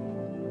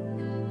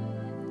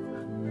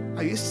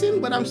 Are you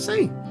seeing what I'm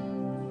saying?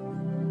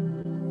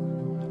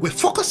 We're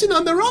focusing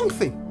on the wrong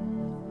thing.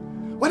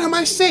 What am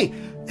I saying?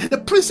 The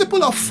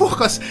principle of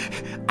focus,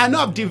 I know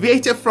I've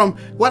deviated from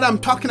what I'm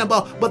talking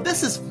about, but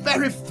this is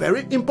very,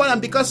 very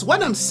important because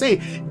what I'm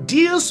saying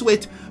deals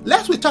with,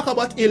 we talk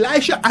about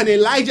Elisha and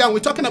Elijah, and we're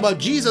talking about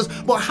Jesus,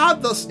 but how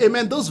does,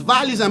 amen, those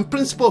values and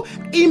principles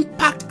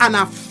impact and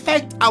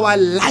affect our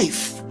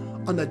life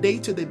on a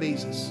day-to-day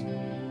basis?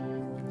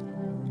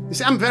 You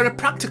see, I'm very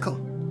practical.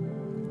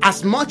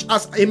 As much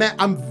as, amen,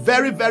 I'm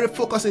very, very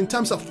focused in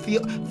terms of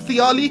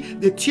theory,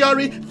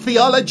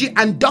 theology,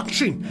 and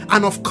doctrine.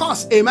 And of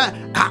course,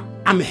 amen,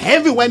 I'm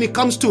heavy when it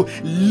comes to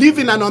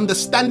living and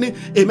understanding,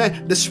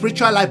 amen, the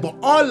spiritual life. But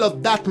all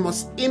of that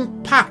must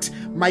impact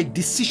my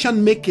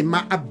decision making,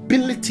 my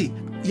ability,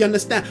 you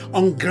understand,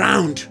 on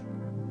ground.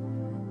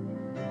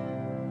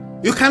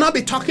 You cannot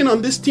be talking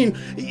on this thing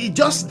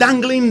just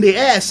dangling in the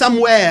air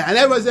somewhere and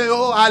everyone say,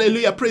 oh,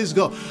 hallelujah, praise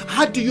God.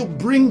 How do you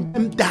bring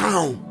them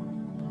down?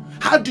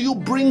 How do you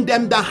bring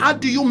them down? How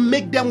do you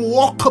make them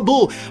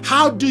walkable?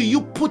 How do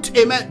you put,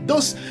 amen,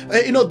 those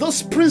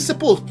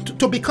principles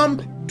to become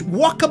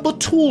walkable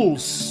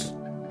tools?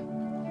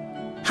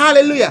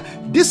 Hallelujah.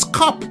 This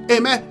cup,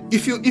 amen,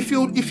 if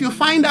you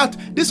find out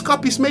this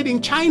cup is made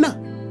in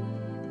China.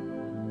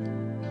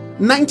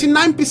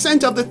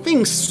 99% of the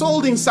things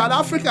sold in South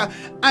Africa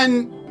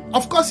and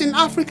of course in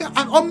Africa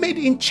are all made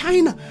in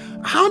China.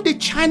 How did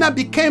China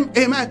become,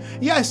 amen,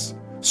 yes,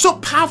 so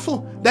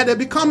powerful that they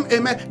become,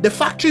 amen, the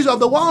factories of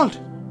the world?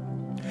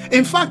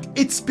 In fact,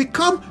 it's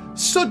become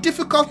so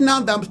difficult now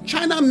that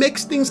China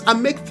makes things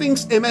and make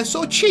things, amen,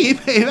 so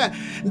cheap, amen,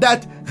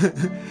 that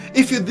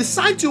if you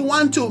decide you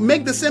want to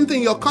make the same thing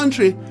in your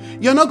country,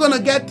 you're not going to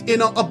get,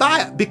 a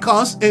buyer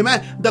because,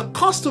 amen, the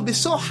cost will be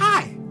so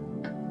high.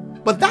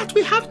 But that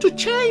we have to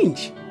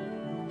change.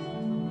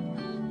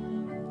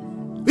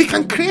 We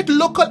can create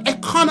local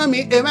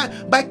economy,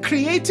 amen, by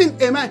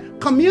creating, amen,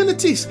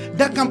 communities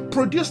that can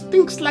produce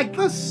things like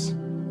this.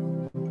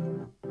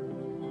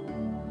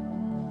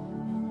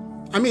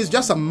 I mean, it's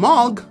just a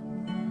mug,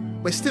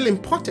 but still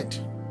imported.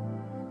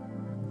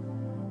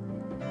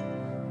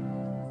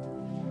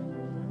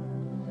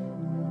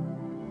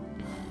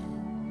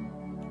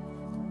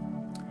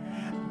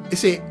 You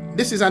see,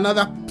 this is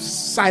another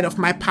side of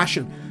my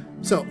passion.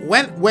 So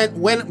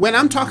when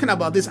I'm talking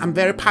about this, I'm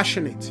very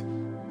passionate.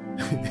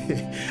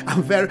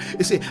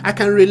 I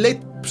can relate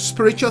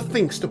spiritual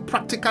things to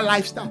practical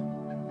lifestyle.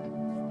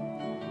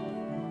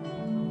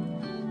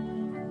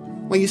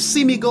 When you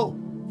see me go,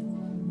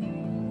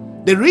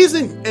 the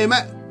reason,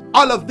 amen,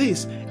 all of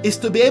this is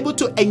to be able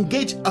to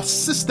engage a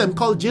system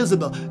called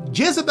Jezebel.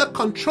 Jezebel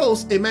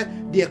controls,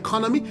 amen, the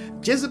economy.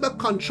 Jezebel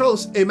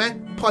controls,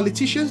 amen,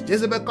 politicians.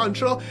 Jezebel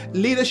control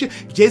leadership.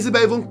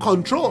 Jezebel even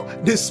control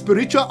the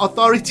spiritual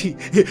authority.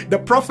 The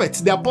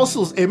prophets, the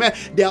apostles, amen,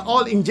 they are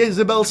all in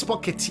Jezebel's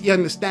pocket. You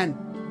understand?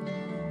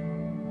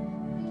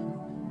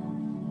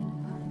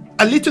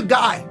 A little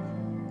guy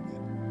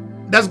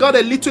that's got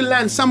a little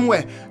land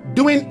somewhere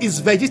doing his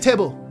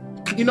vegetable,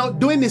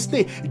 doing his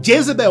thing.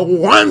 Jezebel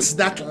wants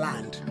that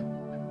land.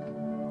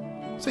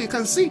 So you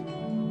can see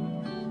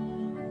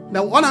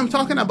that what I'm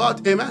talking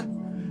about,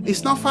 amen,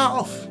 it's not far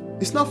off.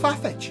 It's not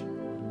far-fetched.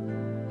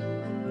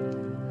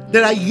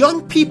 There are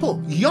young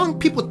people,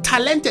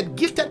 talented,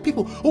 gifted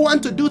people who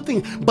want to do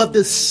things, but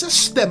the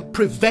system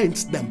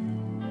prevents them.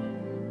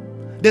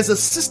 There's a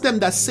system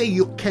that says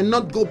you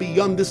cannot go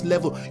beyond this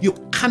level. You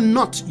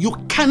cannot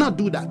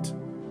do that.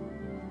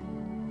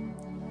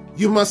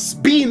 You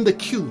must be in the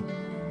queue.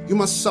 You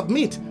must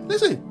submit.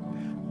 Listen,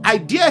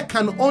 idea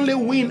can only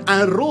win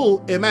and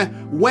rule,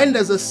 amen, when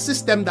there's a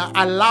system that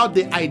allowed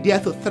the idea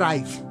to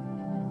thrive.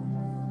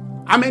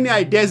 How many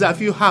ideas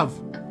have you have?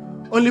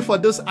 Only for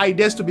those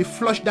ideas to be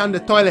flushed down the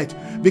toilet,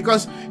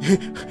 because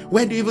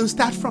where do you even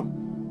start from?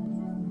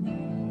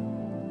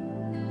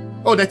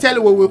 Oh, they tell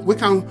you we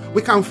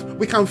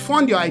can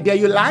fund your idea.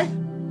 You lie.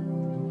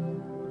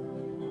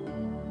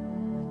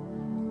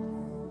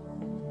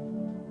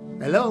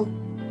 Hello.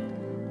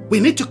 We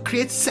need to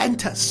create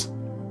centers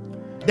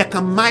that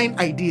can mine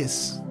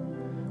ideas.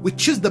 We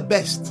choose the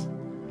best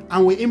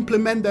and we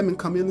implement them in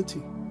community.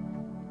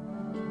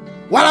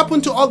 What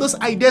happened to all those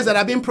ideas that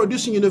are being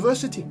produced in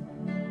university?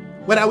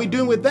 What are we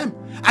doing with them?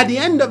 At the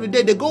end of the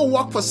day, they go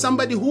work for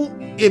somebody who,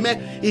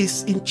 amen,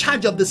 is in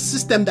charge of the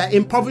system that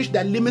impoverishes,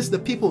 that limits the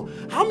people.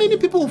 How many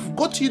people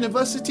go to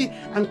university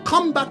and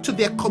come back to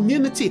their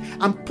community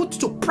and put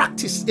to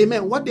practice,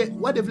 amen, what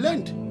they've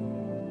learned?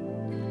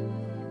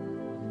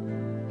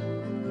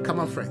 Come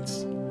on,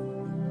 friends.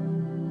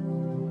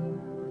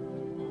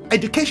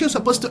 Education is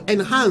supposed to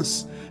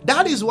enhance.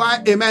 That is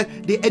why,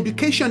 amen, the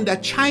education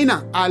that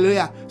China,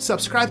 hallelujah,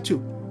 subscribe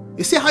to.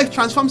 You see how it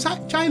transforms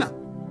China?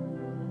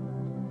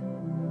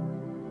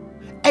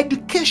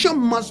 Education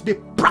must be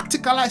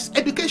practicalized.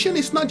 Education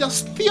is not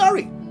just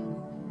theory.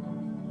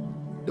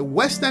 The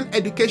Western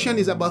education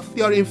is about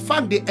theory. In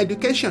fact,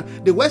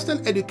 the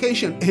Western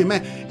education,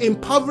 amen,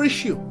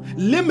 impoverishes you,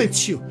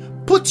 limits you,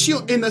 puts you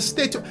in a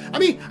state of,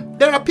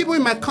 there are people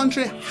in my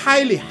country,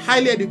 highly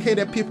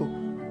educated people.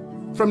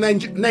 From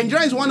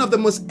Nigeria is one of the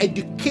most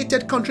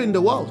educated countries in the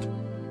world.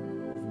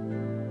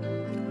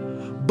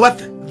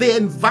 But the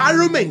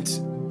environment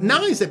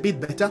now is a bit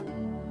better.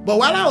 But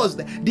while I was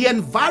there, the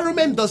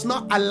environment does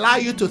not allow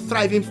you to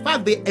thrive. In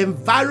fact, the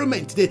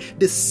environment,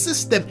 the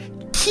system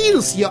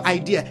kills your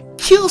idea,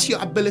 kills your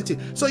ability.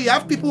 So you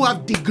have people who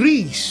have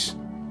degrees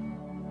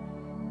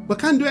but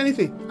can't do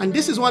anything. And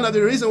this is one of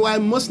the reasons why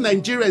most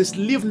Nigerians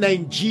leave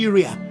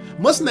Nigeria.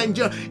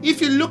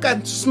 If you look at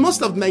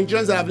most of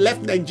Nigerians that have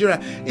left Nigeria,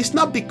 it's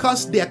not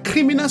because they are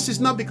criminals, it's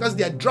not because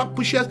they are drug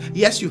pushers.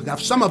 Yes, you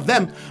have some of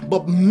them,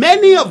 but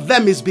many of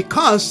them is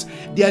because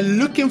they are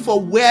looking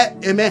for where,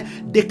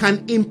 amen, they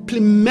can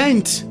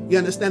implement, you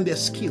understand, their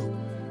skill.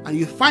 And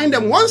you find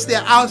them once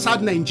they're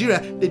outside Nigeria,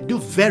 they do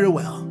very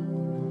well.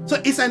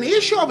 So it's an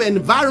issue of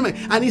environment,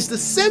 and it's the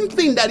same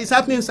thing that is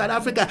happening in South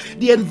Africa.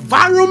 The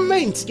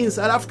environment in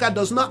South Africa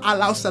does not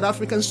allow South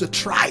Africans to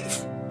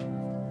thrive.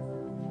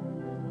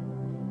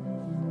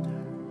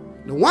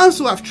 The ones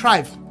who have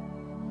thrived,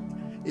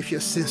 if you're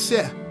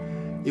sincere,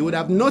 you would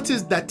have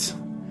noticed that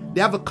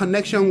they have a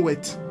connection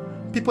with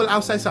people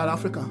outside South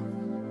Africa.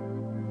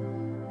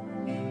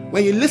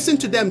 When you listen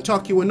to them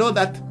talk, you will know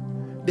that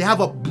they have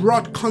a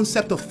broad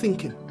concept of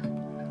thinking.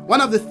 One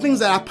of the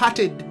things that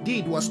apartheid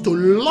did was to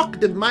lock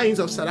the minds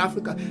of South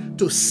Africa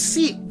to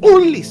see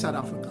only South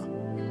Africa.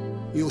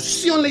 You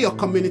see only your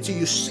community.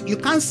 You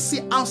can't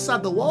see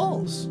outside the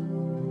walls.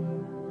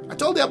 I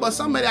told you about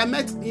somebody I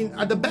met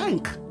at the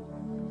bank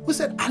who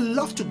said, I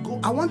love to go.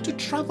 I want to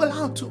travel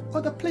out to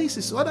other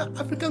places, other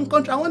African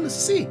countries. I want to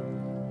see.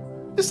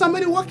 There's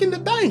somebody working the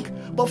bank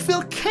but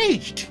feel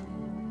caged.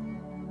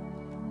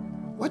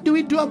 What do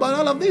we do about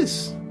all of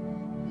this?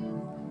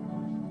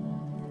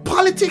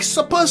 Politics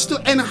supposed to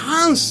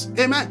enhance,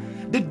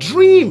 amen, the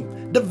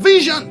dream, the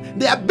vision,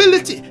 the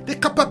ability, the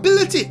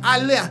capability,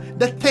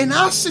 the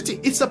tenacity.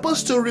 It's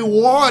supposed to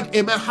reward,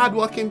 amen,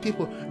 hardworking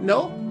people.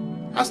 No,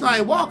 that's not how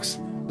it works.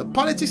 The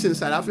politics in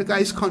South Africa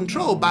is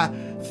controlled by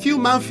few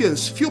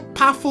mafias, few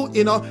powerful,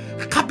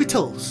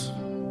 capitals.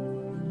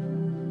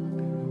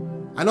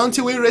 And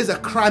until we raise a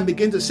cry and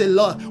begin to say,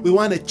 Lord, we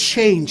want to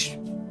change.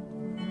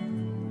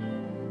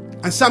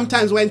 And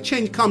sometimes when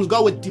change comes,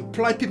 God will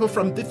deploy people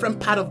from different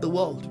parts of the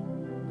world.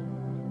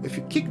 If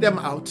you kick them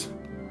out,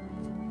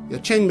 your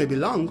change may be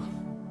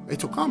long.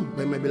 It will come,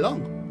 but it may be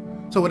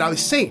long. So what I was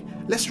saying,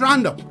 let's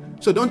round up.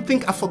 So don't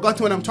think I forgot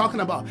what I'm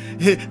talking about.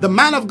 The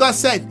man of God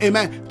said,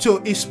 amen, to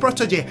his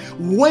protege,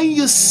 when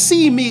you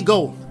see me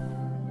go,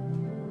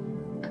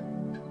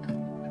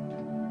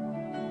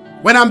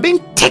 when I'm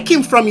being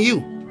taken from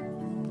you,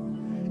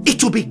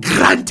 it will be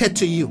granted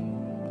to you.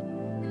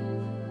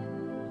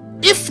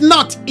 If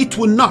not, it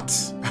will not.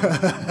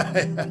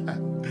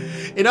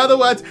 In other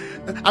words,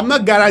 I'm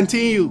not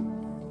guaranteeing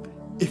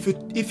you.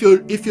 If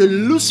you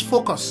lose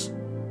focus,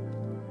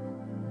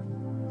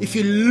 if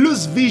you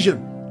lose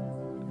vision,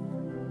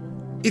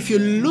 if you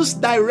lose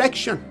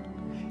direction,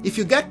 if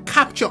you get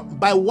captured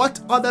by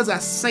what others are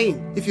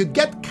saying, if you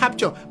get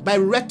captured by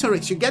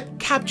rhetorics, you get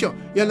captured,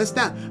 you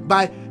understand,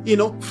 by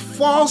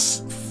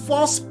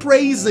false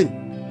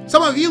praising.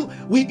 Some of you,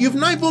 you've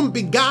not even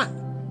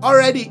begun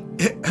already.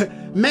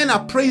 Men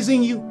are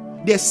praising you.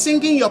 They're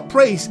singing your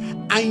praise,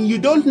 and you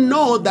don't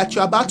know that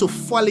you're about to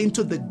fall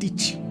into the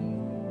ditch.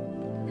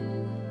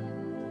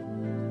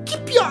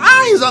 Keep your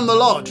eyes on the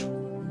Lord.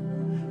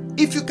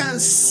 If you can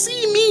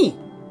see me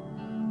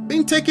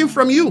being taken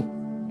from you,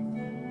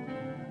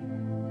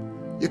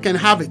 you can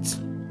have it.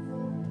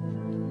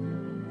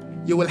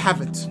 You will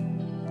have it.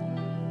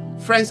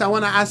 Friends, I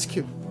want to ask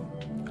you,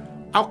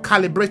 how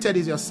calibrated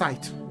is your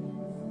sight?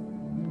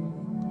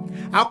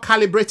 How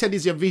calibrated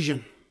is your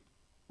vision?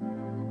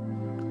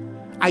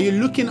 Are you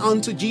looking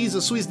unto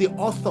Jesus, who is the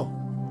author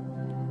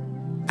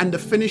and the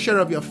finisher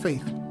of your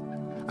faith?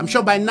 I'm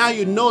sure by now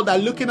you know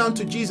that looking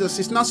unto Jesus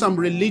is not some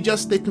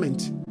religious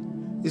statement.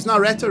 It's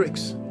not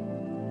rhetorics.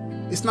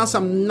 It's not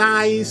some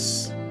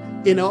nice,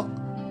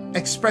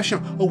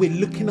 expression. Oh, we're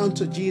looking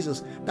unto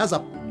Jesus. That's a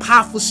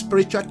powerful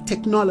spiritual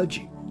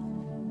technology.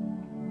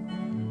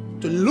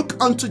 To look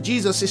unto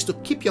Jesus is to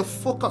keep your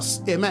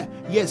focus, amen,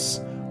 yes,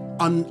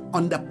 on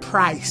the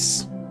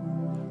prize,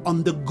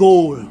 on the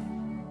goal,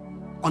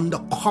 on the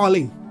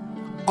calling,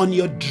 on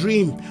your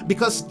dream,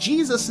 because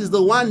Jesus is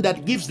the one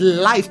that gives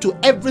life to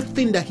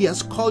everything that he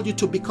has called you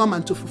to become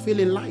and to fulfill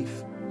in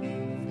life.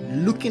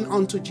 Looking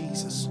unto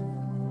Jesus.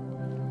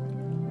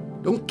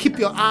 Don't keep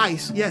your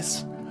eyes,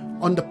 yes,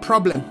 on the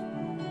problem.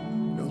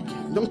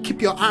 Don't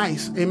keep your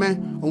eyes,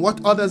 amen, on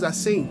what others are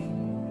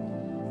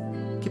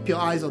saying. Keep your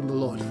eyes on the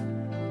Lord.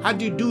 How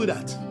do you do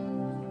that?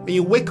 When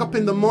you wake up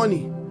in the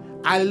morning,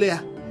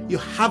 hallelujah, you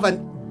have a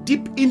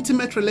deep,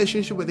 intimate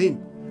relationship with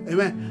him.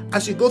 Amen.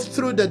 As you go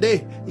through the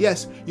day,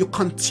 yes, you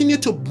continue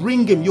to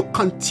bring him. You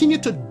continue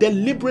to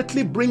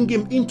deliberately bring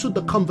him into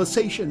the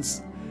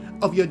conversations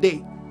of your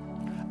day.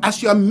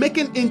 As you are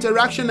making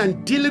interaction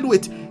and dealing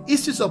with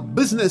issues of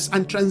business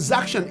and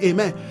transaction,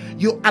 amen,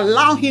 you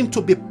allow him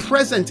to be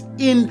present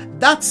in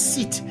that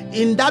seat,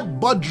 in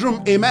that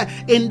boardroom, amen,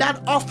 in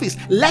that office.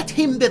 Let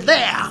him be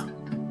there.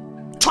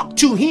 Talk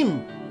to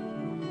him.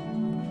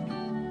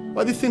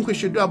 What do you think we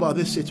should do about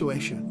this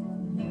situation?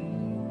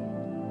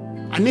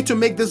 I need to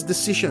make this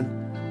decision.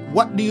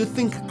 What do you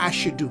think I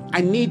should do?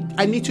 I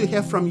need to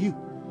hear from you.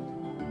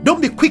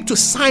 Don't be quick to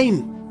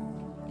sign.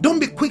 Don't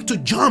be quick to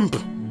jump.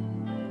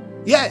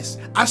 Yes,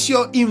 as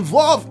you're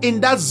involved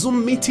in that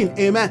Zoom meeting,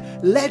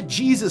 amen, let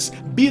Jesus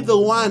be the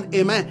one,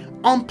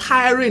 amen,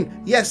 umpiring,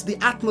 yes, the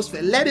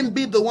atmosphere. Let him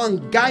be the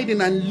one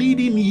guiding and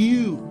leading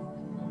you.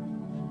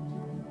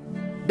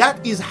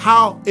 That is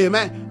how,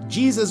 amen,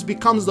 Jesus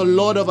becomes the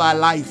Lord of our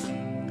life.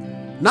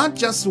 Not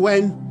just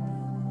when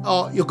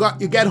you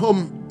get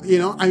home,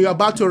 and you're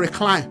about to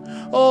recline.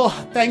 Oh,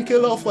 thank you,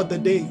 Lord, for the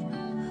day.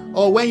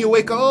 Or when you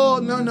wake up, oh,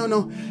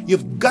 no.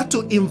 You've got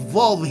to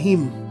involve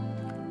him.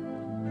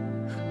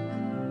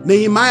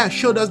 Nehemiah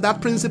showed us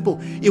that principle.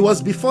 It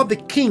was before the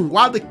king,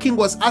 while the king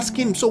was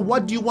asking him, so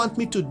what do you want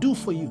me to do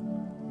for you?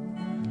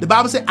 The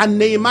Bible said, and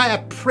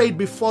Nehemiah prayed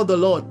before the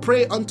Lord,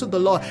 pray unto the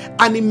Lord.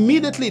 And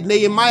immediately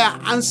Nehemiah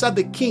answered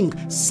the king,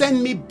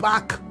 send me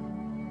back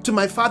to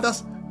my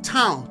father's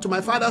town, to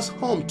my father's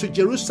home, to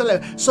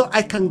Jerusalem, so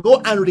I can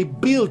go and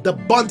rebuild the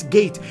burnt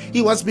gate.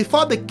 He was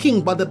before the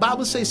king, but the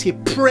Bible says he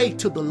prayed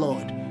to the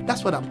Lord.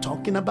 That's what I'm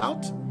talking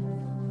about.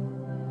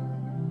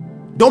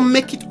 Don't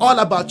make it all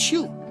about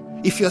you.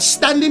 If you're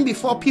standing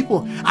before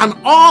people and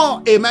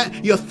all,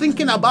 amen, you're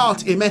thinking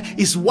about, amen,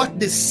 is what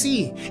they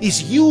see,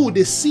 is you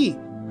they see,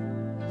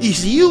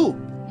 is you,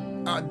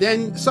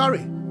 then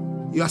sorry,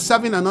 you are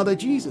serving another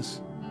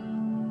Jesus.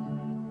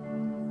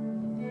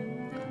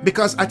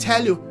 Because I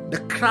tell you, the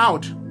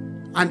crowd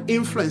and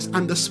influence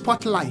and the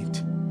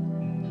spotlight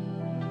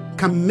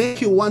can make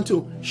you want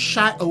to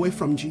shy away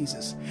from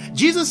Jesus.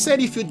 Jesus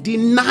said, if you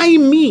deny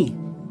me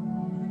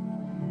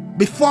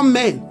before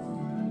men,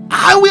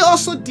 I will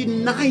also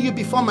deny you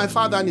before my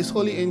Father and his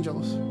holy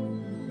angels.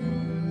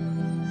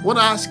 What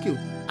I ask you,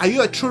 are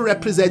you a true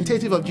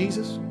representative of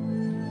Jesus?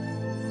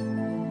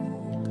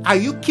 Are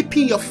you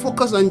keeping your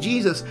focus on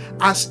Jesus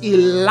as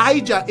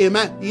Elijah?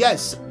 Amen.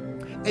 Yes.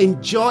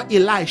 Enjoy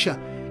Elisha.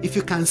 If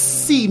you can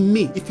see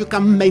me, if you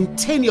can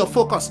maintain your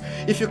focus,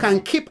 if you can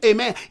keep,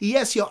 amen,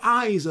 yes, your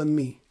eyes on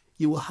me,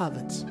 you will have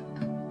it.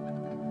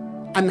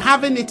 And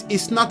having it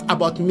is not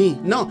about me.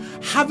 No,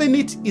 having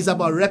it is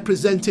about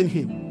representing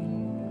him.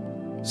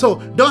 So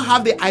don't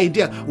have the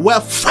idea, well,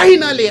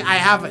 finally I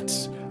have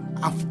it.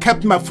 I've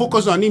kept my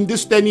focus on him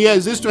this 10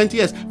 years, this 20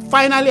 years.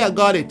 Finally I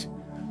got it.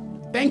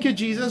 Thank you,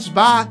 Jesus.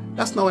 But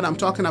that's not what I'm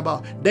talking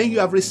about. Then you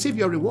have received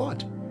your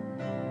reward.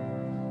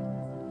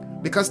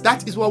 Because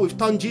that is what we've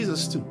turned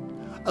Jesus to.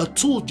 A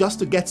tool just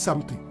to get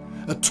something.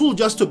 A tool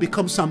just to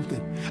become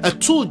something. A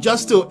tool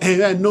just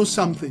to know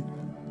something.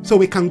 So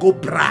we can go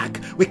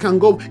brag. We can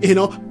go,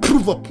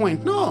 prove a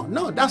point.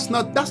 No, that's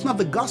not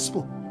the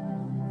gospel.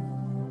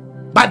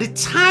 By the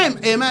time,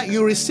 amen,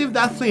 you receive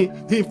that thing,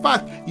 in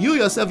fact, you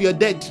yourself, you're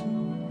dead.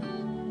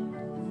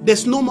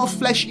 There's no more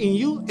flesh in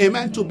you,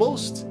 amen, to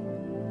boast.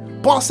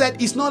 Paul said,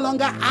 it's no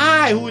longer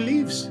I who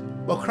lives,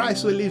 but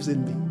Christ who lives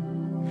in me.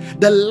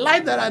 The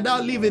life that I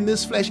now live in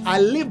this flesh, I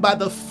live by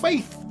the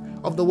faith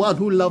of the one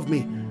who loved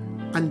me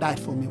and died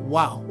for me.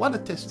 Wow, what a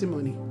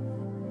testimony.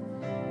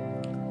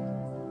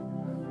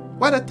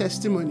 What a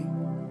testimony.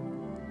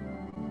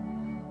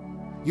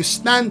 You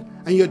stand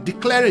and you're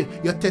declaring,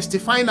 you're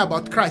testifying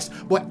about Christ.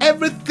 But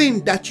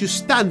everything that you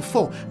stand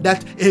for,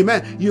 that,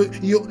 amen,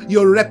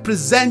 you're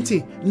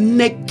representing,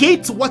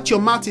 negate what your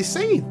mouth is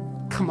saying.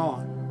 Come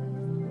on.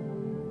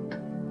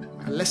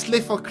 And let's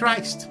live for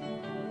Christ.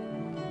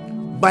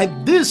 By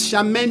this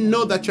shall men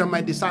know that you're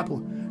my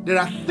disciple. There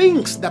are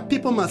things that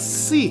people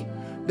must see.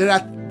 There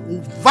are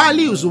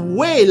values,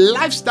 way,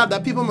 lifestyle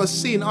that people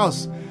must see in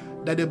us,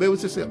 that they'll be able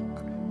to say,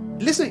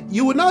 listen,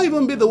 you will not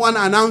even be the one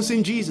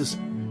announcing Jesus.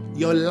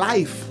 Your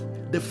life,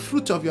 the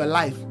fruit of your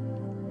life,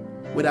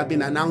 would have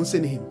been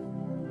announcing him.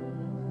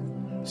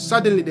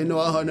 Suddenly they know,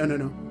 oh,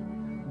 no.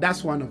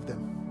 That's one of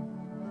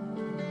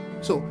them.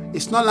 So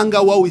it's no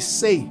longer what we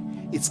say,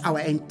 it's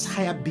our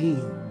entire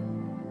being.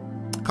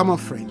 Come on,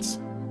 friends.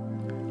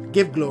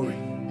 Give glory.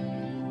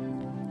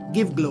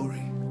 Give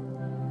glory.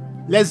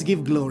 Let's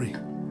give glory.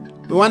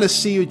 We want to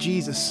see you,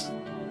 Jesus.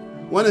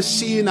 We want to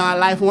see you in our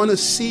life. We want to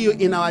see you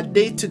in our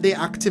day-to-day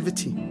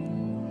activity.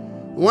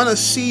 We want to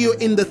see you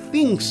in the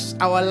things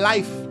our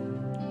life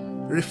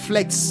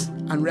reflects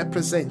and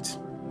represents.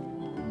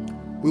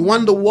 We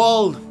want the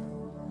world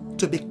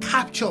to be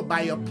captured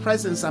by your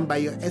presence and by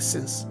your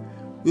essence.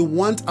 We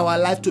want our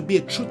life to be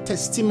a true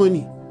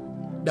testimony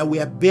that we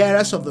are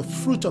bearers of the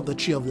fruit of the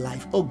tree of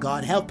life. Oh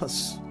God, help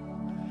us.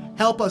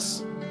 Help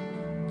us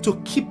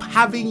to keep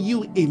having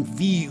you in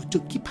view, to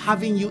keep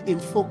having you in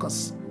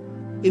focus.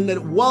 In a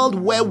world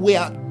where we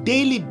are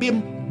daily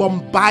being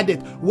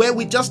bombarded, where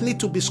we just need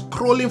to be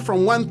scrolling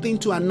from one thing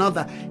to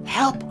another,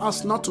 help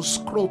us not to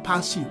scroll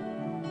past you.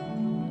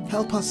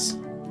 Help us.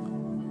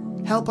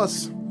 Help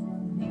us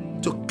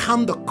to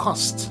count the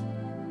cost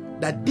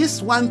that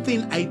this one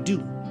thing I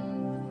do,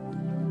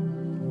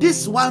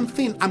 this one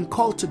thing I'm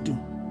called to do,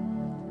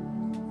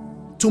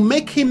 to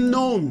make him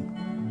known,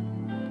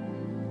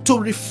 to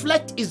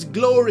reflect his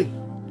glory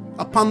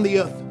upon the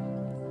earth.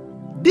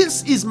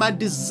 This is my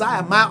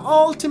desire, my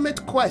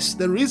ultimate quest.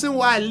 The reason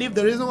why I live,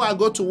 the reason why I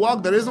go to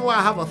work, the reason why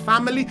I have a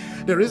family,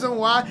 the reason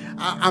why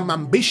I'm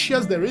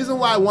ambitious, the reason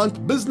why I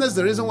want business,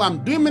 the reason why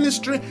I'm doing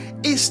ministry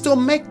is to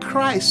make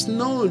Christ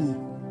known.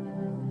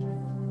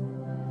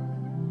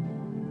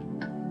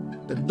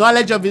 The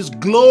knowledge of his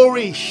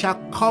glory shall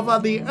cover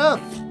the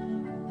earth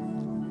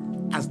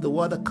as the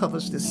water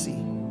covers the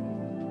sea.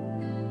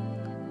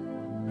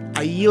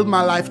 I yield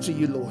my life to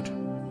you, Lord.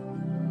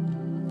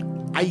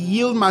 I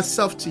yield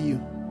myself to you.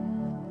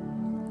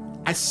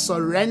 I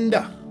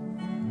surrender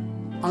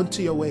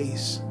unto your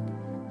ways.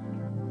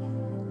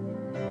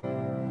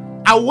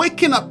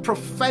 Awaken a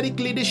prophetic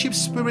leadership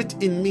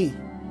spirit in me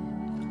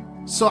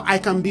so I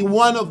can be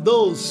one of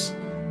those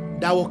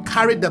that will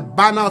carry the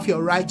banner of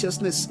your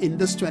righteousness in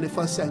this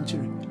 21st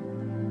century.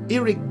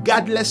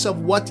 Irregardless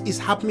of what is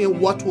happening,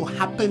 what will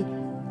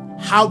happen,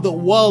 how the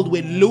world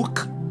will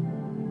look.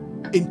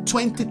 In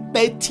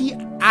 2030,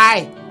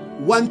 I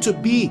want to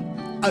be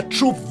a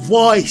true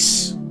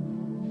voice.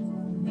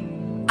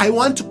 I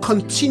want to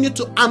continue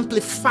to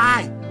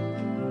amplify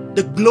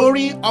the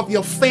glory of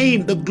your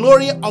fame, the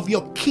glory of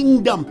your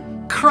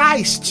kingdom.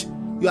 Christ,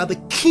 you are the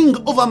king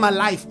over my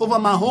life, over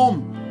my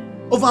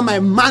home. over my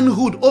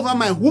manhood, over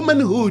my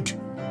womanhood.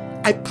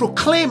 I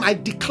proclaim, I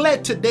declare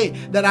today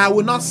that I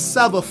will not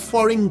serve a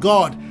foreign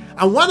God.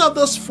 And one of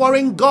those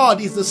foreign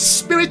gods is the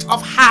spirit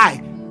of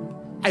high.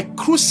 I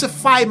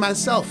crucify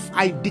myself.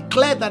 I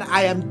declare that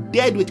I am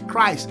dead with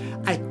Christ.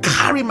 I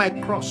carry my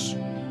cross.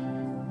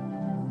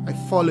 I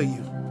follow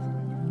you.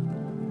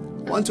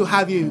 I want to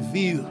have you in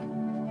view.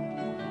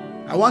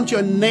 I want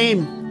your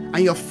name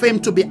and your fame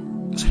to be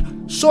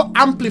so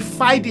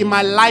amplified in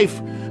my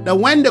life that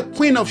when the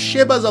Queen of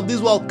Shebas of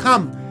this world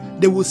come,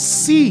 they will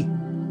see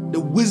the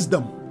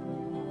wisdom.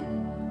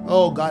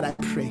 Oh God, I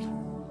pray.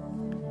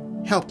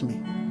 Help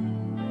me.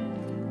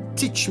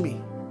 Teach me.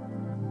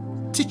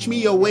 Teach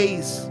me your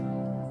ways.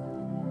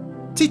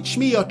 Teach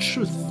me your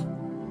truth.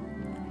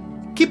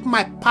 Keep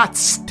my path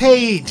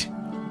stayed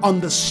on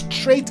the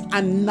straight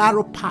and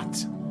narrow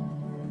path.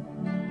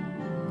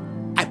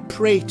 I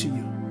pray to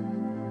you.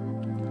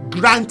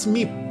 Grant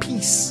me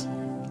peace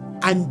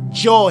and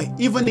joy,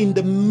 even in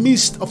the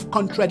midst of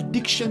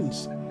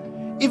contradictions,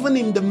 even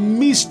in the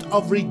midst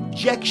of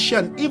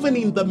rejection, even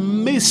in the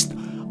midst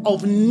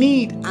of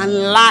need and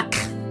lack.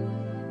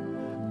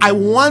 I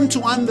want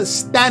to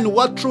understand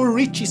what true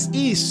riches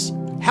is.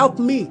 Help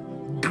me.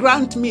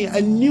 Grant me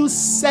a new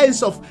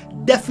sense of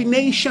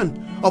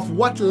definition of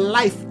what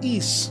life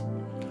is.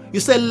 You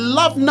say,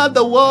 love not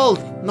the world,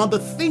 not the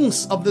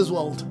things of this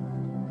world.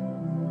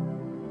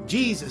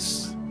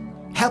 Jesus,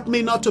 help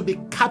me not to be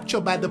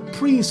captured by the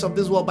prince of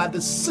this world, by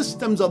the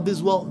systems of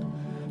this world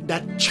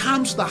that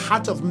charms the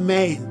heart of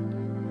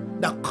men,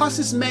 that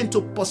causes men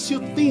to pursue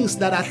things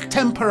that are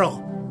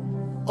temporal.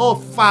 Oh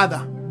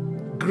Father,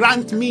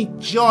 grant me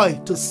joy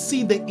to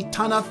see the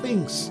eternal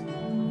things.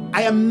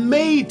 I am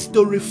made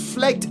to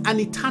reflect an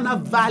eternal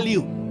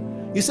value.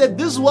 You said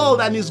this world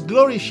and its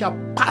glory shall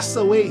pass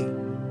away,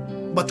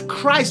 but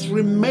Christ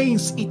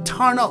remains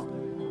eternal.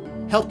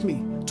 Help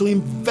me to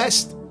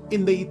invest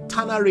in the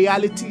eternal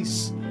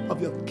realities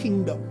of your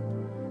kingdom.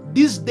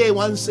 This day,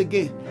 once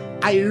again,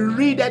 I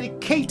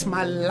rededicate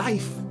my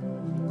life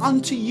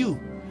unto you.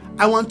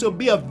 I want to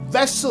be a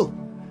vessel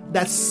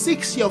that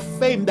seeks your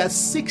fame, that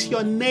seeks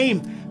your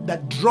name,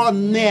 that draw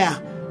near.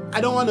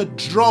 I don't want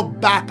to draw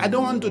back. I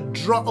don't want to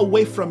draw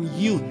away from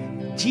you.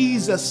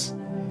 Jesus,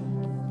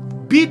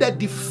 be the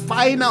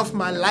definer of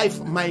my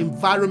life, my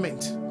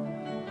environment.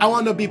 I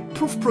want to be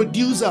proof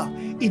producer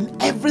in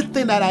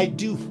everything that I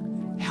do.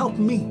 Help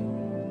me.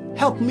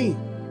 Help me.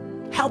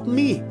 Help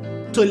me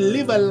to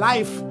live a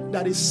life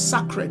that is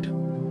sacred,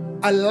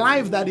 a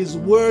life that is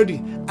worthy,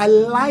 a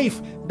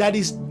life that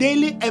is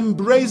daily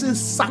embracing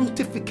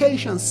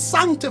sanctification.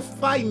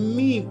 Sanctify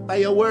me by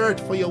your word,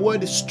 for your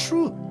word is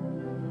true.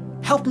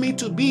 Help me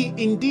to be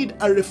indeed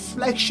a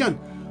reflection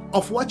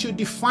of what you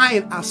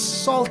define as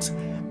salt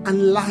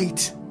and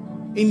light.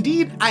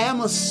 Indeed, I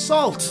am a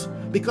salt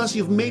because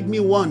you've made me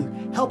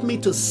one. Help me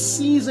to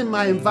season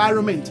my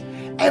environment.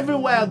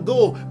 Everywhere I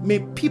go, may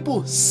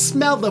people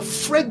smell the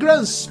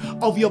fragrance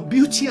of your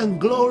beauty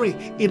and glory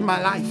in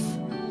my life.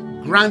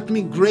 Grant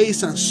me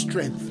grace and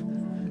strength.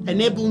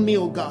 Enable me,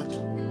 O God,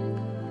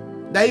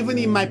 that even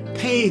in my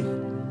pain,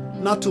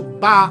 not to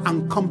bow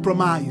and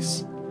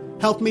compromise.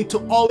 Help me to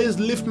always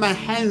lift my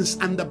hands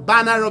and the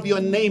banner of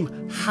your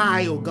name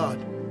high, O God.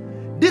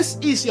 This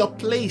is your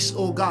place,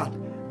 O God.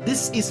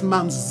 This is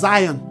Mount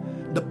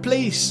Zion, the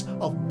place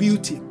of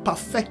beauty,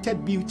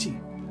 perfected beauty.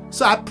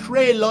 So I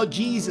pray, Lord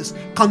Jesus,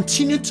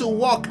 continue to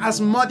walk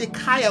as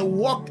Mordecai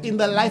walked in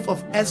the life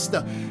of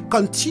Esther.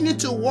 Continue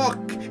to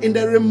walk in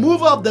the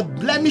removal of the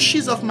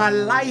blemishes of my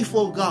life,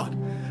 oh God.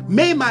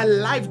 May my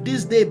life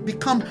this day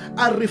become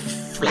a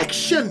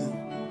reflection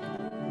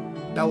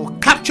that will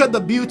capture the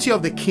beauty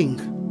of the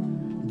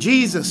King.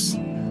 Jesus,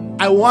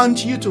 I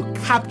want you to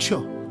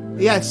capture,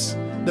 yes,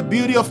 the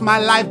beauty of my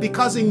life,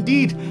 because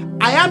indeed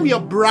I am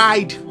your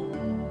bride.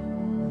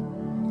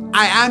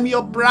 I am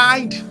your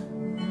bride.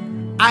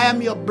 I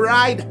am your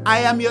bride. I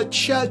am your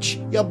church,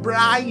 your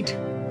bride.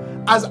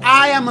 As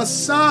I am a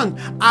son,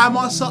 I am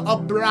also a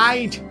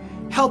bride.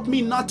 Help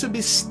me not to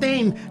be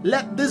stained.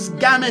 Let this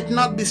garment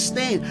not be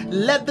stained.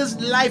 Let this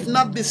life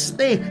not be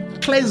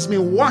stained. Cleanse me,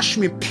 wash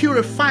me,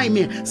 purify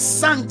me,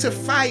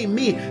 sanctify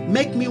me.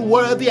 Make me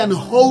worthy and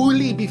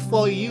holy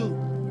before you.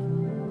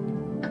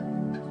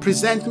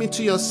 Present me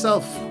to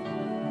yourself,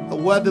 a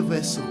worthy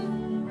vessel.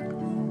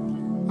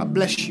 I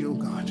bless you,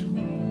 God.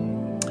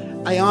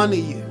 I honor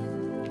you.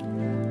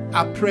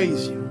 I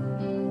praise you.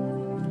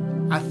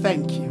 I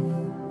thank you.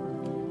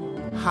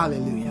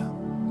 Hallelujah.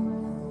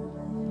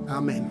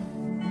 Amen.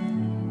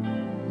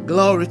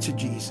 Glory to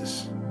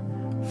Jesus.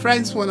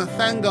 Friends, want to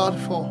thank God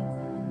for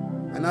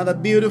another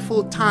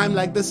beautiful time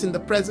like this in the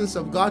presence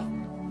of God.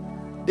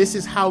 This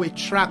is how we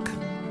track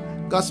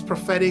God's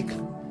prophetic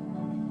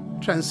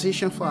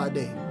transition for our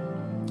day.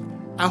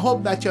 I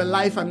hope that your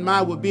life and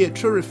mine will be a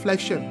true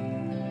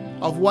reflection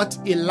of what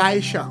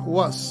Elisha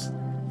was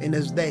in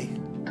his day.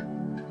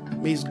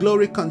 May his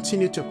glory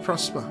continue to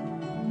prosper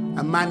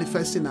and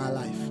manifest in our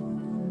life.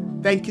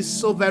 Thank you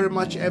so very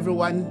much,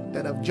 everyone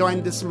that have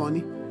joined this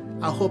morning.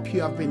 I hope you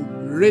have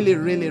been really,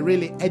 really,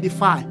 really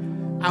edified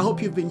I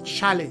hope you've been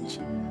challenged.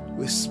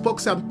 We spoke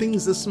some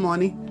things this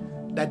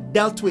morning that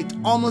dealt with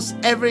almost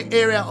every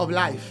area of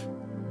life.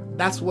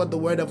 That's what the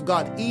Word of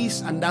God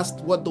is, and that's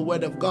what the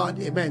Word of God,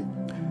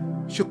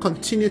 amen, should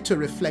continue to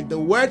reflect. The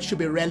Word should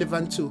be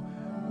relevant to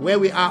where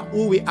we are,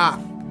 who we are,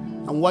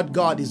 and what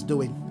God is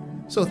doing.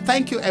 So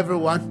thank you,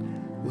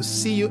 everyone. We'll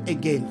see you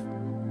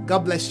again.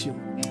 God bless you.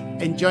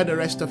 Enjoy the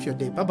rest of your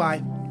day.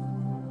 Bye-bye.